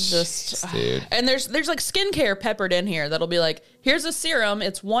this is just dude. And there's like skincare peppered in here that'll be like, here's a serum,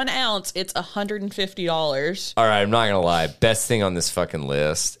 it's 1 ounce, it's $150. All right, I'm not gonna lie. Best thing on this fucking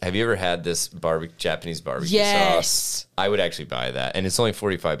list. Have you ever had this Japanese barbecue Yes. sauce? I would actually buy that, and it's only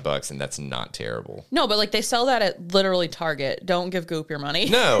 $45, and that's not terrible. No, but like they sell that at literally Target. Don't give Goop your money.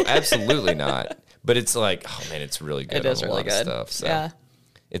 No, absolutely not. But it's like, oh man, it's really good. It is on a really lot of good. stuff. So. Yeah.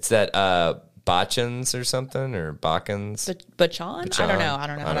 It's that Bachans or something, or Bachans. Bachan? I don't know. I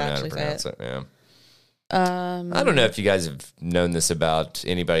don't know how to actually say pronounce it. Yeah. I don't know if you guys have known this about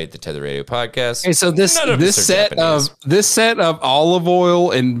anybody at the Tether Radio podcast. Okay, so this None of us are Japanese. set of olive oil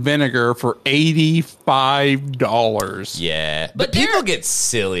and vinegar for $85. Yeah, But but people they're- get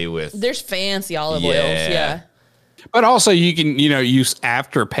silly with. There's fancy olive Yeah. oils. Yeah. But also you can, use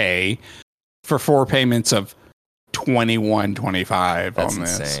Afterpay for 4 payments of $21.25 That's on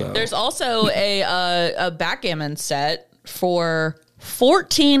this. insane. So. There's also a backgammon set for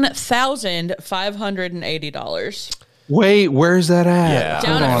 $14,580. Wait, where's that at? Yeah.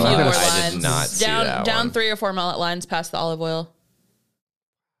 Down Hold a on, few I more gotta- I lines. did not see that down one. 3 or 4 lines past the olive oil.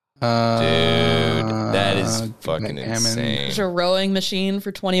 Dude, that is fucking backgammon. insane. There's a rowing machine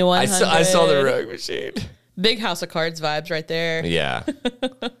for $2,100. I saw the rowing machine. Big House of Cards vibes right there. Yeah.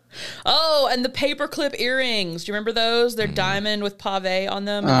 Oh, and the paperclip earrings. Do you remember those? They're diamond with pave on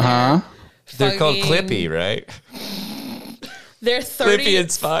them. They're called Fucking- Clippy, right? They're Clippy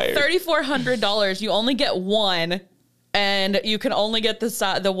inspired. $3,400. You only get one, and you can only get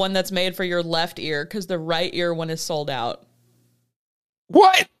the one that's made for your left ear because the right ear one is sold out.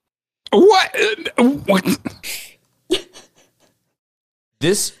 What? What?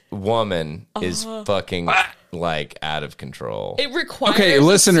 This woman is fucking like out of control. It requires Okay, a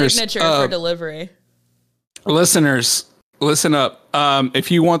listeners, signature for delivery. Listeners, listen up. If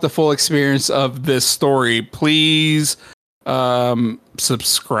you want the full experience of this story, please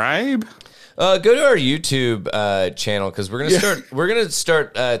subscribe. Go to our YouTube channel because we're gonna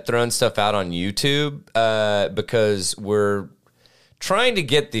start throwing stuff out on YouTube because we're trying to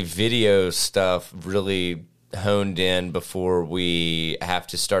get the video stuff really honed in before we have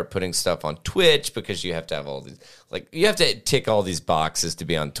to start putting stuff on Twitch, because you have to have all these, like, you have to tick all these boxes to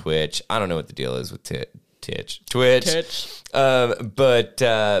be on Twitch. I don't know what the deal is with Twitch. But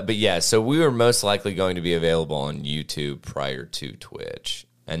yeah, so we are most likely going to be available on YouTube prior to Twitch,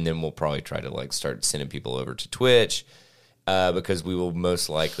 and then we'll probably try to like start sending people over to Twitch. Because we will most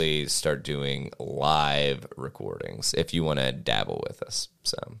likely start doing live recordings if you want to dabble with us.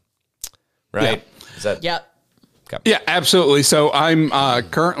 So, right? Yeah. Is that Yep. okay? Yeah, absolutely. So I'm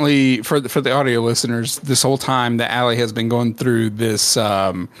currently for the audio listeners. This whole time that Allie has been going through this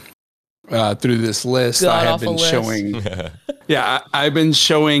list, I have God-awful been list. showing. Yeah, I've been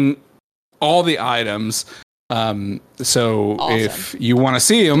showing all the items. So Awesome. if you want to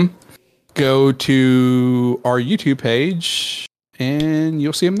see them, go to our YouTube page and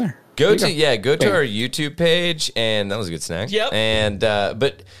you'll see them there. Go to Bam. our YouTube page, and that was a good snack. Yep. And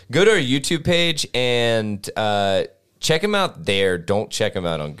but go to our YouTube page and check them out there. Don't check them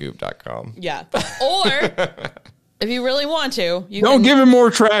out on Goop.com. Yeah. Or if you really want to, you Don't can, give him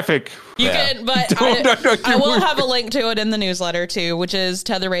more traffic. you Yeah. can, but Don't I give will more- have a link to it in the newsletter too, which is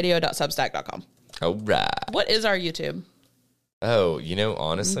tetherradio.substack.com. All right. What is our YouTube? Oh,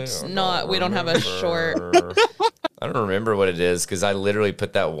 honestly, We don't have a short. I don't remember what it is because I literally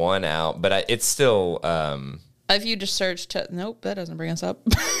put that one out, but it's still. If you just search, nope, that doesn't bring us up.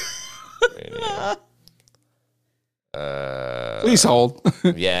 Please hold.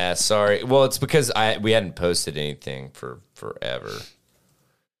 Yeah, sorry. Well, it's because we hadn't posted anything for forever.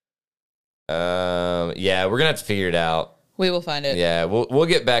 Yeah, we're gonna have to figure it out. We will find it. Yeah, we'll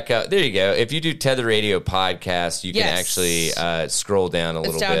get back up. There you go. If you do Tether Radio podcast, you can Yes. actually scroll down a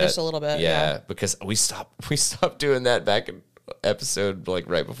little down bit. just a little bit, yeah. because we stopped doing that back in episode like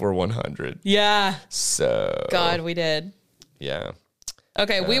right before 100. Yeah. So God, we did. yeah.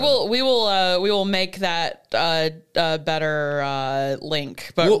 Okay, we will make that better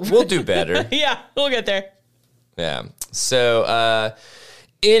link. But We'll do better. yeah, we'll get there. Yeah. So,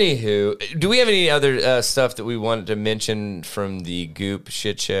 anywho, do we have any other stuff that we wanted to mention from the Goop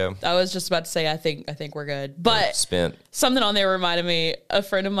shit show? I was just about to say I think we're good. But Spent. something on there reminded me, a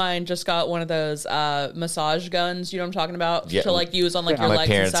friend of mine just got one of those massage guns, you know what I'm talking about? Yeah. To like use on like your My legs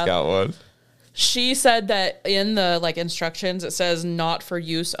and parents stuff. got one. She said that in the like instructions it says not for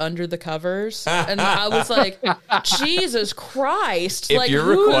use under the covers, and I was like, Jesus Christ! If like, you're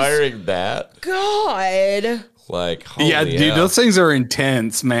requiring that, God. like, Yeah, dude, hell. those things are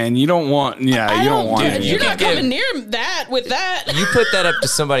intense, man. You don't want, you don't want dude, it. You're You not can coming near that with that. You put that up to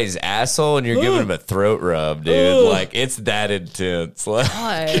somebody's asshole and you're giving them a throat rub, dude. Like, it's that intense. Like,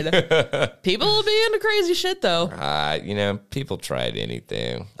 God. People will be into crazy shit though. people tried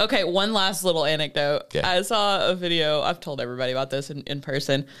anything. Okay, one last little anecdote. Yeah. I saw a video. I've told everybody about this in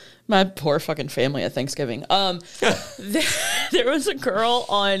person. My poor fucking family at Thanksgiving. There was a girl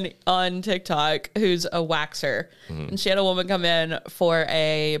on TikTok who's a waxer, and she had a woman come in for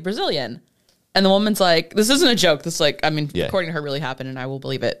a Brazilian, and the woman's like, "This isn't a joke. This according to her, really happened, and I will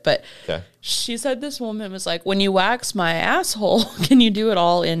believe it." But she said this woman was like, "When you wax my asshole, can you do it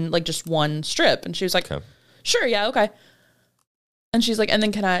all in like just one strip?" And she was like, "Sure, yeah, okay." And she's like, "And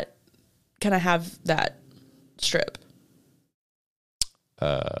then can I have that strip?"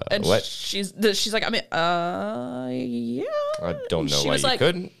 And what? She's like, yeah. I don't know She why was you like,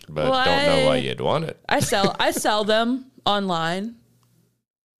 couldn't, but "What?" don't know why you'd want it. I sell them online.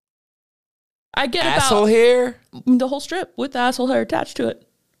 I get Asshole about hair? the whole strip with the asshole hair attached to it.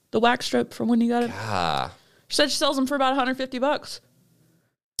 The wax strip from when you got it. Ah. She said she sells them for about $150.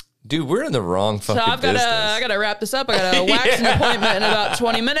 Dude, we're in the wrong So fucking business. I gotta wrap this up. I got a waxing appointment in about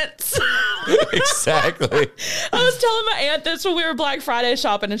 20 minutes. Exactly. I was telling my aunt this when we were Black Friday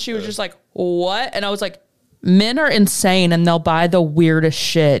shopping, and she was just like, "What?" And I was like, "Men are insane, and they'll buy the weirdest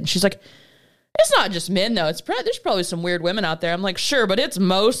shit." And she's like, "It's not just men, though. There's probably some weird women out there." I'm like, "Sure, but it's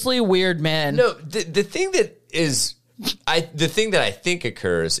mostly weird men." No, the thing that is, the thing that I think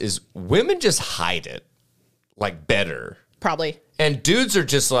occurs is women just hide it, like, better. Probably. And dudes are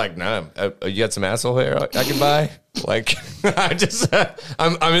just like, "No, you got some asshole hair I can buy?" Like,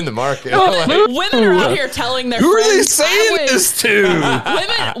 I'm in the market. Like, Women are out here telling their Who friends. are they saying this to?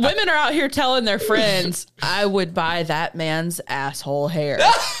 Women are out here telling their friends, "I would buy that man's asshole hair."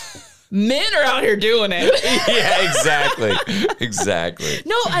 Men are out here doing it. yeah, exactly.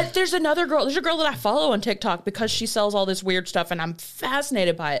 No, there's another girl. There's a girl that I follow on TikTok because she sells all this weird stuff, and I'm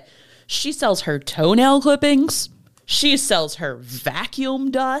fascinated by it. She sells her toenail clippings. She sells her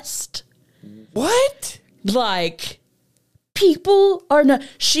vacuum dust. What? Like, people are not.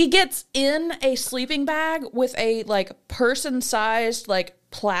 She gets in a sleeping bag with a like person-sized like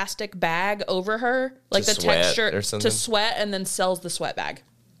plastic bag over her, like To the sweat texture or something? to sweat, and then sells the sweat bag.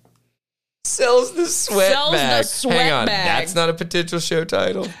 Sells the sweat Sells the bag. sweat Hang on, bag. that's not a potential show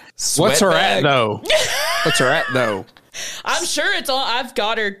title. What's Sweat her bag? at though? What's her at though? I'm sure it's all. I've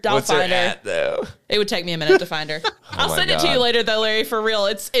got her. I'll What's her find her. at though? It would take me a minute to find her. I'll my send it to God. you later, though, Larry. For real,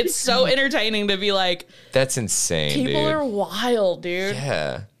 it's so entertaining to be like, That's insane, people dude. are wild, dude.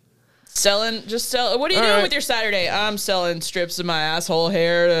 Yeah. Sell. What are you All doing right. with your Saturday? I'm selling strips of my asshole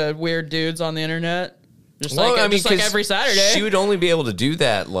hair to weird dudes on the internet. Just like 'cause every Saturday. she would only be able to do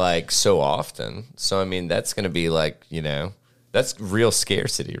that like so often. So I mean, that's going to be like, that's real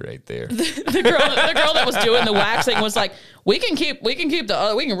scarcity right there. the girl that was doing the waxing was like, we can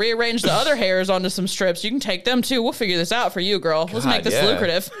rearrange the other hairs onto some strips. You can take them too. We'll figure this out for you, girl. Let's make this God, yeah.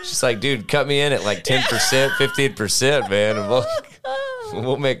 lucrative. She's like, dude, cut me in at like 10%, 15%, man, and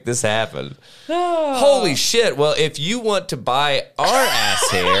we'll make this happen. Holy shit. Well, if you want to buy our ass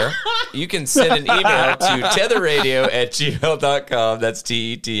hair, you can send an email to tetherradio@gmail.com. That's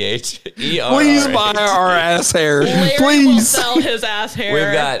TETHER. Please buy our ass hair. Larry will Please. sell his ass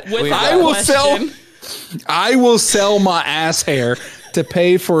hair. I will sell my ass hair to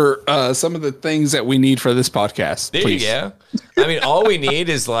pay for some of the things that we need for this podcast. There Please. you go. I mean, all we need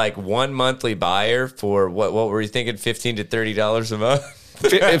is like one monthly buyer for what were you thinking, $15 to $30 a month?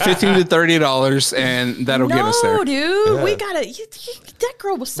 $15 to $30, and that'll get us there. No, dude, Yeah. we gotta. That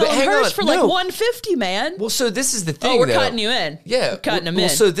girl was selling hang hers on, for like no. $150, man. Well, so this is the thing. Oh, we're though. cutting you in. Yeah, We're cutting them well, in.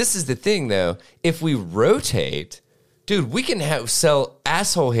 So this is the thing, though. If we rotate, dude, we can sell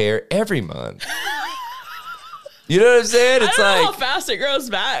asshole hair every month. You know what I'm saying? It's I don't know like, how fast it grows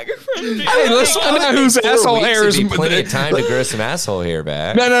back. Hey, let's find out whose asshole hair is. Be plenty of time to grow some asshole hair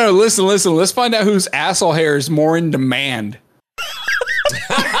back. No. Listen. Let's find out whose asshole hair is more in demand.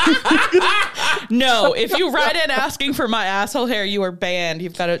 No, if you write in asking for my asshole hair, you are banned.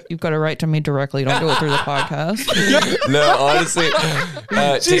 You've got to write to me directly. Don't do it through the podcast. No, honestly,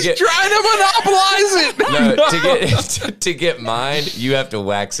 She's trying to monopolize it. to get mine, you have to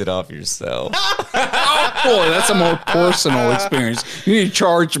wax it off yourself. Boy, that's a more personal experience. You need to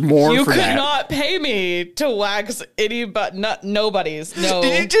charge more You for could that. not pay me to wax any butt nut. Nobody's. No.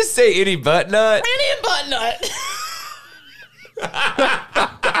 Did you just say any butt nut? Any butt nut.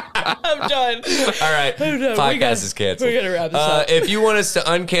 I'm done. All right. Podcast is canceled. We're going to wrap this up. If you want us to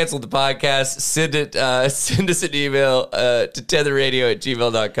uncancel the podcast, send us an email to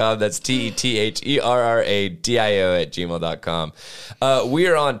tetherradio@gmail.com. That's tetherradio@gmail.com. We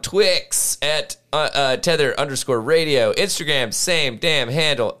are on Twix at tether_radio. Instagram, same damn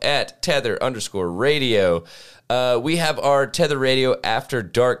handle at tether_radio. We have our Tether Radio After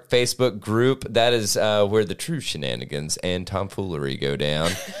Dark Facebook group. That is where the true shenanigans and tomfoolery go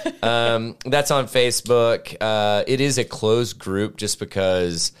down. That's on Facebook. It is a closed group just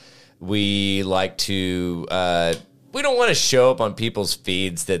because we like to... we don't want to show up on people's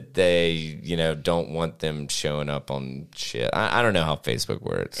feeds that they, don't want them showing up on shit. I don't know how Facebook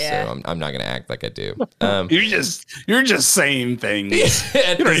works, so I'm not going to act like I do. You're just saying things.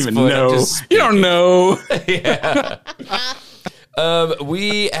 You don't even know. You don't know. Yeah.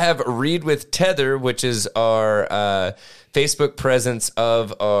 We have Read with Tether, which is our Facebook presence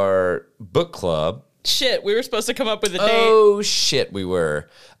of our book club. Shit, we were supposed to come up with a date. Oh shit, we were.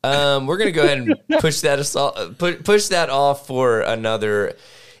 We're gonna go ahead and push that off for another.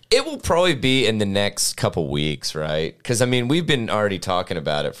 It will probably be in the next couple weeks, right? Because we've been already talking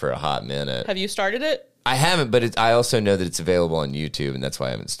about it for a hot minute. Have you started it? I haven't, but I also know that it's available on YouTube, and that's why I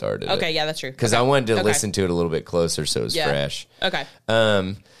haven't started it. Okay, yeah, that's true. Because I wanted to listen to it a little bit closer, so it's fresh. Okay.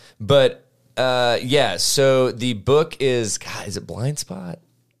 So the book is it Blind Spot?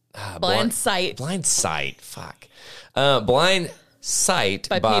 Blind Sight. Blind Sight. Fuck. Blind Sight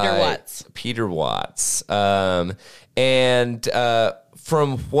by Peter Watts. Peter Watts. And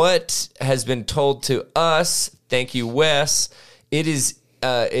from what has been told to us, thank you, Wes, it is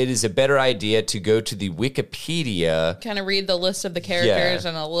a better idea to go to the Wikipedia. Kind of read the list of the characters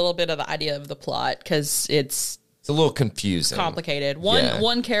and a little bit of the idea of the plot, because it's a little confusing. Complicated.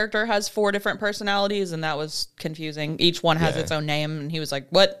 One character has 4 different personalities, and that was confusing. Each one has its own name, and he was like,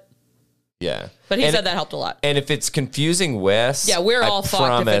 what? Yeah. But he said that helped a lot. And if it's confusing Wes, we're all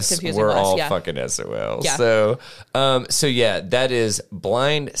fucked if it's confusing we're Wes. all fucking SOL. Yeah. So that is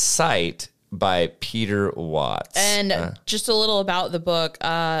Blind Sight by Peter Watts. And just a little about the book.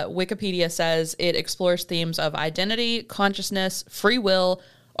 Wikipedia says it explores themes of identity, consciousness, free will,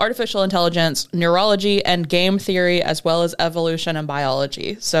 artificial intelligence, neurology, and game theory, as well as evolution and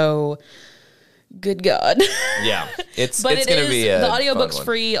biology. So, good God. Yeah. It's going to be the audiobook's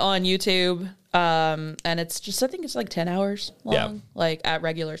free on YouTube. And it's just, I think it's like 10 hours long, like at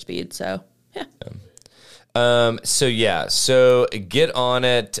regular speed. So, yeah. So get on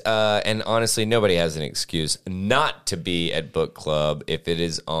it. And honestly, nobody has an excuse not to be at book club if it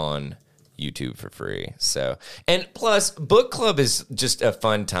is on YouTube for free. So, and plus book club is just a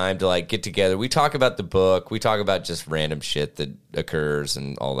fun time to like get together. We talk about the book. We talk about just random shit that occurs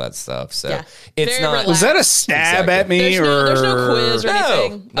and all that stuff. So it's very not. relaxed. Was that a stab at me there's no quiz or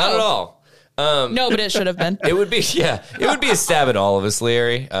anything? Not at all. No, but it should have been. It would be a stab at all of us,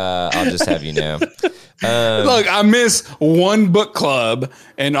 Larry. I'll just have you know. Look, I miss one book club,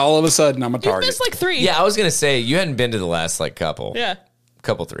 and all of a sudden I'm a target. You missed like 3. Yeah, I was gonna say you hadn't been to the last like couple. Yeah.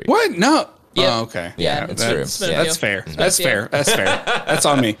 Couple 3. What? No. Yep. Oh, okay. Yeah, it's true. That's fair. That's fair. That's fair. That's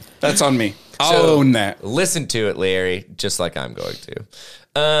on me. That's on me. I'll own that. Listen to it, Larry, just like I'm going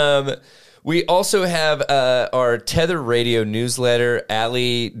to. We also have our Tether Radio newsletter.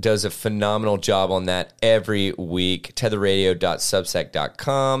 Allie does a phenomenal job on that every week.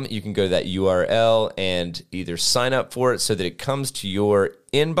 tetherradio.substack.com. You can go to that URL and either sign up for it so that it comes to your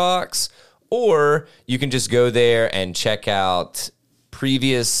inbox, or you can just go there and check out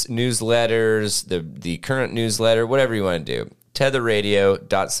previous newsletters, the current newsletter, whatever you want to do.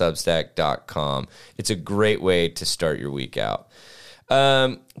 tetherradio.substack.com. It's a great way to start your week out.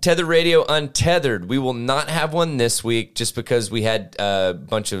 Tether Radio Untethered. We will not have one this week just because we had a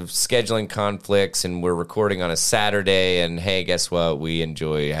bunch of scheduling conflicts and we're recording on a Saturday, and hey, guess what? We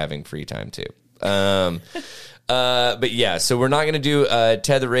enjoy having free time too. But yeah, so we're not going to do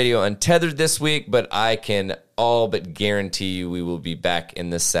Tether Radio Untethered this week, but I can all but guarantee you we will be back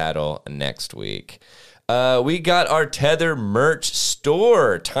in the saddle next week. We got our Tether merch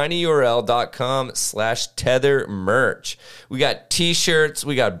store, tinyurl.com/Tether merch. We got t-shirts,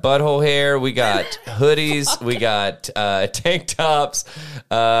 we got butthole hair, we got hoodies, we got tank tops.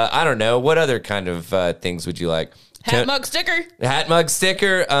 I don't know. What other kind of things would you like? Hat mug sticker. Hat mug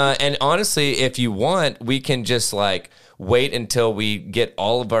sticker. And honestly, if you want, we can just like wait until we get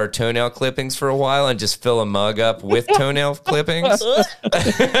all of our toenail clippings for a while and just fill a mug up with toenail clippings.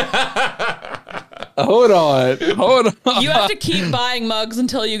 Hold on. You have to keep buying mugs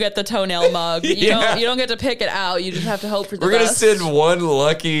until you get the toenail mug. You don't get to pick it out. You just have to hope for the We're gonna best. send one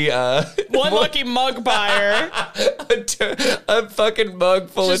lucky lucky mug buyer. a fucking mug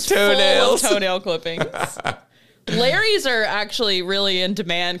full Just of toenails. full of toenail clippings. Larry's are actually really in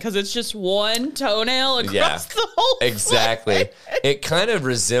demand because it's just one toenail across the whole exactly. foot. It kind of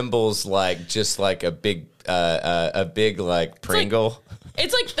resembles just like a big like Pringle.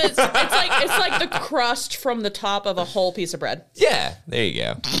 It's like this. It's like the crust from the top of a whole piece of bread. Yeah, there you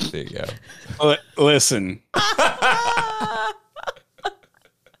go. Listen.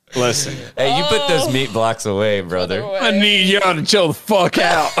 Listen. Hey, you put those meat blocks away, brother. I need y'all to chill the fuck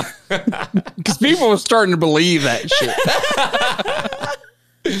out. Because people are starting to believe that shit.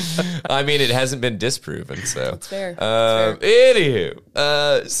 I mean, it hasn't been disproven, so. It's fair.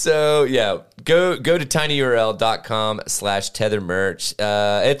 Anywho, so yeah, go to tinyurl.com/tethermerch.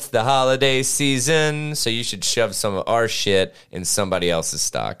 It's the holiday season, so you should shove some of our shit in somebody else's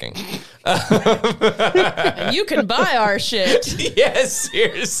stocking. And you can buy our shit. Yes,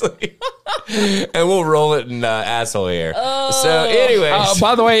 seriously. And we'll roll it in asshole hair. So anyways.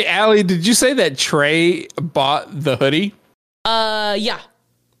 By the way, Allie, did you say that Trey bought the hoodie? Yeah.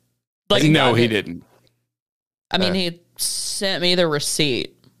 No, he didn't. I mean, he sent me the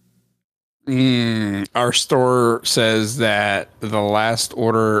receipt. Our store says that the last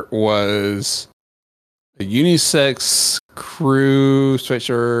order was a unisex crew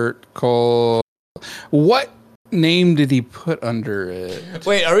sweatshirt. What name did he put under it?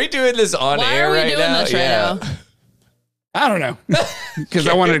 Wait, are we doing this on Why air are we right doing now? this right now? I don't know, because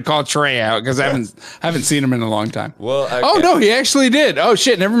I wanted to call Trey out because I haven't seen him in a long time. Well, okay. Oh no, he actually did. Oh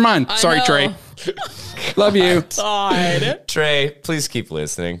shit, never mind. Sorry, know. Trey. Love you. God. Trey, please keep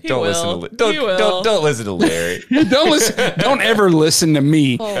listening. He Don't will. listen to He will. don't listen to Larry. Don't listen. Don't ever listen to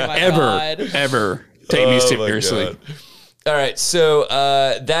me. Oh my ever, God. ever take me Oh, my seriously. God. All right, so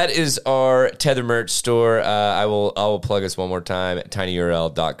that is our Tether merch store. I will plug us one more time at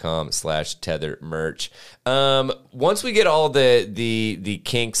tinyurl.com/tethermerch. Once we get all the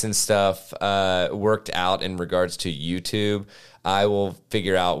kinks and stuff worked out in regards to YouTube, I will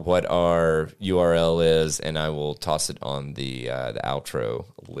figure out what our URL is, and I will toss it on the outro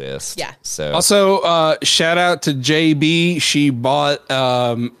list. Yeah. So Also, shout out to JB. She bought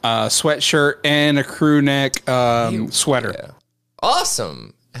a sweatshirt and a crew neck sweater. yeah.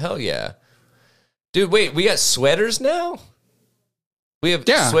 Awesome. Hell yeah. Dude, wait, we got sweaters now? We have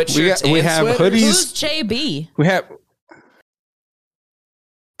sweatshirts we and have sweaters? hoodies. Who's JB? We have.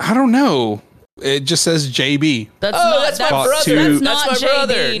 I don't know. It just says JB. That's That's my brother. two- That's That's my not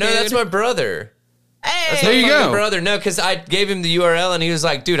brother. JB, No, dude. that's my brother. Hey. There you Fucking go. brother. No, because I gave him the URL and he was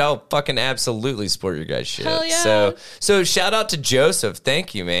like, dude, I'll fucking absolutely support your guys' shit. Hell yeah. So shout out to Joseph.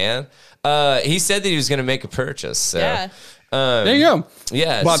 Thank you, man. He said that he was going to make a purchase. So, Yeah. There you go.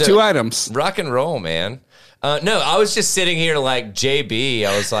 Yeah. Bought so- 2 items. Rock and roll, man. No, I was just sitting here like JB.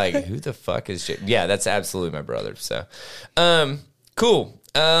 I was like, who the fuck is JB? Yeah, that's absolutely my brother. So, cool.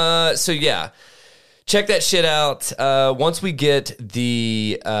 So yeah, check that shit out. Once we get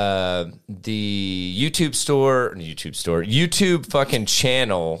the YouTube fucking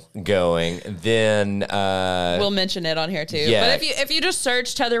channel going, then We'll mention it on here too. Yeah. But if you just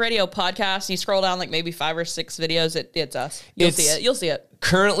search Tether Radio Podcast and you scroll down like maybe 5 or 6 videos, it's us. You'll see it. You'll see it.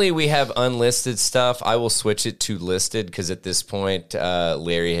 currently we have unlisted stuff. I will switch it to listed because at this point,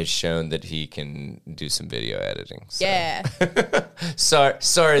 Larry has shown that he can do some video editing. So. Yeah.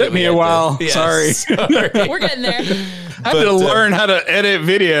 Sorry. Took me a while. Sorry. We're getting there. I had to learn how to edit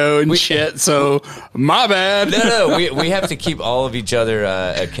video and shit, so my bad. No, we have to keep all of each other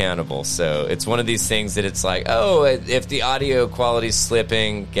accountable. So it's one of these things that it's like, oh, if the audio quality's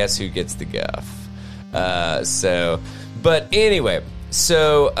slipping, guess who gets the guff? But anyway,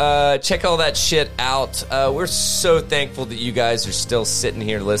 so check all that shit out. We're so thankful that you guys are still sitting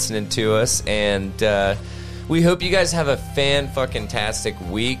here listening to us, and we hope you guys have a fan-fucking-tastic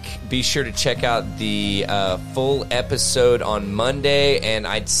week. Be sure to check out the full episode on Monday, and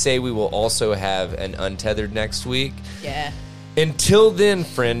I'd say we will also have an Untethered next week. Yeah. Until then,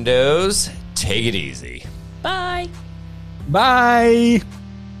 friendos, take it easy. Bye. Bye.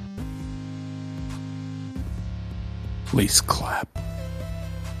 Please clap.